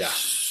 Yeah.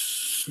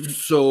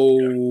 So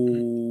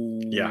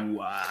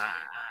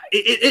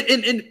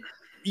and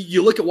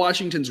you look at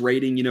Washington's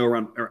rating,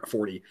 around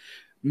 40.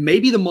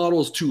 Maybe the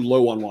model is too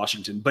low on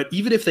Washington, but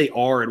even if they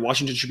are, and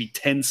Washington should be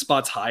 10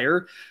 spots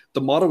higher, the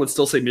model would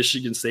still say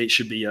Michigan State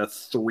should be a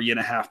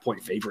 3.5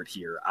 point favorite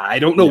here. I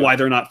don't know why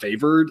they're not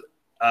favored.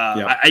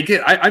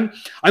 I'm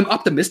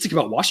optimistic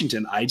about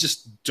Washington. I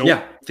just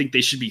don't think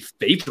they should be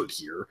favored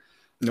here.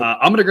 Nope.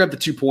 I'm going to grab the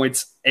 2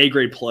 points,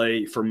 A-grade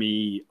play for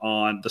me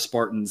on the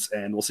Spartans,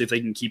 and we'll see if they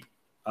can keep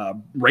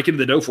raking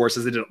the dough for us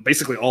as they did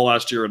basically all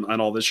last year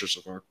and all this year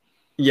so far.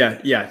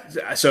 Yeah.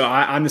 So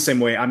I'm the same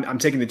way. I'm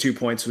taking the 2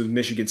 points with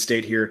Michigan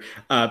State here.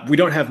 We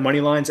don't have money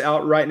lines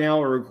out right now.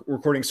 We're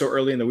recording so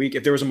early in the week.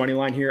 If there was a money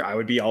line here, I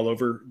would be all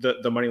over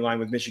the money line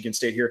with Michigan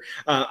State here.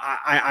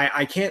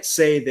 I can't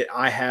say that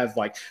I have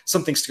like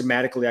something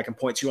schematically I can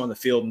point to on the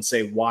field and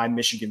say why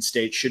Michigan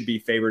State should be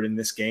favored in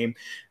this game.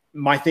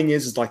 My thing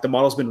is like the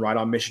model's been right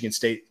on Michigan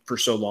State for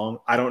so long.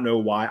 I don't know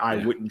why I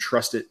wouldn't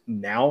trust it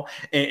now.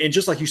 And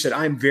just like you said,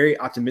 I'm very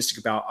optimistic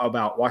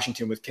about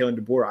Washington with Kalen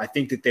DeBoer. I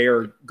think that they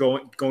are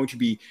going to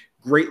be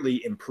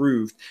greatly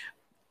improved.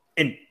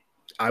 And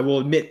I will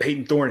admit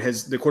Peyton Thorne,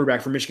 the quarterback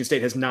for Michigan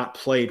State, has not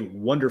played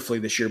wonderfully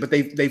this year, but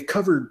they've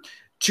covered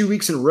 2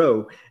 weeks in a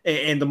row,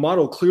 and the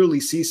model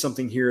clearly sees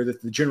something here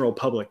that the general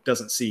public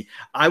doesn't see.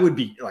 I would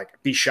be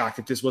shocked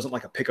if this wasn't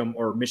like a pick'em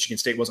or Michigan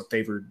State wasn't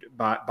favored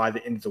by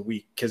the end of the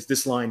week, because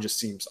this line just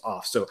seems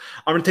off. So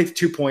I'm going to take the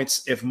 2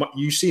 points. If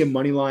you see a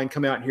money line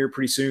come out here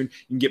pretty soon,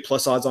 you can get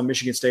plus odds on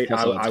Michigan State.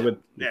 I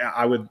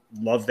would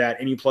love that.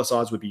 Any plus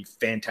odds would be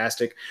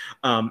fantastic.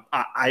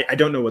 I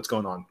don't know what's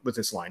going on with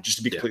this line, just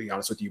to be completely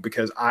honest with you,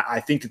 because I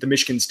think that the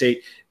Michigan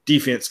State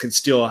defense can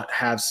still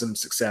have some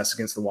success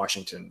against the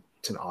Washington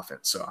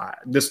offense. So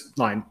this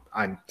line,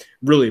 I'm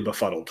really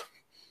befuddled.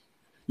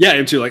 Yeah, I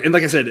am too. Like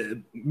I said,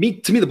 to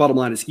me, the bottom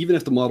line is even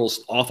if the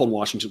model's off on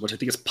Washington, which I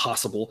think is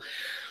possible,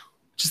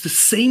 just the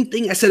same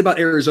thing I said about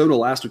Arizona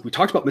last week. We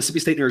talked about Mississippi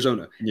State and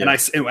Arizona, and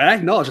I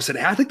acknowledged, I said,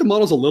 I think the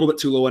model's a little bit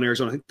too low on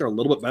Arizona. I think they're a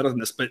little bit better than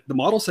this, but the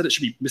model said it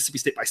should be Mississippi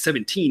State by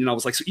 17, and I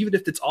was like, so even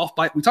if it's off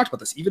by, we talked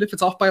about this, even if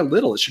it's off by a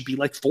little, it should be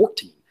like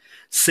 14.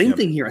 Same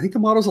thing here. I think the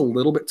model's a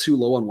little bit too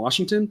low on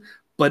Washington,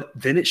 but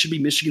then it should be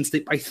Michigan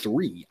State by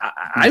 3.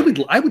 I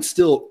would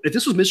still, if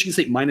this was Michigan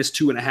State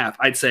 -2.5,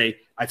 I'd say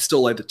I'd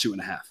still like the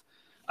 2.5.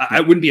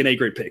 I wouldn't be an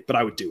A-grade pick, but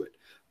I would do it.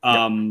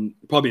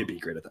 Probably a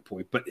B-grade at that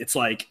point. But it's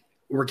like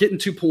we're getting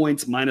 2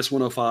 points,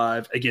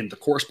 -105. Again, the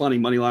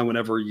corresponding money line,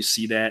 whenever you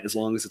see that, as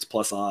long as it's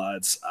plus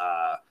odds,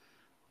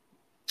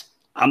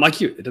 I'm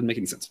like you. It doesn't make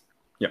any sense.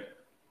 Yep.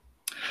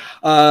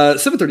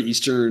 7:30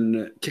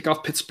 Eastern,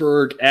 kickoff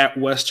Pittsburgh at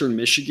Western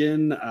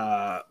Michigan.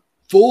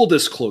 Full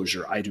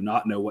disclosure, I do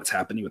not know what's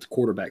happening with the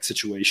quarterback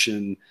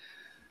situation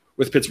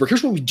with Pittsburgh.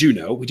 Here's what we do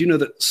know. We do know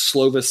that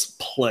Slovis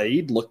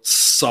played, looked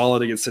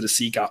solid against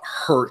Tennessee, got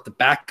hurt. The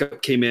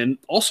backup came in,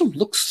 also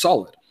looked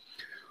solid.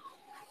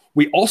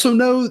 We also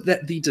know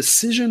that the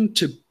decision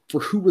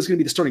for who was going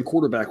to be the starting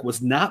quarterback was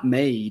not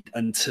made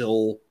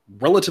until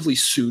relatively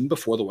soon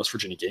before the West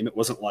Virginia game. It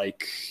wasn't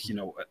like,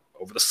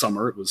 over the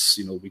summer. It was,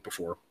 a week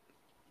before.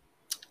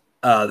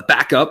 The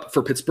backup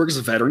for Pittsburgh is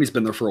a veteran. He's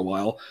been there for a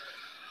while.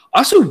 I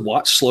also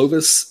watched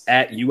Slovis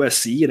at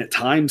USC, and at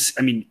times,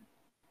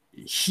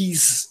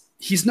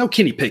 he's no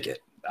Kenny Pickett.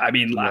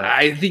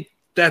 I think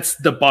that's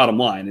the bottom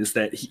line, is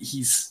that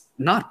he's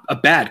not a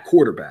bad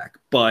quarterback,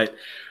 but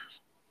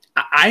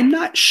I'm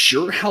not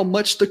sure how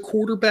much the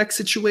quarterback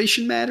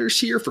situation matters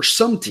here. For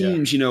some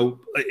teams,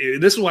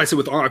 this is why I said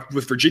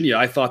with Virginia,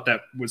 I thought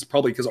that was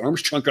probably because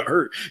Armstrong got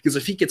hurt. Because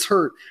if he gets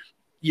hurt,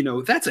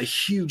 that's a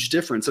huge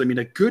difference. A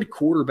good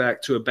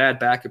quarterback to a bad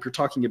backup, you're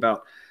talking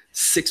about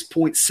 6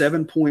 points,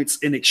 7 points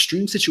in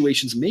extreme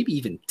situations, maybe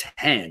even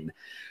 10.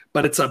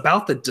 But it's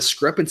about the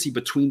discrepancy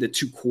between the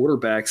two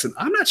quarterbacks, and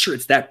I'm not sure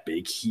it's that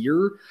big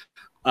here.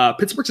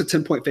 Pittsburgh's a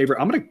 10-point favorite.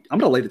 I'm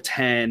gonna lay the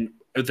 10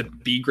 at the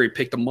B-grade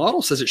pick. The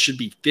model says it should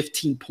be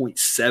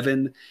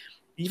 15.7.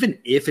 Even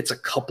if it's a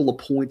couple of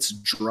points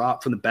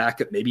drop from the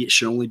backup, maybe it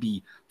should only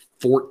be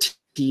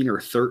 14 or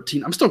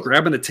 13. I'm still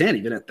grabbing the 10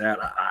 even at that.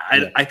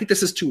 I think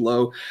this is too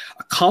low.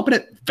 A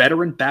competent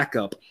veteran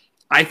backup,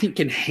 I think,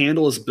 can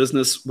handle his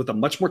business with a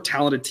much more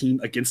talented team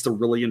against a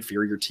really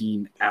inferior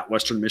team at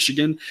Western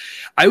Michigan.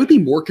 I would be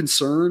more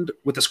concerned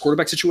with this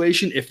quarterback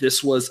situation if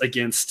this was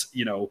against,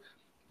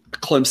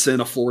 Clemson,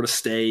 a Florida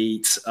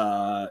State,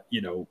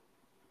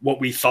 what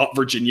we thought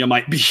Virginia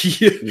might be,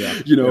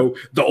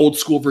 the old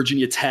school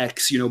Virginia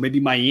Techs, maybe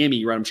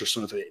Miami, right? I'm sure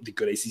some of the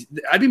good ACC.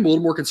 I'd be a little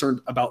more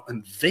concerned about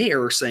them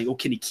there saying, oh,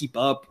 can he keep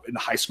up in the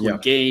high scoring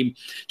game?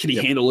 Can he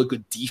handle a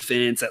good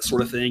defense, that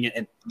sort of thing?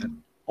 And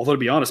although, to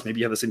be honest, maybe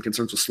you have the same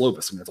concerns with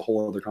Slovis. That's a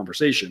whole other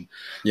conversation.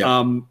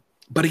 Yeah.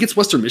 But against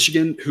Western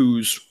Michigan,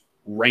 who's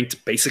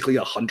ranked basically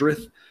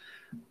 100th,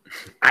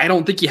 I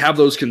don't think you have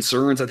those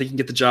concerns. I think you can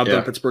get the job done.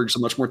 Yeah. Pittsburgh's a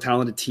much more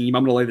talented team.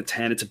 I'm going to lay the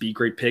 10. It's a B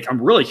grade pick.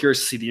 I'm really curious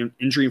to see the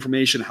injury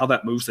information, how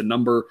that moves the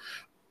number.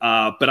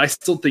 But I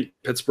still think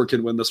Pittsburgh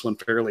can win this one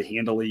fairly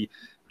handily.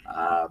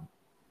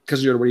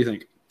 Cousin Jared, what do you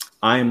think?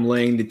 I am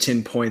laying the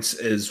 10 points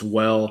as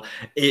well.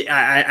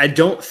 I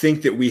don't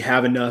think that we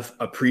have enough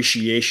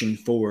appreciation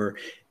for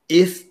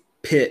if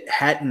Pitt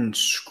hadn't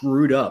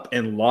screwed up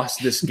and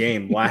lost this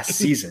game last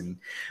season.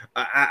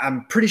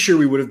 I'm pretty sure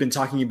we would have been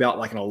talking about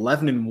like an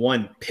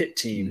 11-1 Pitt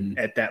team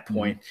at that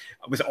point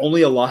with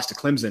only a loss to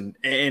Clemson.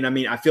 And I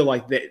mean, I feel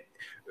like that.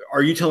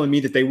 Are you telling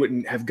me that they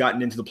wouldn't have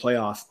gotten into the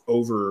playoff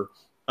over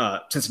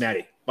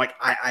Cincinnati? Like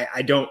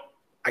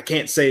I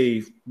can't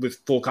say with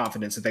full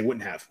confidence that they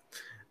wouldn't have.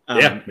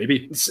 Yeah,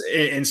 maybe.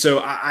 And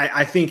so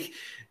I think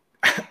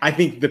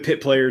the Pitt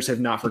players have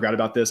not forgot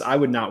about this. I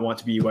would not want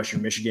to be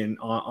Western Michigan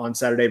on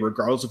Saturday,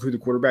 regardless of who the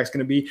quarterback's going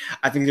to be.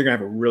 I think they're going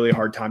to have a really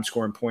hard time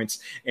scoring points.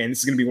 And this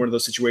is going to be one of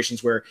those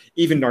situations where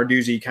even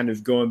Narduzzi kind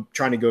of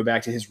trying to go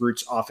back to his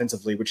roots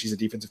offensively, which he's a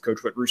defensive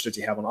coach. What roots does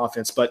he have on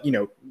offense? But,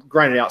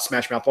 grind it out,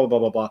 smash mouth, blah, blah,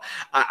 blah, blah, blah.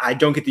 I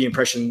don't get the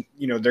impression,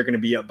 they're going to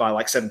be up by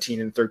like 17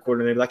 in the third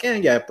quarter and they'll be like,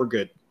 yeah, we're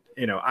good.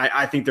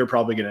 I think they're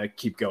probably going to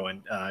keep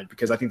going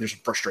because I think there's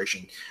some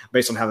frustration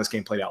based on how this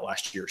game played out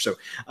last year. So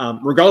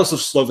regardless of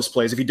Slovis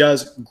plays, if he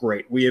does,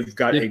 great. We have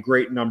got a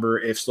great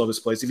number if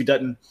Slovis plays. If he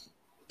doesn't,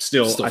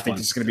 still I think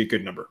this is going to be a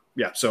good number.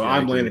 Yeah, so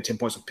I'm laying the 10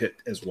 points with Pitt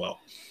as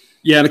well.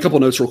 Yeah, and a couple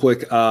of notes real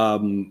quick.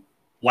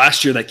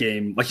 Last year, that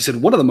game, like you said,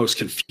 one of the most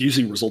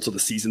confusing results of the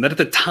season that at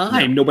the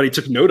time nobody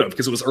took note of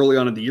because it was early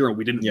on in the year and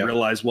we didn't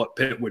realize what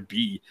Pitt would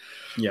be.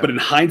 Yeah. But in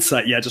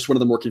hindsight, just one of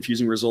the more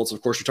confusing results.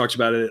 Of course, we talked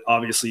about it.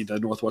 Obviously, the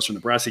Northwestern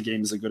Nebraska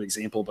game is a good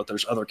example, but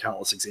there's other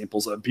countless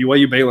examples.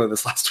 BYU Baylor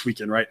this last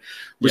weekend, right?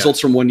 Results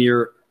from one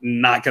year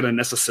not going to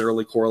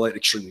necessarily correlate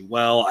extremely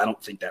well. I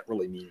don't think that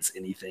really means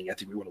anything. I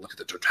think we want to look at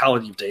the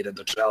totality of data.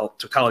 The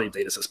totality of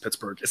data says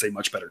Pittsburgh is a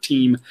much better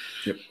team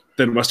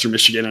than Western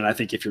Michigan. And I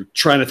think if you're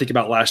trying to think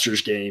about last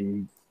year's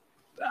game,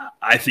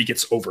 I think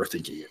it's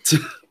overthinking it.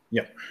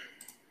 Yep.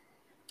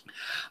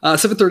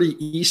 7:30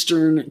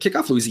 Eastern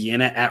kickoff,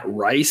 Louisiana at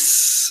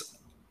Rice.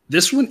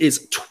 This one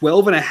is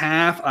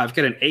 12.5. I've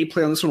got an A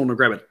play on this one. I'm going to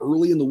grab it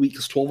early in the week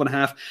because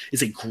 12.5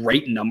 is a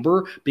great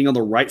number. Being on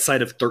the right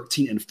side of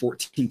 13 and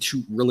 14,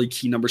 two really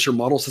key numbers here.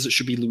 Model says it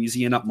should be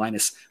Louisiana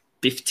minus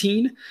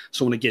 15.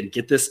 So I want to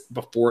get this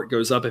before it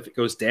goes up. If it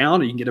goes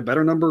down and you can get a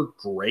better number,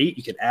 great.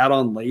 You can add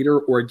on later.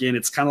 Or again,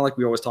 it's kind of like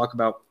we always talk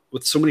about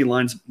with so many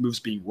lines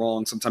moves being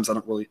wrong. Sometimes I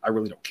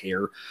really don't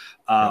care.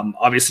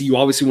 Obviously you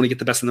want to get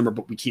the best number,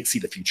 but we can't see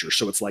the future.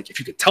 So it's like, if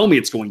you could tell me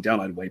it's going down,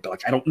 I'd wait, but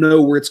like, I don't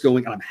know where it's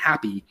going. And I'm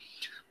happy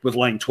with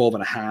laying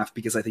 12.5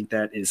 because I think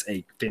that is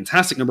a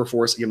fantastic number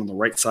for us. Again, on the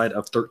right side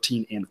of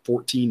 13 and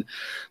 14,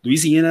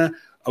 Louisiana.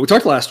 We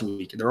talked last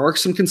week. There are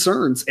some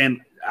concerns, and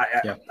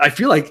I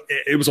feel like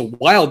it was a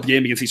wild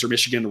game against Eastern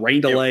Michigan.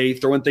 Rain delay,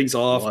 throwing things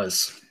off. It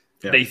was.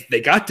 Yeah. They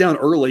got down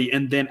early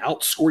and then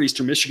outscored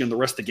Eastern Michigan the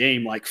rest of the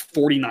game, like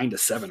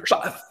 49-7 or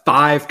something.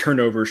 5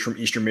 turnovers from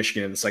Eastern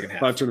Michigan in the second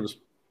half. 5 turnovers.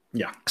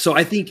 Yeah. So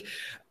I think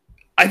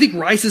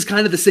Rice is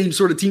kind of the same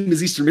sort of team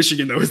as Eastern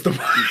Michigan, though, is the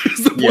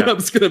point I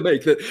was going to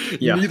make. That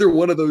neither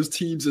one of those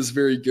teams is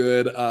very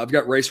good. I've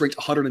got Rice ranked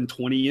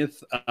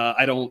 120th.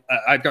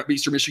 I've got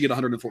Eastern Michigan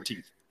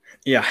 114th.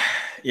 Yeah.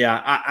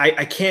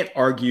 I can't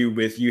argue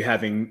with you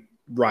having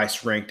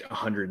Rice ranked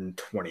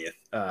 120th.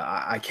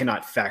 I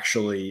cannot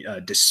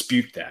factually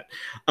dispute that.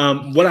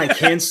 What I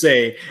can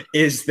say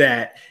is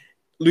that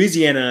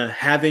Louisiana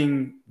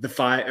having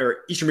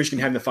Eastern Michigan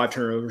having the 5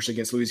 turnovers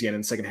against Louisiana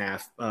in the second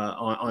half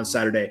on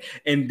Saturday,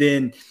 and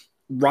then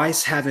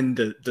Rice having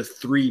the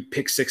 3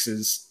 pick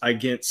sixes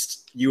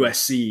against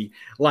USC.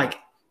 Like,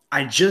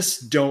 I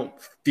just don't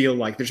feel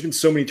like there's been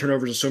so many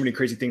turnovers and so many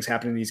crazy things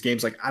happening in these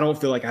games. Like, I don't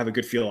feel like I have a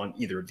good feel on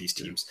either of these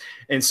teams.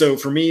 And so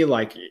for me,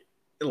 like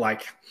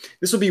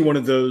this will be one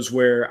of those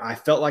where I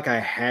felt like I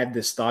had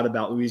this thought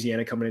about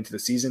Louisiana coming into the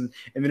season.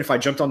 And then if I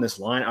jumped on this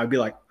line, I'd be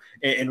like,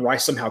 and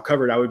Rice somehow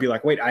covered, I would be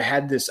like, wait, I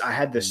had this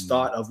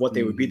thought of what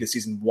they would be this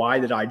season. Why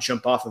did I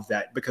jump off of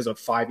that? Because of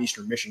 5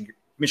 Eastern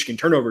Michigan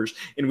turnovers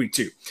in week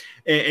 2.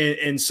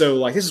 And so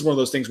like, this is one of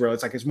those things where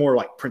it's more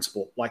like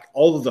principle, like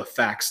all of the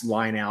facts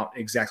line out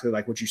exactly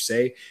like what you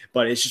say,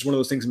 but it's just one of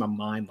those things in my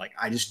mind. Like,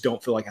 I just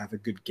don't feel like I have a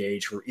good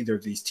gauge for either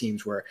of these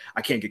teams where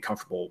I can't get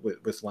comfortable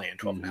with laying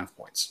 12.5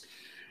 points.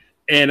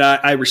 And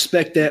I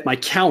respect that. My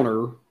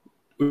counter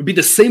would be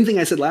the same thing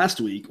I said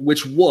last week,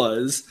 which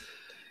was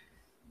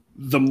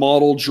the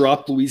model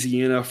dropped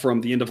Louisiana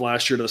from the end of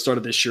last year to the start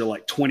of this year,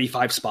 like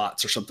 25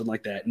 spots or something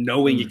like that,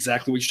 knowing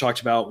exactly what you talked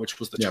about, which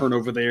was the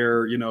turnover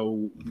there,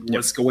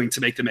 was going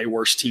to make them a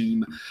worse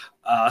team.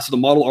 So the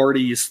model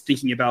already is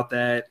thinking about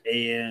that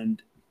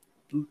and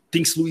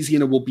thinks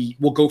Louisiana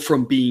will go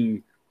from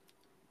being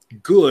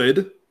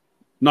good,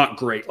 not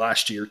great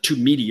last year, to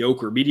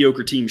mediocre.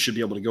 Mediocre teams should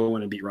be able to go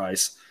in and beat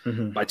Rice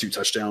by 2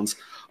 touchdowns.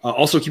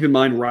 Also, keep in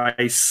mind,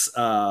 Rice,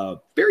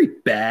 very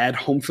bad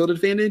home field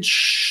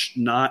advantage.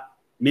 Not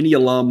many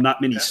alum,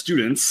 not many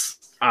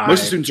students.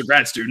 Most students are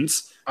grad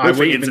students.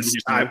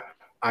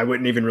 I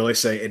wouldn't even really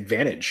say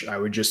advantage. I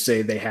would just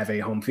say they have a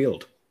home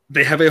field.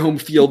 They have a home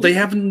field. They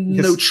have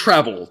no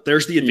travel.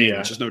 There's the advantage.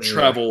 Yeah, There's no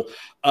travel.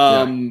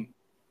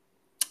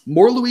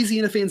 More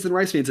Louisiana fans than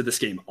Rice fans at this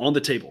game on the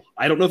table.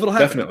 I don't know if it'll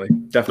happen. Definitely.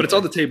 But it's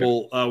on the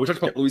table. We talked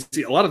about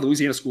Louisiana. A lot of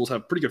Louisiana schools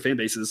have pretty good fan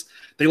bases.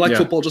 They like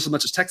football just as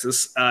much as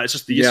Texas. It's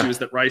just the issue is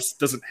that Rice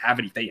doesn't have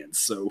any fans.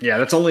 So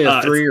that's only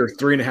a 3 or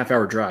 3.5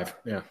 hour drive.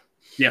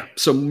 Yeah.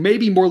 So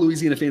maybe more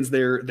Louisiana fans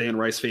there than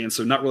Rice fans.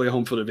 So not really a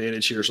home field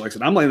advantage here. So like I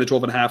said, I'm laying the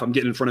 12.5. I'm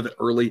getting in front of it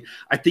early.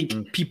 I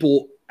think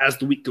people, as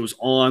the week goes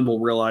on, will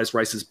realize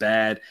Rice is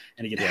bad.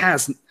 And again, it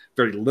has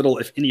very little,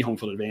 if any, home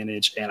field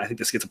advantage. And I think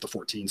this gets up to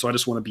 14. So I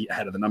just want to be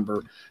ahead of the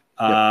number.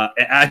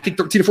 And I think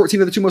 13 to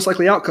 14 are the two most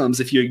likely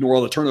outcomes if you ignore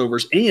all the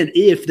turnovers. And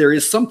if there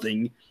is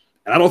something,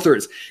 and I don't know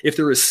if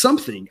there is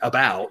something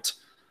about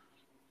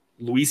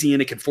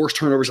Louisiana can force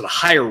turnovers at a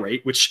higher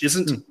rate, which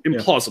isn't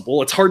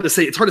implausible. It's hard to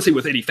say. It's hard to say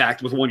with any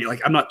fact with one.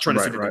 Like, I'm not trying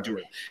to say they can do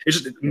it.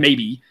 It's just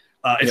maybe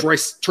if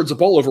Rice turns the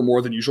ball over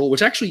more than usual,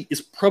 which actually is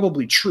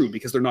probably true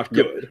because they're not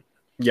good.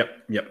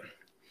 Yep.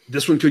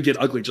 This one could get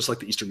ugly, just like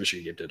the Eastern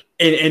Michigan game did.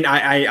 And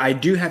I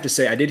do have to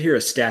say, I did hear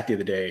a stat the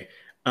other day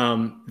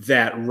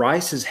that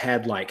Rice has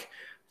had like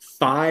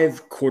 4 or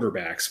 5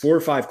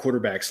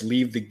 quarterbacks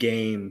leave the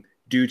game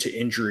due to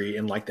injury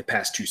in like the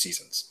past 2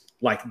 seasons.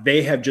 Like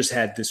they have just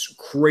had this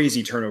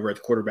crazy turnover at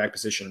the quarterback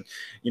position.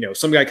 You know,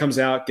 some guy comes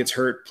out, gets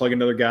hurt, plug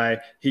another guy,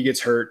 he gets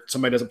hurt,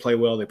 somebody doesn't play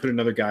well, they put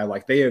another guy.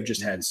 Like they have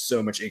just had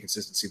so much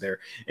inconsistency there.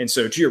 And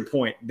so to your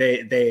point,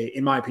 they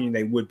in my opinion,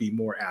 they would be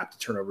more apt to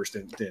turnovers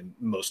than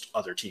most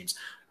other teams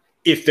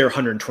if their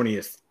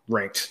 120th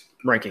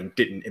ranking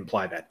didn't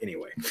imply that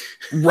anyway.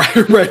 Right.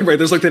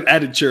 There's like that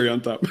added cherry on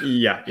top.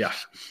 Yeah.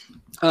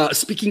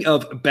 Speaking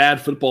of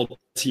bad football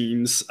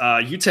teams,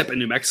 UTEP and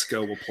New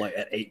Mexico will play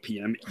at 8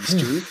 p.m.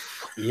 Eastern.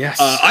 Yes.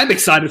 I'm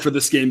excited for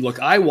this game. Look,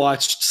 I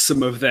watched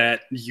some of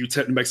that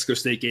UTEP New Mexico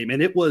State game,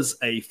 and it was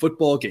a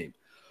football game.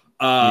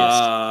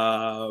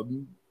 I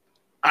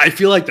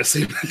feel like the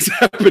same thing's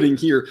happening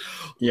here.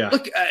 Yeah.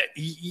 Look,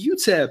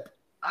 UTEP,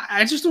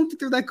 I just don't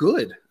think they're that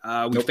good.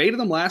 We faded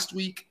them last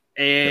week,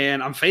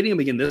 and I'm fading them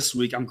again this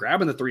week. I'm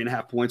grabbing the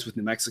 3.5 points with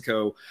New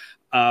Mexico.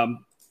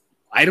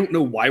 I don't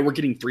know why we're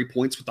getting 3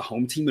 points with the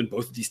home team, and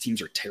both of these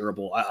teams are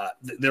terrible.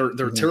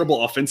 They're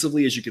terrible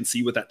offensively, as you can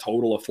see with that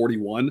total of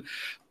 41.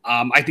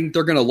 I think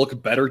they're going to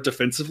look better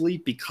defensively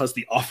because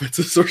the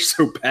offenses are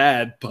so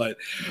bad. But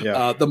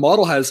the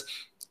model has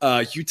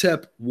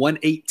UTEP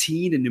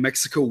 118 and New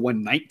Mexico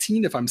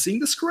 119, if I'm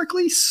seeing this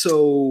correctly.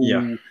 So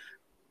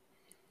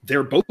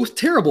they're both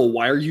terrible.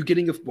 Why are you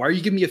giving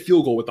me a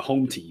field goal with the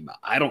home team?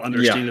 I don't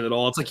understand it at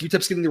all. It's like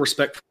UTEP's getting the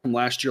respect from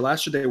last year.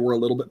 Last year they were a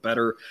little bit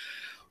better.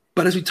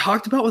 But as we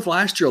talked about with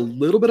last year, a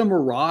little bit of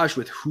mirage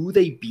with who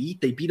they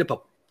beat. They beat up a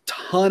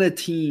ton of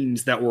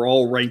teams that were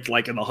all ranked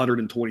like in the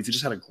 120s. They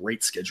just had a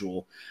great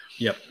schedule.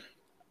 Yep.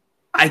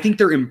 I think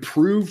they're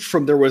improved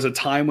from there was a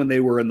time when they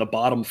were in the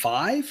bottom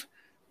 5,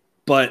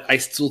 but I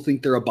still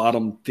think they're a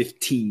bottom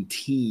 15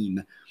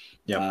 team.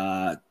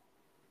 Yep.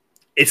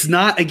 It's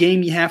not a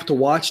game you have to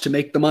watch to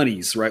make the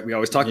monies, right? We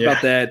always talk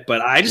about that,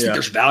 but I just think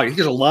there's value. I think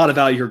there's a lot of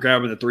value here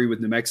grabbing the 3 with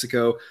New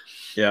Mexico.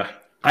 Yeah.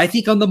 I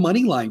think on the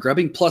money line,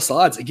 grabbing plus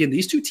odds, again,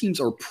 these two teams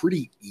are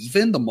pretty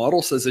even. The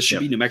model says this should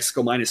be New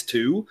Mexico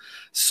 -2.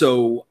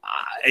 So,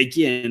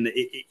 again,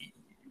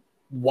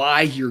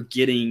 why you're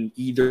getting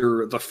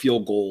either the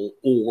field goal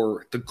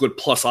or the good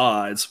plus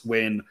odds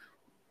when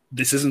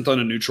this isn't on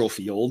a neutral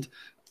field.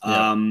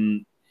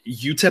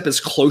 UTEP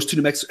is close to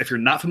New Mexico. If you're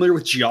not familiar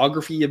with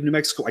geography of New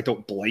Mexico, I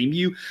don't blame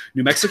you.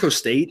 New Mexico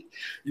State,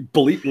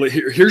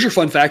 here's your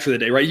fun fact for the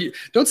day, right?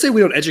 Don't say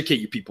we don't educate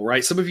you people,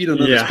 right? Some of you don't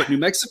know this, but New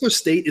Mexico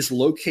State is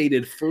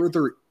located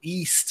further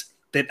east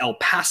than El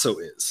Paso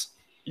is.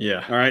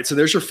 Yeah. All right. So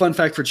there's your fun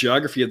fact for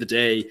geography of the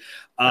day.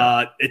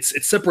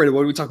 It's separated.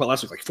 What did we talk about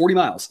last week? Like 40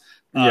 miles.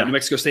 New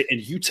Mexico State and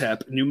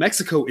UTEP. New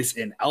Mexico is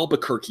in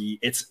Albuquerque.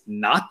 It's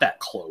not that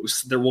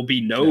close. There will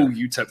be no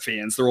UTEP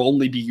fans. There will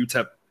only be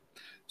UTEP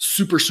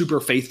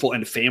super faithful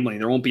and family.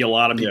 There won't be a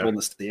lot of people in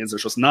the stands there.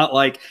 So it's not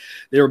like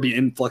there will be an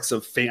influx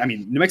of I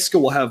mean, New Mexico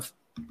will have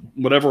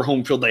whatever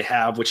home field they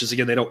have, which is,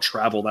 again, they don't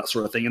travel, that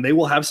sort of thing. And they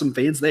will have some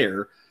fans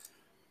there.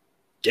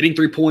 Getting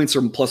 3 points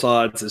or plus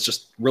odds is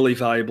just really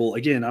valuable.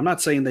 Again, I'm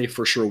not saying they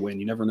for sure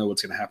win. You never know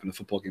what's going to happen in a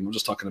football game. I'm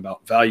just talking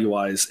about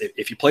value-wise.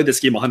 If you play this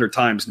game 100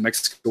 times, New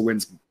Mexico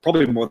wins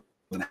probably more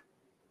than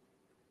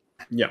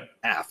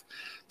half.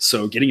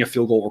 So getting a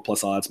field goal or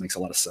plus odds makes a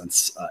lot of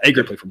sense. A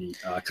great play for me.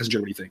 Cousin Joe,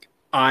 what do you think?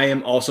 I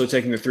am also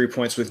taking the 3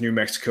 points with New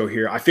Mexico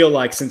here. I feel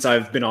like since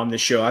I've been on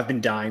this show, I've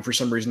been dying for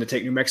some reason to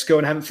take New Mexico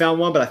and haven't found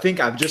one, but I think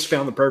I've just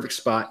found the perfect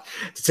spot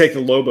to take the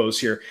Lobos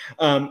here.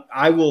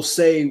 I will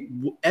say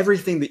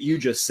everything that you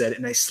just said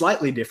in a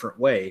slightly different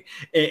way,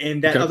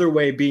 and that other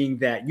way being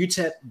that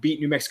UTEP beat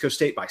New Mexico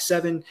State by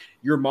 7.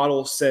 Your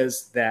model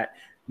says that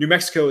New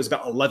Mexico is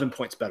about 11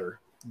 points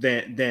better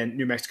than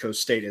New Mexico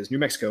State is. New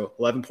Mexico,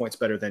 11 points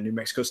better than New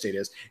Mexico State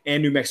is,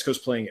 and New Mexico's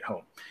playing at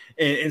home.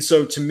 And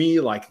so to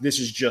me, like, this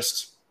is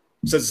just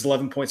says it's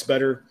 11 points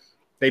better.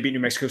 They beat New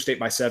Mexico State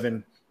by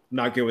 7.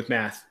 Not good with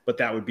math, but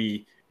that would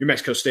be New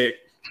Mexico State.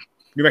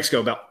 New Mexico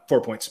about 4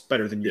 points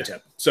better than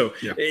UTEP. So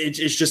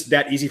it's just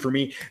that easy for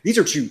me. These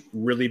are two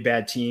really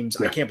bad teams.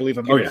 I can't believe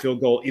I'm getting a field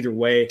goal either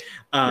way.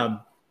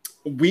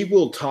 We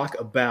will talk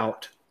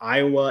about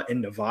Iowa and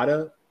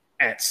Nevada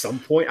at some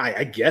point.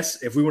 I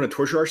guess if we want to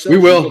torture ourselves,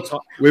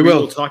 we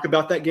will talk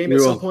about that game at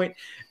some point.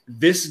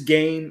 This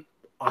game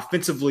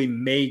offensively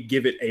may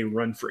give it a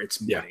run for its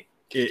money.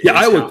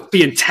 Iowa,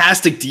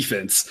 fantastic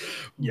defense.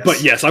 Yes.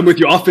 But yes, I'm with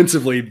you.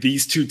 Offensively,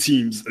 these two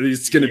teams,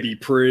 it's going to be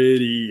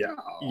pretty.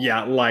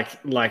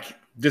 Like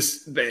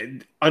this,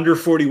 under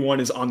 41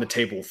 is on the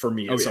table for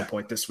me at some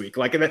point this week.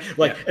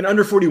 And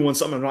under 41,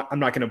 something I'm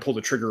not going to pull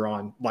the trigger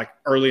on like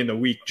early in the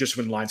week just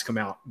when lines come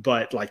out.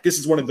 But like this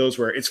is one of those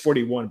where it's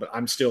 41, but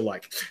I'm still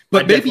like.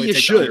 But maybe you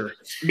should.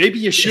 Maybe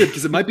you should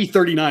because it might be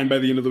 39 by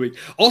the end of the week.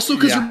 Also,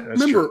 because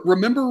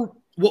remember.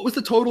 What was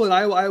the total in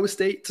Iowa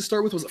State to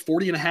start with? Was it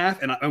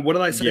 40.5? And what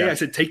did I say? Yeah. I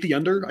said, take the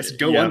under. I said,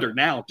 go under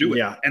now, do it.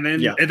 Yeah. And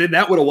then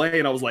that went away.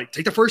 And I was like,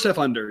 take the first half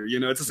under,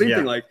 it's the same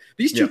thing. Like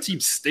these two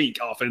teams stink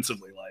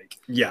offensively.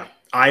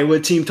 Iowa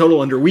team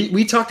total under.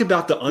 We talked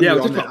about the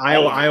under on the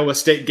Iowa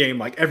State game,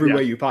 like every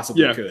way you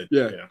possibly could.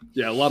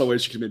 Yeah. A lot of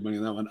ways you could make money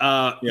on that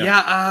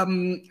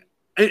one.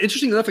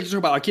 Interesting enough,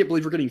 I can't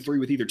believe we're getting 3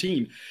 with either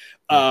team.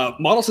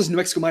 Model says New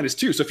Mexico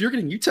 -2. So if you're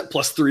getting UTEP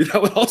 +3,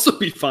 that would also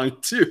be fine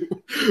too,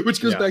 which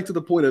goes back to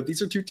the point of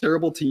these are two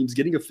terrible teams.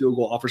 Getting a field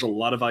goal offers a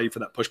lot of value for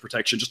that push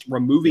protection. Just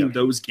removing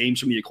those games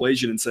from the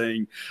equation and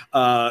saying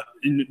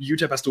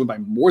UTEP has to win by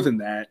more than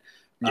that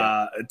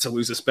to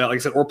lose this bet, like I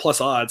said, or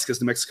plus odds because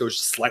New Mexico is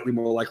just slightly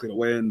more likely to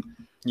win.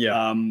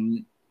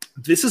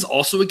 This is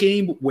also a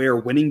game where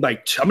winning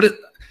by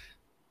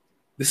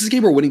this is a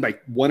game where winning by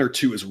 1 or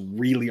 2 is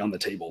really on the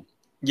table.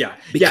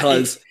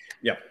 Because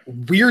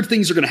weird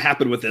things are going to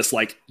happen with this.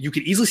 Like you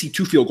could easily see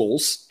 2 field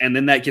goals and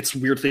then that gets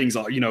weird things,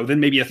 then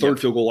maybe a third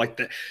field goal like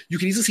that. You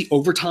can easily see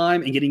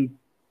overtime and getting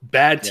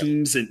bad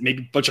teams and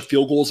maybe a bunch of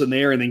field goals in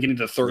there and then getting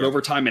to the third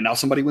overtime and now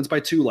somebody wins by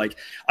 2. Like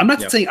I'm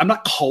not saying I'm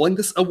not calling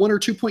this a 1 or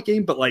 2 point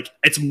game, but like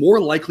it's more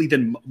likely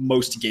than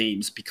most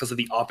games because of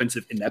the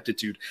offensive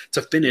ineptitude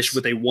to finish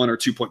with a 1 or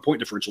 2 point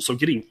differential. So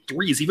getting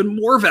 3 is even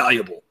more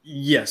valuable.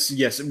 Yes,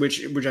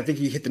 which I think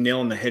you hit the nail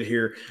on the head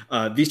here.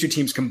 These two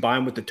teams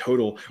combined with the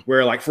total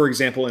where like, for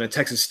example, in a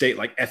Texas State,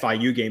 like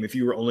FIU game, if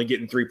you were only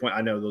getting 3 points,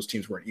 I know those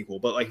teams weren't equal,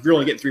 but like if you're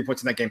only getting 3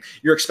 points in that game,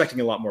 you're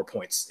expecting a lot more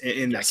points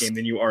in that game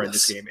than you are in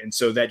this game. And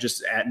so that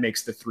just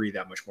makes the 3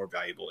 that much more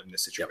valuable in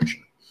this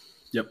situation.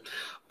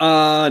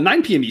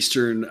 9 p.m.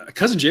 Eastern,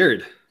 Cousin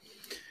Jared.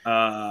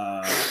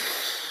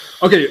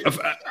 Okay.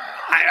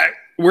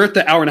 We're at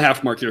the hour and a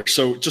half mark here.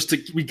 So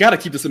we got to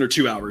keep this under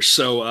 2 hours.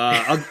 So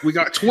we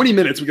got 20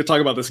 minutes. We could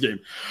talk about this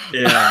game.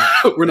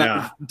 We're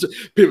not,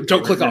 people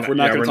don't click off. We're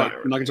not going to talk.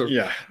 We're not going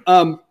to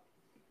talk.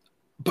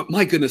 But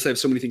my goodness, I have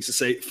so many things to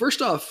say.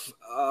 First off,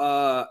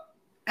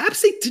 App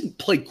State didn't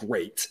play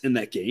great in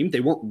that game.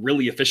 They weren't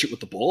really efficient with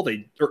the ball.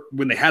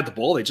 When they had the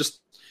ball, they just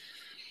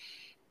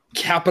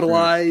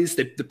capitalized.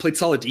 They played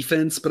solid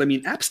defense. But I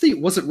mean, App State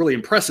wasn't really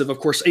impressive. Of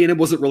course, A&M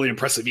wasn't really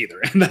impressive either.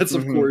 And that's,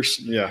 of course,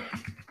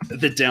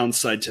 the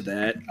downside to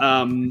that.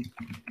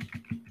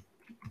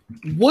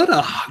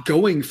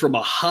 Going from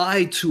a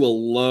high to a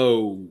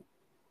low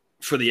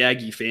for the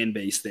Aggie fan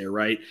base there,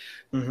 right?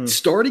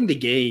 Starting the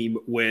game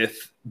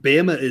with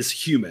Bama is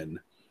human.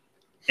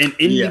 And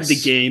ending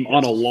the game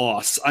on a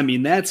loss. I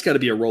mean, that's got to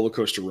be a roller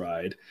coaster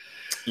ride.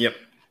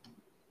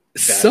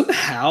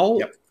 Somehow,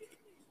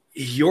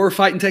 your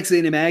Fighting Texas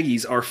A&M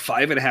Aggies are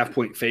 5.5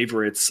 point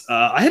favorites.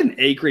 I had an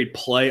A grade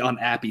play on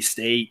Appy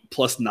State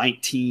plus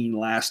 19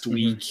 last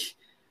week.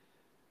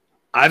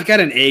 I've got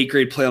an A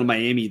grade play on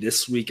Miami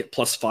this week at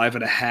plus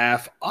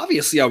 5.5.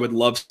 Obviously, I would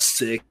love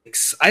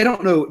 6. I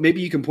don't know. Maybe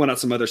you can point out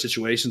some other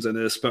situations in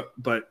this,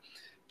 but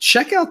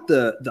check out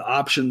the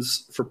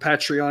options for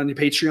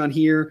Patreon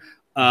here.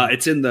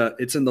 It's in the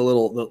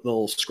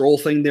little scroll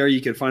thing there. You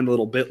can find a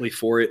little bit.ly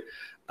for it.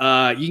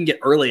 You can get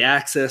early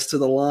access to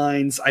the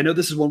lines. I know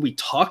this is one we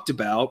talked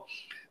about,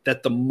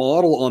 that the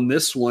model on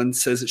this one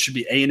says it should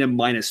be A&M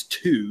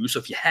 -2. So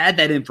if you had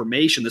that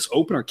information, this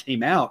opener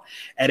came out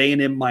at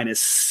A&M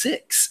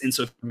 -6. And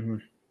so if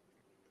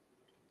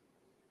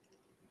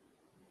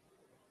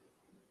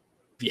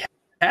you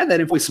had that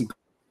information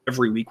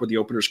every week where the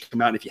openers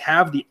come out, and if you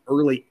have the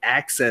early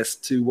access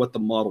to what the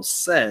model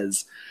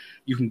says,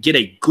 you can get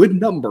a good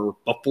number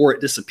before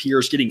it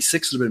disappears. Getting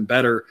 6 would have been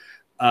better.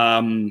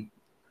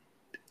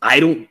 I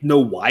don't know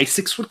why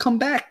 6 would come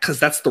back because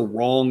that's a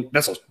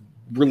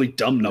really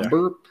dumb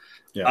number.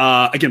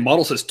 Again,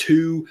 model says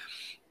 2.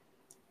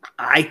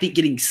 I think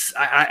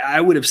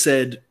I would have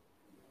said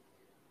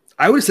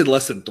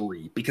less than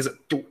 3 because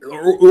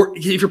or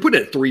if you're putting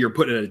it at 3, you're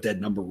putting it at a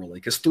dead number really,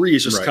 because 3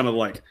 is just kind of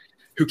like,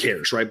 who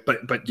cares, right?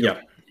 But you know,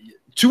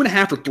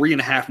 2.5 or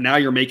 3.5, now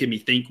you're making me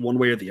think one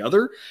way or the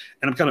other.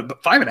 And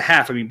but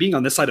 5.5, I mean, being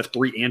on this side of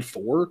 3 and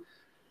 4,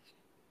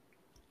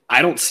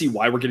 I don't see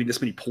why we're getting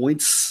this many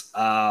points.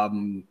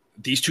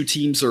 These two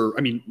teams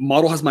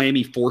model has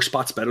Miami 4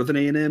 spots better than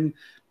A&M.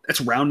 That's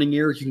rounding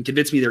error. You can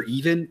convince me they're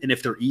even. And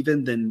if they're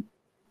even, then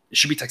it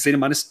should be Texas A&M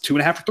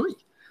 -2.5 or 3.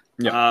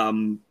 Yeah.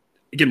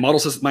 Again, model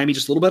says Miami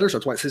just a little better, so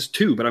that's why it says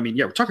 2. But I mean,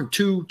 yeah, we're talking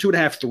 2,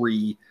 2.5,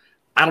 3.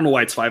 I don't know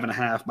why it's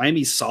 5.5.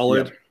 Miami's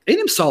solid. Yeah.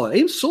 A&M's solid.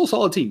 A&M's still a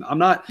solid team. I'm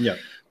not going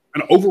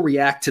to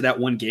overreact to that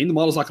one game. The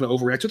model's not going to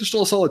overreact to it. They're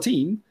still a solid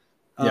team.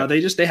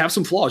 They have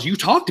some flaws. You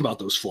talked about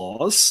those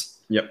flaws.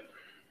 Yep.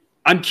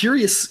 I'm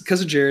curious,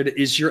 Cousin Jared,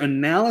 is your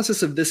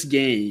analysis of this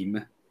game,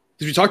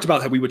 because we talked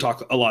about how we would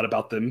talk a lot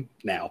about them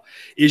now.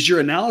 Is your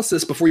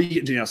analysis, before you get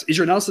into anything else, is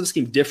your analysis of this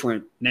game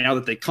different now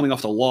that they're coming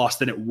off the loss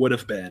than it would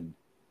have been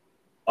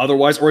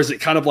otherwise? Or is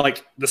it kind of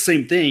like the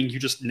same thing? You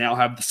just now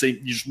have the same,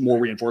 you just more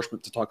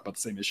reinforcement to talk about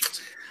the same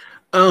issues.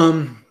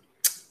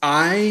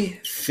 I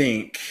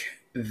think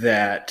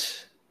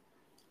that,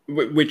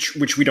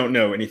 which we don't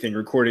know anything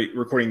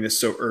recording this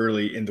so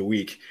early in the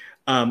week.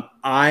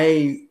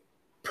 I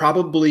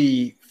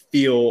probably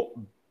feel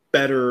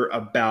better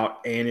about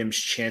A&M's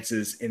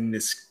chances in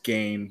this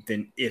game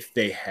than if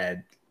they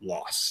had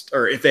lost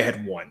or if they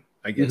had won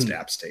against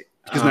App State.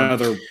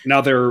 Because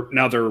now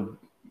they're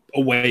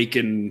awake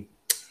and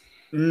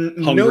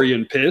hungry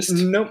and pissed.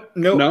 No,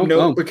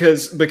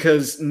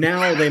 because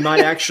now they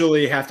might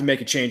actually have to make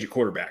a change at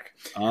quarterback.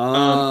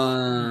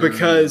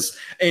 Because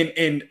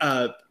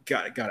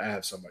God, I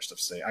have so much stuff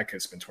to say. I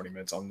could spend 20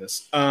 minutes on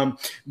this.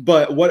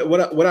 But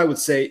what I would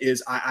say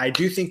is I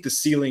do think the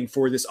ceiling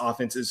for this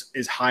offense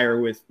is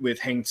higher with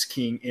Haynes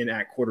King in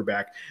at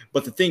quarterback.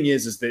 But the thing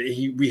is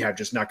that we have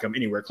just not come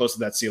anywhere close to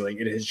that ceiling.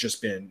 It has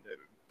just been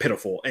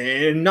pitiful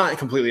and not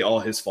completely all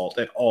his fault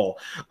at all.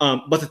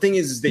 But the thing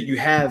is that you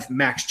have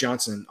Max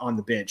Johnson on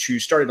the bench, who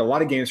started a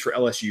lot of games for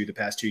LSU the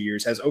past 2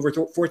 years, has over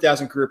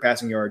 4,000 career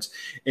passing yards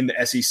in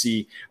the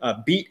SEC,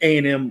 beat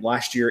A&M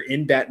last year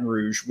in Baton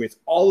Rouge with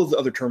all of the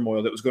other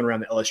turmoil that was going around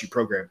the LSU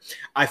program.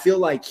 I feel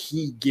like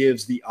he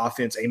gives the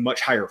offense a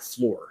much higher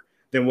floor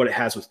than what it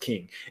has with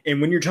King. And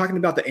when you're talking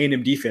about the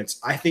A&M defense,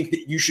 I think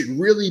that you should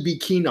really be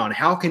keen on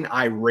how can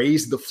I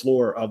raise the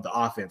floor of the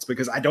offense,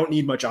 because I don't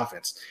need much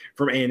offense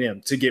from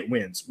A&M to get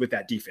wins with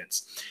that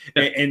defense.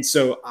 Yeah. And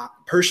so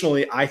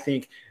personally, I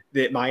think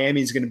that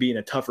Miami is going to be in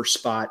a tougher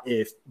spot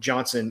if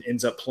Johnson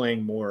ends up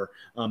playing more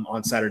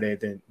on Saturday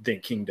than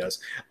King does.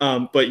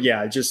 But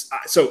yeah,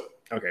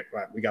 okay,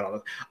 right, we got all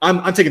that.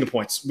 I'm taking the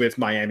points with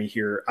Miami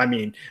here. I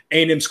mean,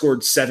 A&M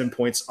scored 7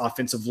 points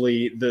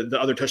offensively. The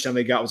other touchdown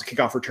they got was a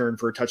kickoff return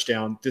for a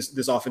touchdown.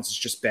 This offense is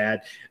just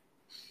bad.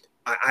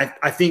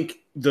 I think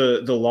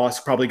the loss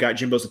probably got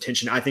Jimbo's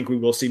attention. I think we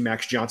will see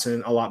Max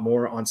Johnson a lot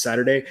more on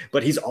Saturday,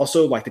 but he's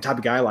also like the type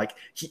of guy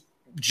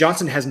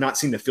Johnson has not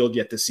seen the field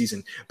yet this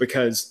season,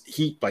 because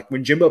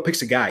when Jimbo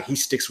picks a guy, he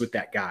sticks with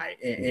that guy.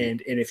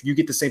 And if you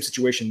get the same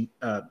situation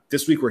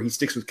this week where he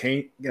sticks with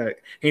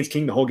Haynes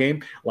King the whole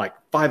game,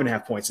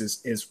 5.5 points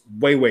is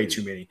way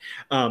too many.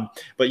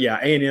 But yeah,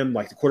 A&M,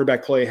 the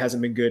quarterback play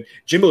hasn't been good.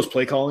 Jimbo's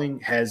play calling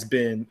has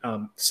been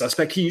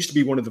suspect. He used to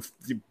be one of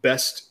the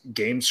best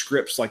game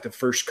scripts, the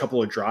first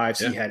couple of drives.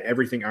 Yeah. He had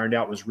everything ironed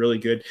out, was really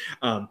good.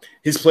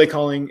 His play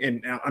calling,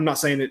 and I'm not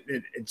saying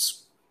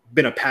it's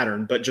been a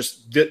pattern, but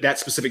just that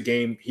specific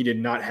game, he did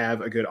not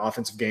have a good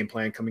offensive game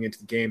plan coming into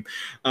the game.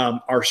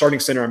 Our starting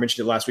center, I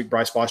mentioned it last week,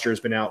 Bryce Foster, has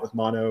been out with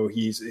mono.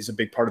 He's a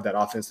big part of that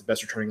offense, the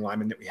best returning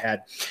lineman that we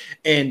had.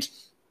 And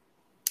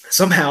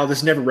somehow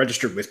this never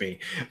registered with me,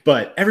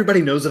 but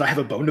everybody knows that I have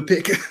a bone to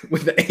pick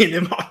with the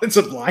A&M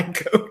offensive line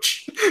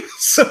coach.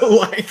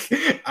 So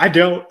I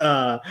don't,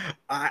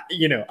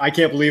 I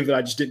can't believe that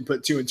I just didn't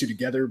put 2 and 2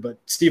 together, but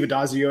Steve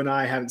Adazio and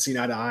I haven't seen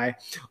eye to eye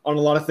on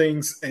a lot of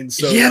things. And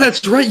so, yeah,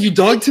 that's right. You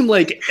dogged him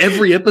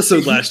every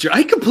episode last year.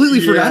 I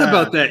completely forgot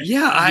about that.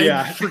 Yeah.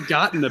 I've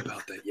forgotten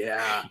about that.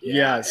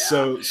 Yeah.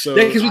 So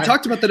because we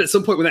talked about that at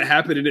some point when that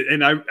happened.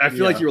 And I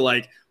feel like you were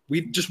like,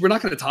 we're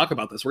not going to talk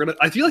about this.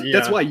 I feel like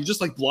that's why you just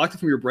blocked it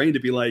from your brain to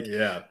be like,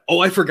 oh,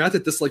 I forgot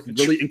that this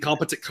really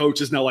incompetent coach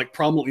is now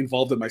prominently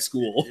involved in my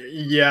school.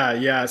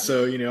 Yeah.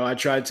 So, I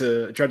tried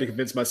to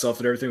convince myself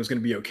that everything was going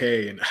to be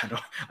okay. And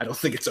I don't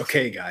think it's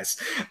okay, guys.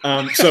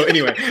 So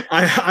anyway,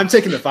 I'm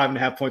taking the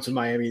 5.5 points with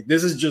Miami.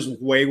 This is just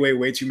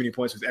way too many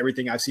points with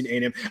everything I've seen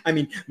A&M. I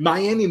mean,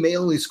 Miami may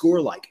only score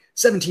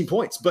 17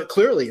 points, but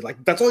clearly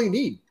that's all you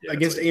need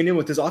against A&M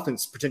with this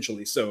offense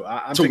potentially. So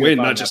I'm to win,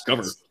 not just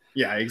cover.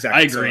 Yeah, exactly.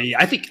 I agree. So,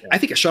 I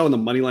think a shot on the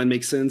money line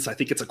makes sense. I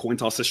think it's a coin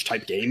toss-ish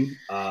type game.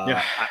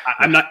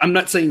 I'm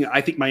not saying I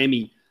think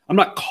Miami. I'm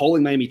not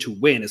calling Miami to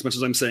win as much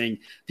as I'm saying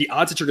the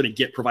odds that you're going to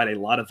get provide a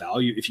lot of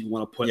value if you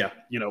want to put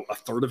a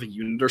third of a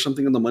unit or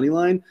something on the money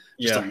line,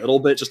 just a little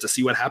bit, just to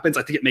see what happens.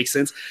 I think it makes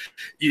sense.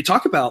 You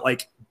talk about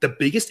the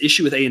biggest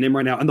issue with A&M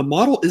right now, and the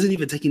model isn't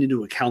even taking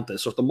into account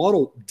this. So if the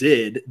model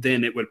did,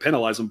 then it would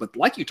penalize them. But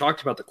like you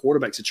talked about the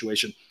quarterback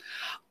situation,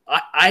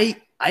 I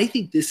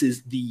think this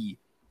is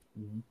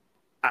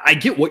I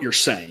get what you're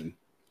saying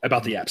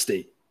about the App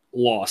State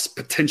loss,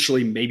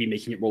 potentially maybe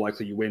making it more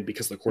likely you win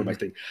because of the quarterback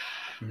thing.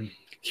 Mm-hmm.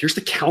 Here's the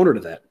counter to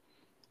that.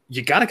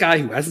 You got a guy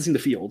who hasn't seen the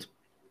field,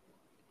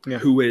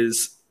 who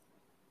is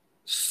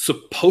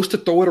supposed to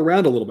throw it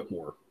around a little bit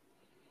more.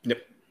 Yep.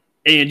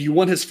 And you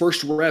want his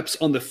first reps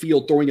on the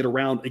field throwing it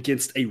around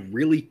against a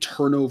really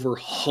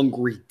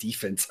turnover-hungry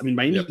defense. I mean,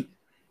 Miami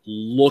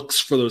looks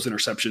for those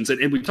interceptions.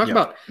 And we talk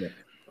about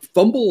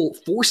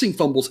forcing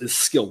fumbles is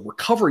skill.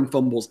 Recovering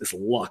fumbles is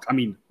luck. I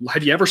mean,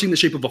 have you ever seen the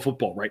shape of a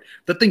football, right?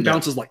 That thing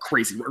bounces like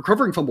crazy.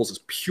 Recovering fumbles is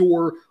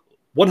pure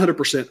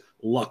 100%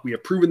 luck. We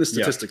have proven this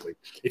statistically.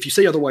 If you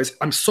say otherwise,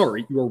 I'm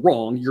sorry, you are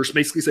wrong. You're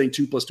basically saying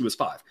 2 + 2 is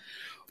 5.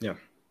 Yeah.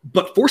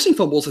 But forcing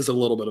fumbles is a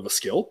little bit of a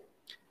skill.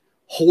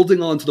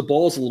 Holding on to the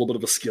ball is a little bit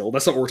of a skill.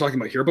 That's not what we're talking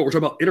about here, but we're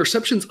talking about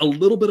interceptions, a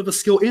little bit of a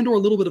skill and or a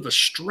little bit of a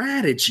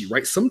strategy,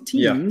 right? Some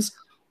teams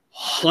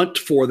hunt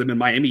for them, and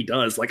Miami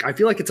does. Like, I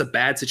feel like it's a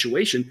bad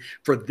situation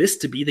for this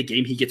to be the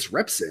game he gets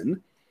reps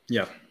in.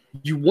 Yeah.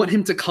 You want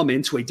him to come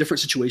into a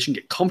different situation,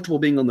 get comfortable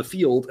being on the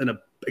field and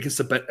against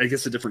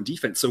a different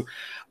defense. So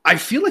I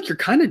feel like you're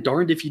kind of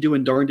darned if you do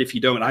and darned if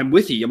you don't. I'm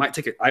with you. You might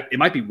it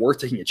might be worth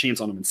taking a chance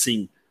on him and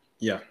seeing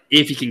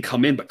if he can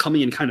come in, but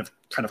coming in kind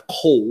of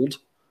cold.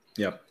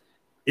 Yeah.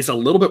 Is a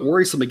little bit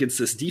worrisome against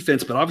this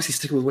defense, but obviously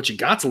sticking with what you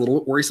got's a little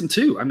bit worrisome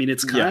too. I mean,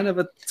 it's kind of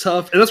a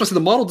tough, and that's why I said the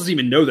model doesn't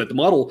even know that. The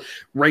model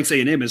ranks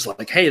A&M as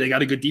like, hey, they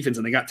got a good defense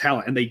and they got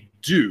talent, and they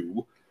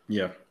do.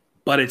 Yeah.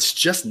 But it's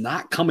just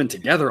not coming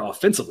together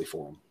offensively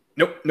for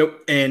them.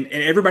 Nope. And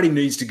everybody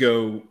needs to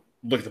go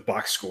look at the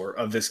box score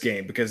of this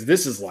game, because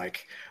this is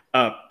like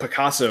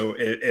Picasso.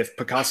 If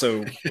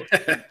Picasso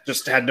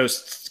just had no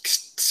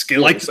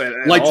skills,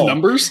 like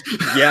numbers,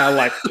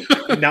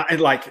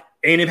 like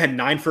A&M had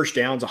 9 first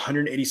downs,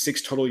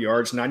 186 total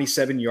yards,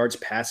 97 yards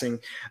passing,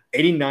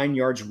 89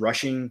 yards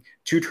rushing,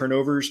 2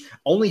 turnovers.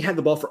 Only had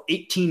the ball for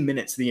 18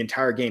 minutes the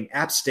entire game.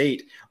 App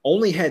State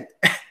had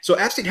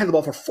the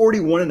ball for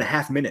 41 and a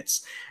half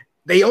minutes.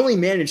 They only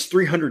managed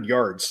 300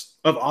 yards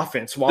of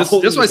offense. That's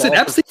why I said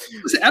App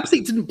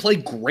State didn't play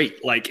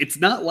great. Like, it's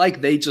not like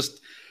they just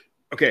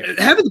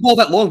having the ball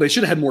that long. They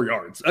should have had more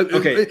yards.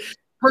 Okay.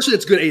 Personally,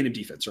 it's good A&M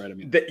defense, right? I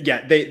mean,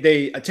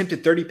 they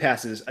attempted 30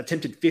 passes,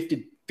 attempted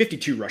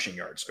 52 rushing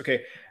yards.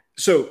 Okay.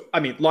 So, I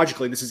mean,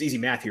 logically, this is easy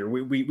math here.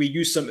 We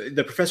use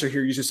the professor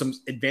here uses some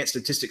advanced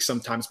statistics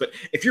sometimes, but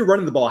if you're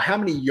running the ball, how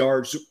many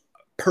yards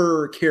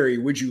per carry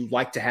would you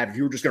like to have if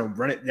you were just going to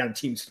run it down a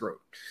team's throat?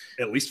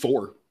 At least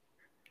 4.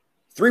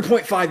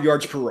 3.5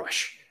 yards per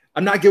rush.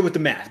 I'm not good with the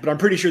math, but I'm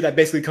pretty sure that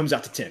basically comes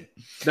out to 10.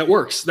 That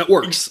works.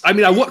 I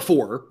mean, I want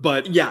 4,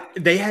 but yeah,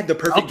 they had the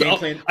perfect game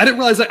plan. I didn't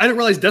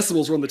realize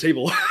decimals were on the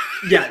table.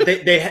 Yeah,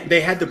 they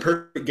had the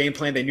perfect game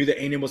plan. They knew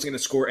that A&M wasn't going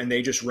to score, and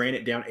they just ran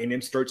it down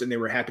A&M's throats, and they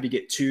were happy to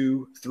get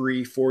 2,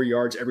 3, 4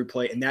 yards every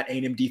play. And that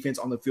A&M defense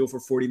on the field for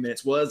 40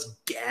 minutes was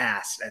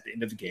gassed at the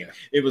end of the game.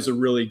 It was a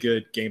really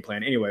good game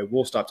plan. Anyway,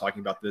 we'll stop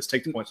talking about this.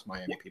 Take the points,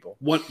 Miami people.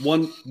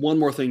 One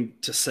more thing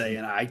to say,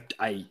 and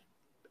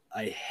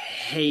I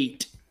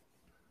hate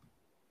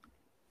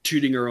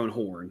tooting our own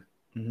horn.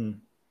 Mm-hmm.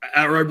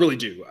 I really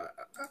do.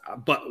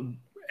 But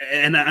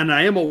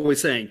I am always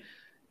saying,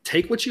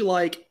 take what you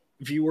like,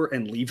 viewer,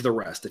 and leave the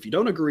rest. If you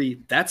don't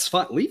agree, that's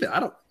fine. Leave it.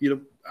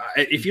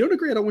 If you don't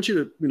agree, I don't want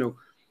you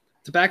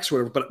to back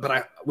or whatever.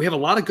 But we have a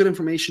lot of good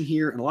information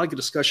here and a lot of good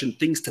discussion,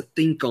 things to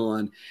think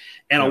on.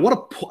 And I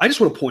just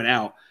want to point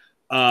out,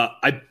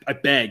 I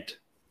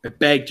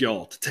begged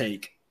y'all to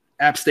take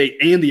App State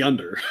and the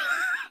under.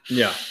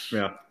 Yeah.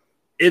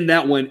 In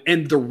that one.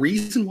 And the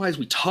reason why is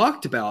we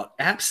talked about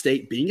App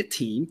State being a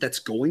team that's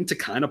going to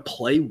kind of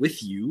play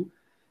with you.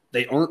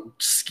 They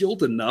aren't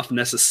skilled enough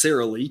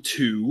necessarily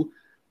to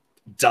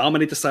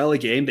dominate the style of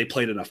game. They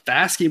played in a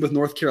fast game with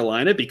North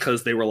Carolina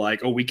because they were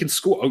like, oh, we can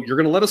score. Oh, you're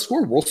going to let us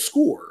score? We'll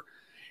score.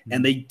 Mm-hmm.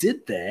 And they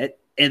did that.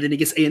 And then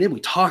against A&M, we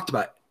talked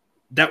about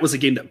that was a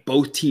game that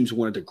both teams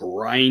wanted to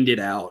grind it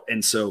out.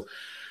 And so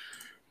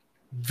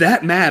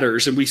that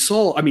matters. And we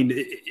saw, I mean,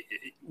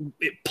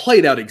 it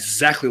played out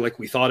exactly like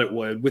we thought it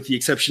would, with the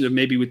exception of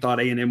maybe we thought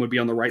A&M would be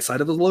on the right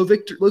side of the low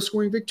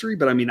scoring victory.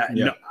 But I mean,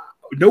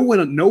 no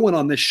one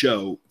on this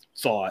show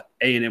thought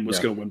A&M was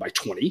going to win by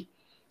 20.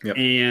 Yep.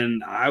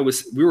 And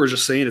we were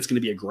just saying it's going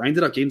to be a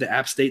grinded up game to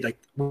App State. Like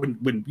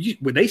when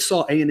they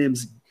saw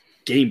A&M's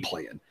game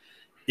plan,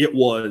 it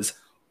was,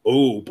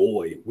 oh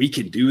boy, we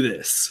can do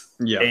this.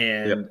 Yeah.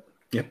 And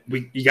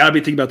you got to be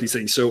thinking about these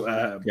things. So,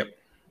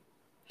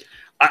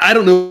 I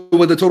don't know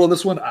what the total on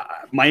this one.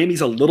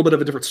 Miami's a little bit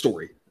of a different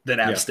story than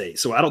App State.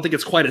 So I don't think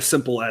it's quite as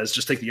simple as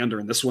just take the under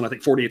in this one. I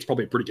think 48 is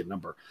probably a pretty good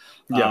number.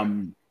 Yeah.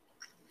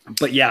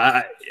 But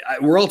yeah,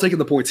 we're all taking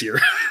the points here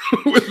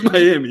with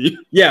Miami.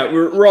 Yeah,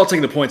 we're all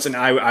taking the points, and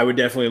I would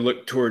definitely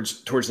look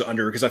towards the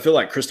under, because I feel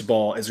like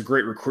Cristobal is a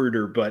great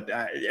recruiter, but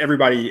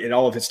everybody at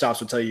all of his stops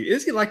would tell you,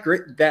 is he like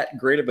that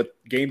great of a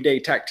game day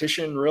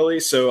tactician,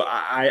 really? So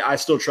I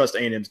still trust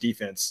A&M's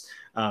defense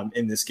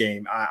in this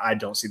game. I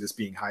don't see this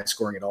being high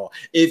scoring at all.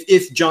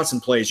 If Johnson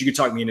plays, you could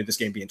talk me into this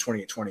game being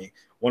 28-20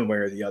 one way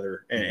or the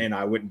other, and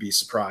I wouldn't be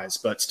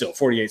surprised. But still,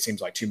 48 seems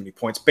like too many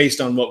points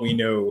based on what we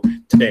know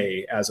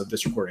today as of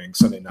this recording,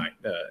 Sunday night.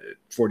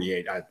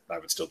 48, I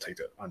would still take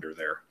the under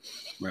there.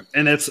 Right.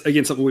 And that's,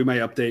 again, something we may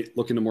update,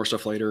 look into more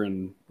stuff later,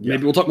 and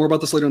maybe we'll talk more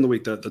about this later in the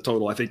week, the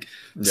total. I think,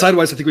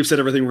 sidewise, I think we've said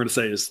everything we're going to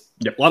say is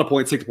a lot of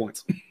points, take the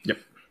points. Yep.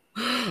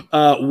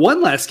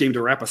 One last game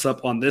to wrap us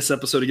up on this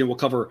episode. Again, we'll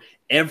cover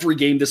every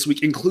game this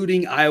week,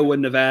 including Iowa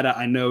and Nevada.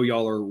 I know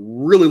y'all are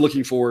really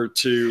looking forward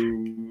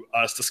to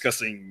us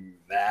discussing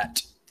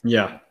that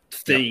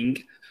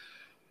thing.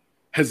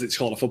 As it's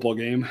called a football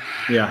game.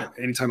 Yeah.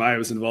 Anytime I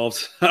was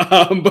involved.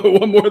 But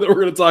one more that we're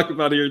going to talk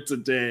about here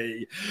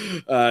today.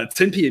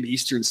 10 p.m.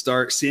 Eastern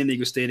start, San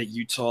Diego State at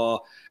Utah.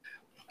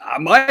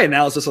 My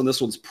analysis on this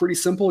one's pretty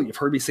simple. You've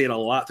heard me say it a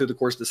lot through the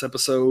course of this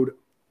episode.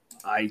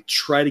 I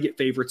try to get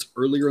favorites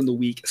earlier in the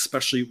week,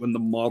 especially when the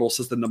model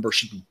says the number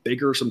should be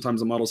bigger.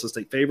 Sometimes the model says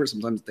take favorites.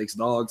 Sometimes it takes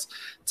dogs.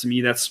 To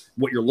me, that's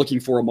what you're looking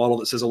for. A model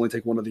that says only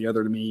take one or the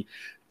other, to me,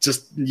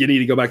 just you need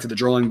to go back to the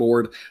drawing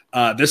board.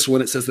 This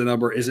one, it says the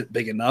number isn't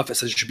big enough. It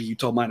says it should be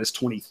Utah minus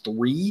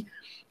 23.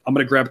 I'm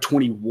going to grab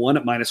 21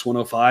 at minus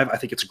 105. I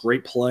think it's a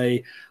great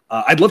play.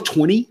 I'd love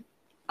 20.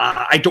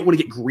 I don't want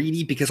to get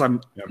greedy because I'm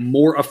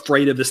more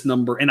afraid of this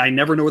number, and I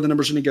never know where the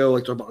number's going to go.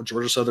 Like about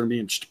Georgia Southern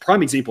being just a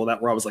prime example of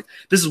that, where I was like,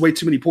 this is way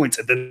too many points,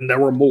 and then there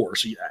were more.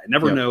 So I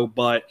never know.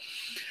 But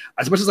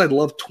as much as I'd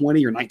love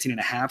 20 or 19 and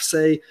a half,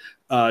 say,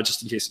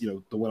 just in case,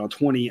 the one on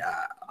 20,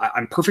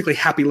 I'm perfectly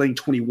happy laying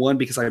 21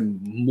 because I'm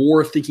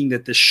more thinking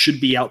that this should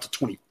be out to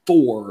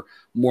 24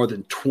 more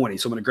than 20.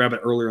 So I'm going to grab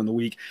it earlier in the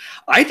week.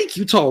 I think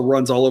Utah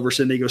runs all over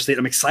San Diego State.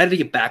 I'm excited to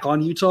get back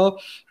on Utah.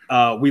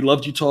 We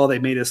loved Utah. They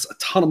made us a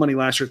ton of money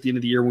last year at the end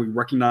of the year when we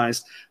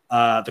recognized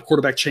the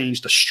quarterback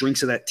change, the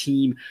strengths of that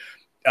team.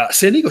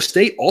 San Diego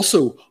State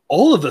also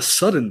all of a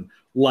sudden,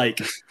 like,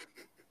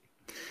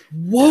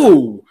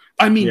 whoa.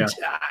 I mean,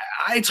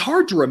 it's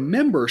hard to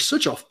remember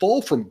such a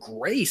fall from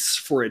grace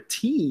for a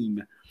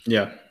team.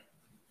 Yeah.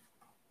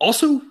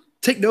 Also,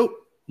 take note,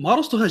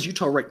 model still has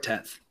Utah ranked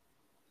 10th.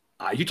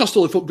 Utah's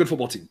still a good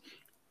football team.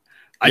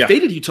 I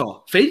faded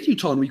Utah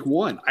in week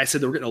 1. I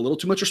said they were getting a little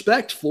too much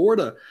respect.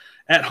 Florida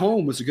at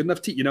home was a good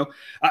enough team.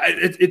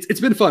 It's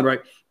been fun,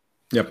 right?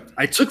 Yep.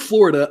 I took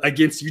Florida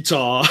against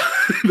Utah,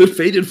 then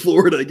faded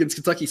Florida against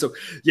Kentucky. So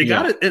you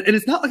got it. And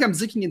it's not like I'm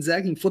zigging and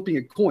zagging, flipping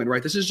a coin,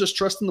 right? This is just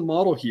trusting the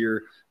model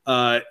here.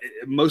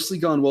 Mostly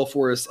gone well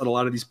for us at a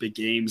lot of these big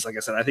games. Like I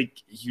said, I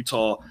think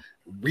Utah,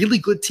 really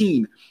good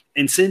team.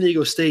 And San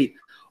Diego State,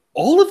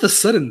 all of a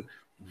sudden,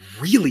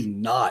 really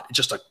not.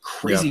 Just a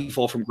crazy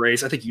fall from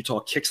grace. I think Utah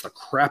kicks the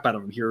crap out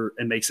of them here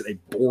and makes it a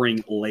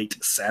boring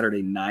late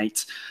Saturday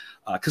night.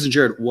 Cousin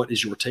Jared, what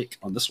is your take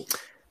on this one?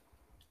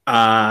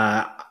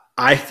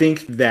 I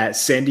think that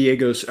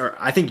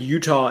I think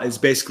Utah is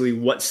basically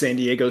what San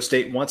Diego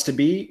State wants to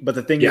be, but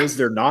the thing is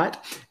they're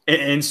not.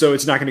 And so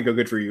it's not going to go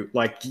good for you.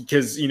 Like,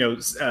 because,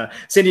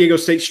 San Diego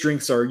State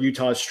strengths are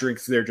Utah's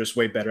strengths. They're just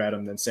way better at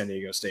them than San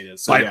Diego State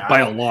is. So, by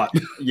a lot.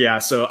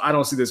 So I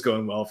don't see this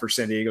going well for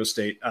San Diego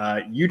State.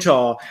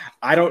 Utah,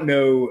 I don't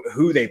know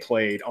who they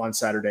played on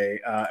Saturday.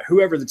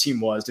 Whoever the team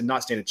was did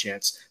not stand a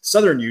chance.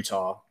 Southern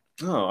Utah.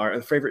 Oh,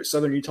 our favorite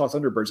Southern Utah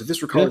Thunderbirds. If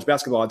this were college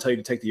basketball, I'd tell you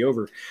to take the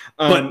over.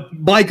 But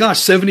my gosh,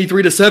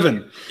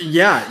 73-7.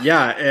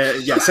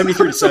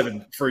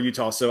 73-7 for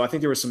Utah. So I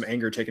think there was some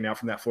anger taken out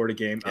from that Florida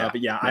game. I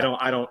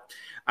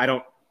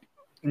don't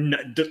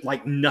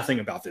like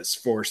nothing about this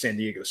for San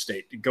Diego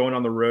State. Going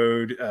on the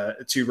road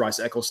to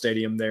Rice-Eccles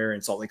Stadium there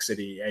in Salt Lake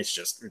City,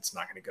 it's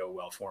not going to go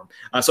well for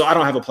them. So I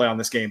don't have a play on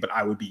this game, but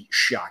I would be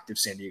shocked if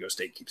San Diego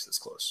State keeps this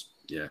close.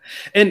 Yeah.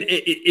 And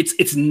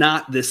it's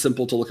not this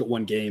simple to look at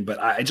one game, but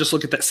I just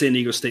look at that San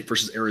Diego State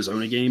versus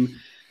Arizona game,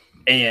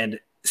 and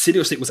San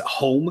Diego State was at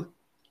home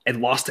and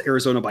lost to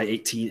Arizona by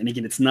 18. And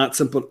again, it's not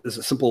simple. It's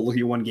a simple look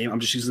at one game. I'm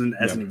just using it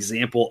as an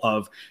example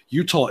of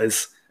Utah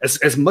is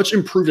as much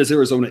improved as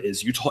Arizona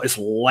is. Utah is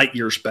light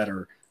years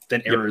better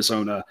than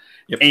Arizona.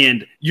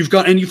 And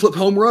you flip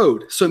home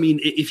road. So, I mean,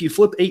 if you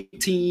flip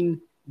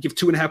 18, give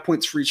 2.5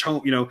 points for each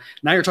home,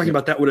 now you're talking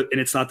about that. And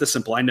it's not this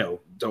simple. I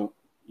know, I'm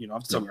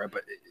telling you, right,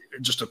 but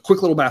just a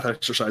quick little math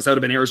exercise. That would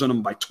have been Arizona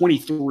by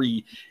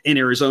 23 in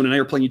Arizona. Now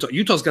you're playing Utah.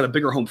 Utah's got a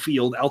bigger home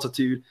field,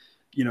 altitude,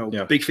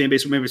 big fan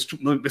base. Maybe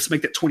let's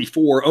make that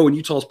 24. Oh, and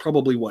Utah's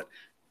probably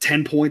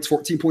 10 points,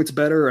 14 points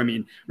better. I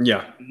mean,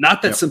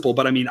 not that simple,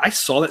 but I mean, I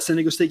saw that San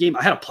Diego State game.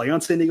 I had a play on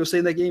San Diego State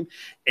in that game,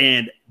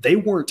 and they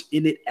weren't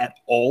in it at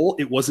all.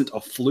 It wasn't a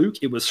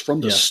fluke. It was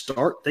from the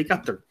start. They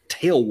got their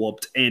tail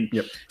whooped, and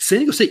San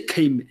Diego State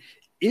came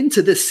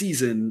into this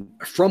season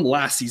from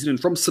last season and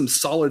from some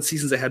solid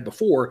seasons they had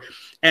before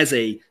as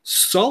a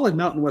solid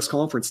Mountain West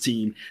Conference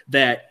team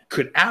that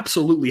could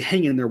absolutely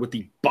hang in there with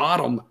the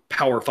bottom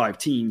Power 5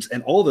 teams.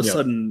 And all of a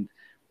sudden,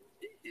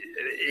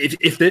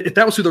 if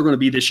that was who they're going to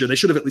be this year, they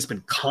should have at least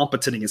been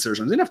competent against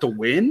Arizona. They didn't have to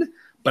win,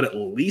 but at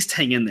least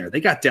hang in there. They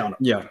got down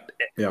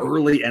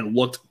early and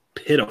looked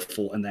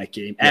pitiful in that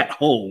game at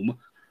home.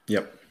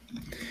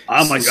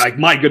 I'm like,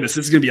 my goodness,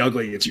 this is going to be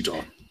ugly against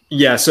Utah.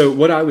 Yeah. So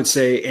what I would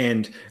say,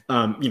 and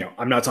I'm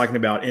not talking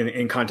about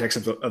in context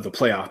of the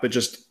playoff, but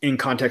just in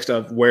context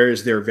of where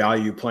is their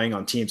value playing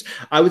on teams.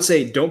 I would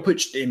say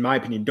in my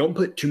opinion, don't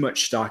put too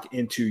much stock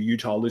into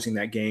Utah losing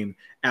that game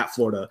at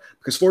Florida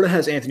because Florida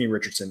has Anthony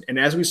Richardson. And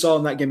as we saw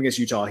in that game against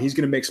Utah, he's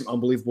going to make some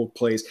unbelievable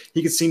plays.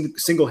 He could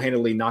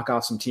single-handedly knock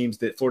off some teams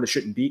that Florida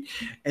shouldn't beat.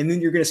 And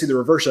then you're going to see the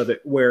reverse of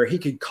it where he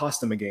could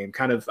cost them a game.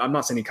 Kind of, I'm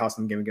not saying he cost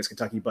them a game against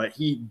Kentucky, but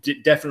he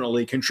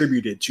definitely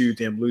contributed to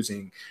them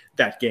losing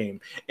that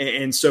game.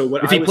 And so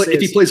what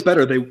if he plays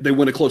better, they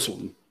win a close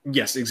one.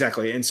 Yes,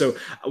 exactly. And so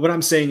what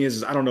I'm saying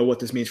is I don't know what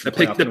this means for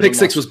the pick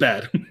six was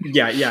bad.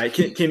 Yeah.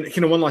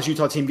 Can a one-loss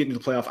Utah team get into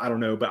the playoff? I don't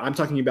know, but I'm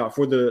talking about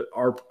for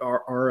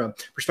our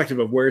perspective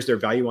of where's their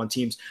value on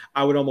teams.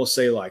 I would almost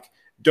say like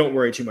don't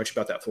worry too much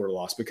about that Florida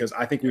loss because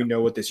I think we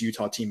know what this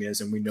Utah team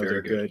is and we know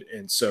they're good.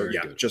 And so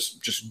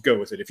just go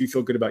with it. If you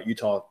feel good about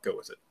Utah, go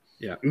with it.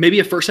 Yeah, maybe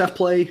a first half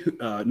play.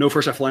 No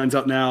first half lines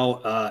out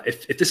now.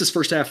 If this is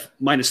first half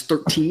minus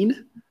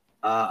 13.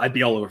 I'd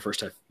be all over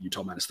first half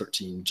Utah minus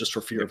 13 just for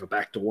fear of a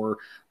backdoor.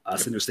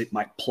 San Diego State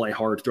might play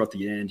hard throughout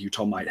the end.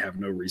 Utah might have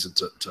no reason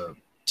to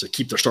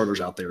keep their starters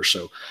out there.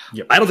 So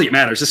I don't think it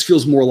matters. This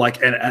feels more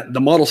like, and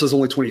the model says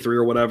only 23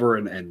 or whatever.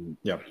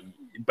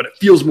 But it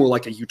feels more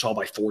like a Utah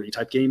by 40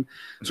 type game.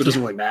 So it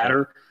doesn't really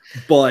matter.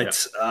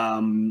 But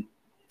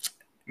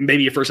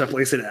maybe a first half,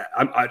 like I said,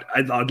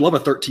 I'd love a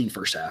 13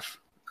 first half.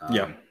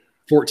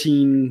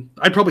 14,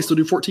 I'd probably still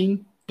do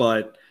 14,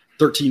 but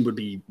 13 would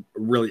be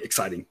really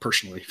exciting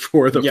personally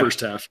for the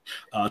first half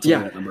to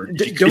win that number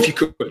if you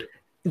could.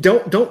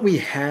 Don't we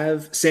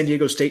have San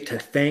Diego State to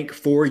thank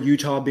for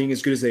Utah being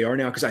as good as they are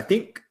now? Because I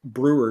think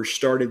Brewers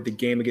started the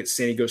game against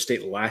San Diego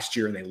State last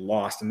year and they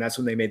lost, and that's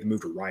when they made the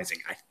move to Rising,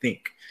 I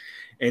think.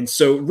 And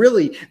so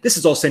really, this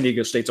is all San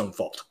Diego State's own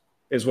fault,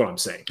 is what I'm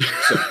saying.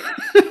 So.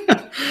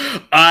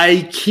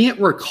 I can't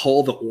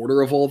recall the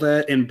order of all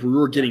that, and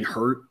Brewer getting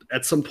hurt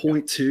at some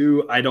point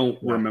too. I don't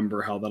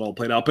remember how that all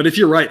played out. But if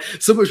you're right,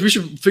 we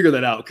should figure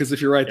that out because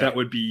if you're right,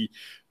 it'd be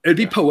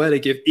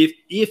poetic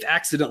if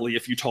accidentally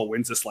if Utah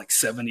wins this like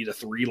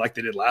 70-3 like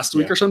they did last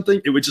week or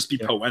something, it would just be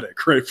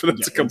poetic, right? For them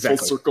to come full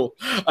circle.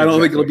 I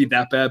don't think it'll be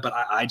that bad, but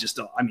I just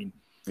don't. I mean,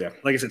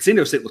 like I said, San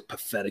Diego State looked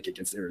pathetic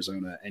against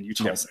Arizona, and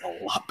Utah's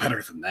a lot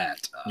better than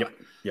that.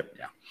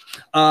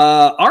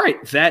 All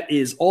right, that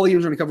is all the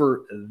games we're going to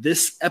cover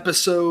this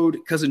episode.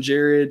 Cousin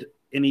Jared,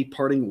 any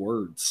parting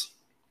words?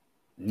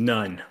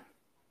 None.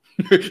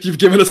 You've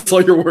given us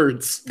all your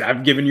words.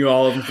 I've given you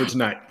all of them for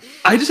tonight.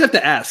 I just have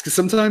to ask because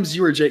sometimes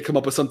you or Jake come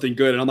up with something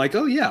good, and I'm like,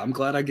 oh yeah, I'm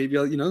glad I gave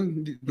you,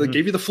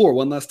 gave you the floor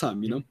one last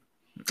time, I know,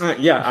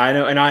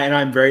 and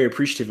I'm very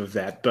appreciative of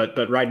that.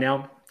 But right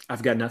now,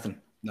 I've got nothing.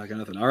 Not got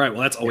nothing. All right.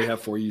 Well, that's all we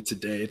have for you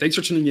today. Thanks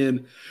for tuning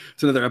in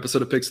to another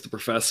episode of Picks with the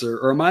Professor.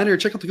 A reminder,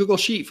 check out the Google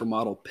Sheet for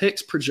model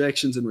picks,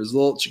 projections, and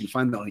results. You can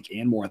find that link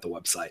and more at the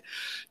website,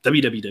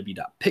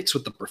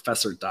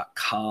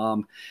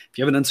 www.pickswiththeprofessor.com. If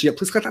you haven't done so yet,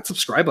 please click that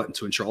subscribe button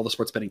to ensure all the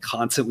sports betting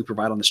content we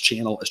provide on this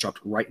channel is dropped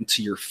right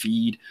into your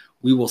feed.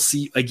 We will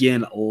see you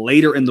again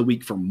later in the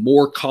week for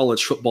more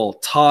college football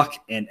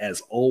talk. And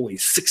as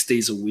always, 6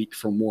 days a week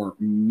for more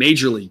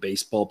Major League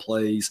Baseball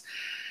plays.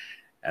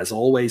 As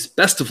always,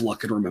 best of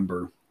luck, and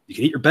remember, you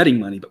can eat your betting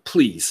money, but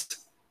please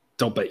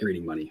don't bet your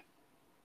eating money.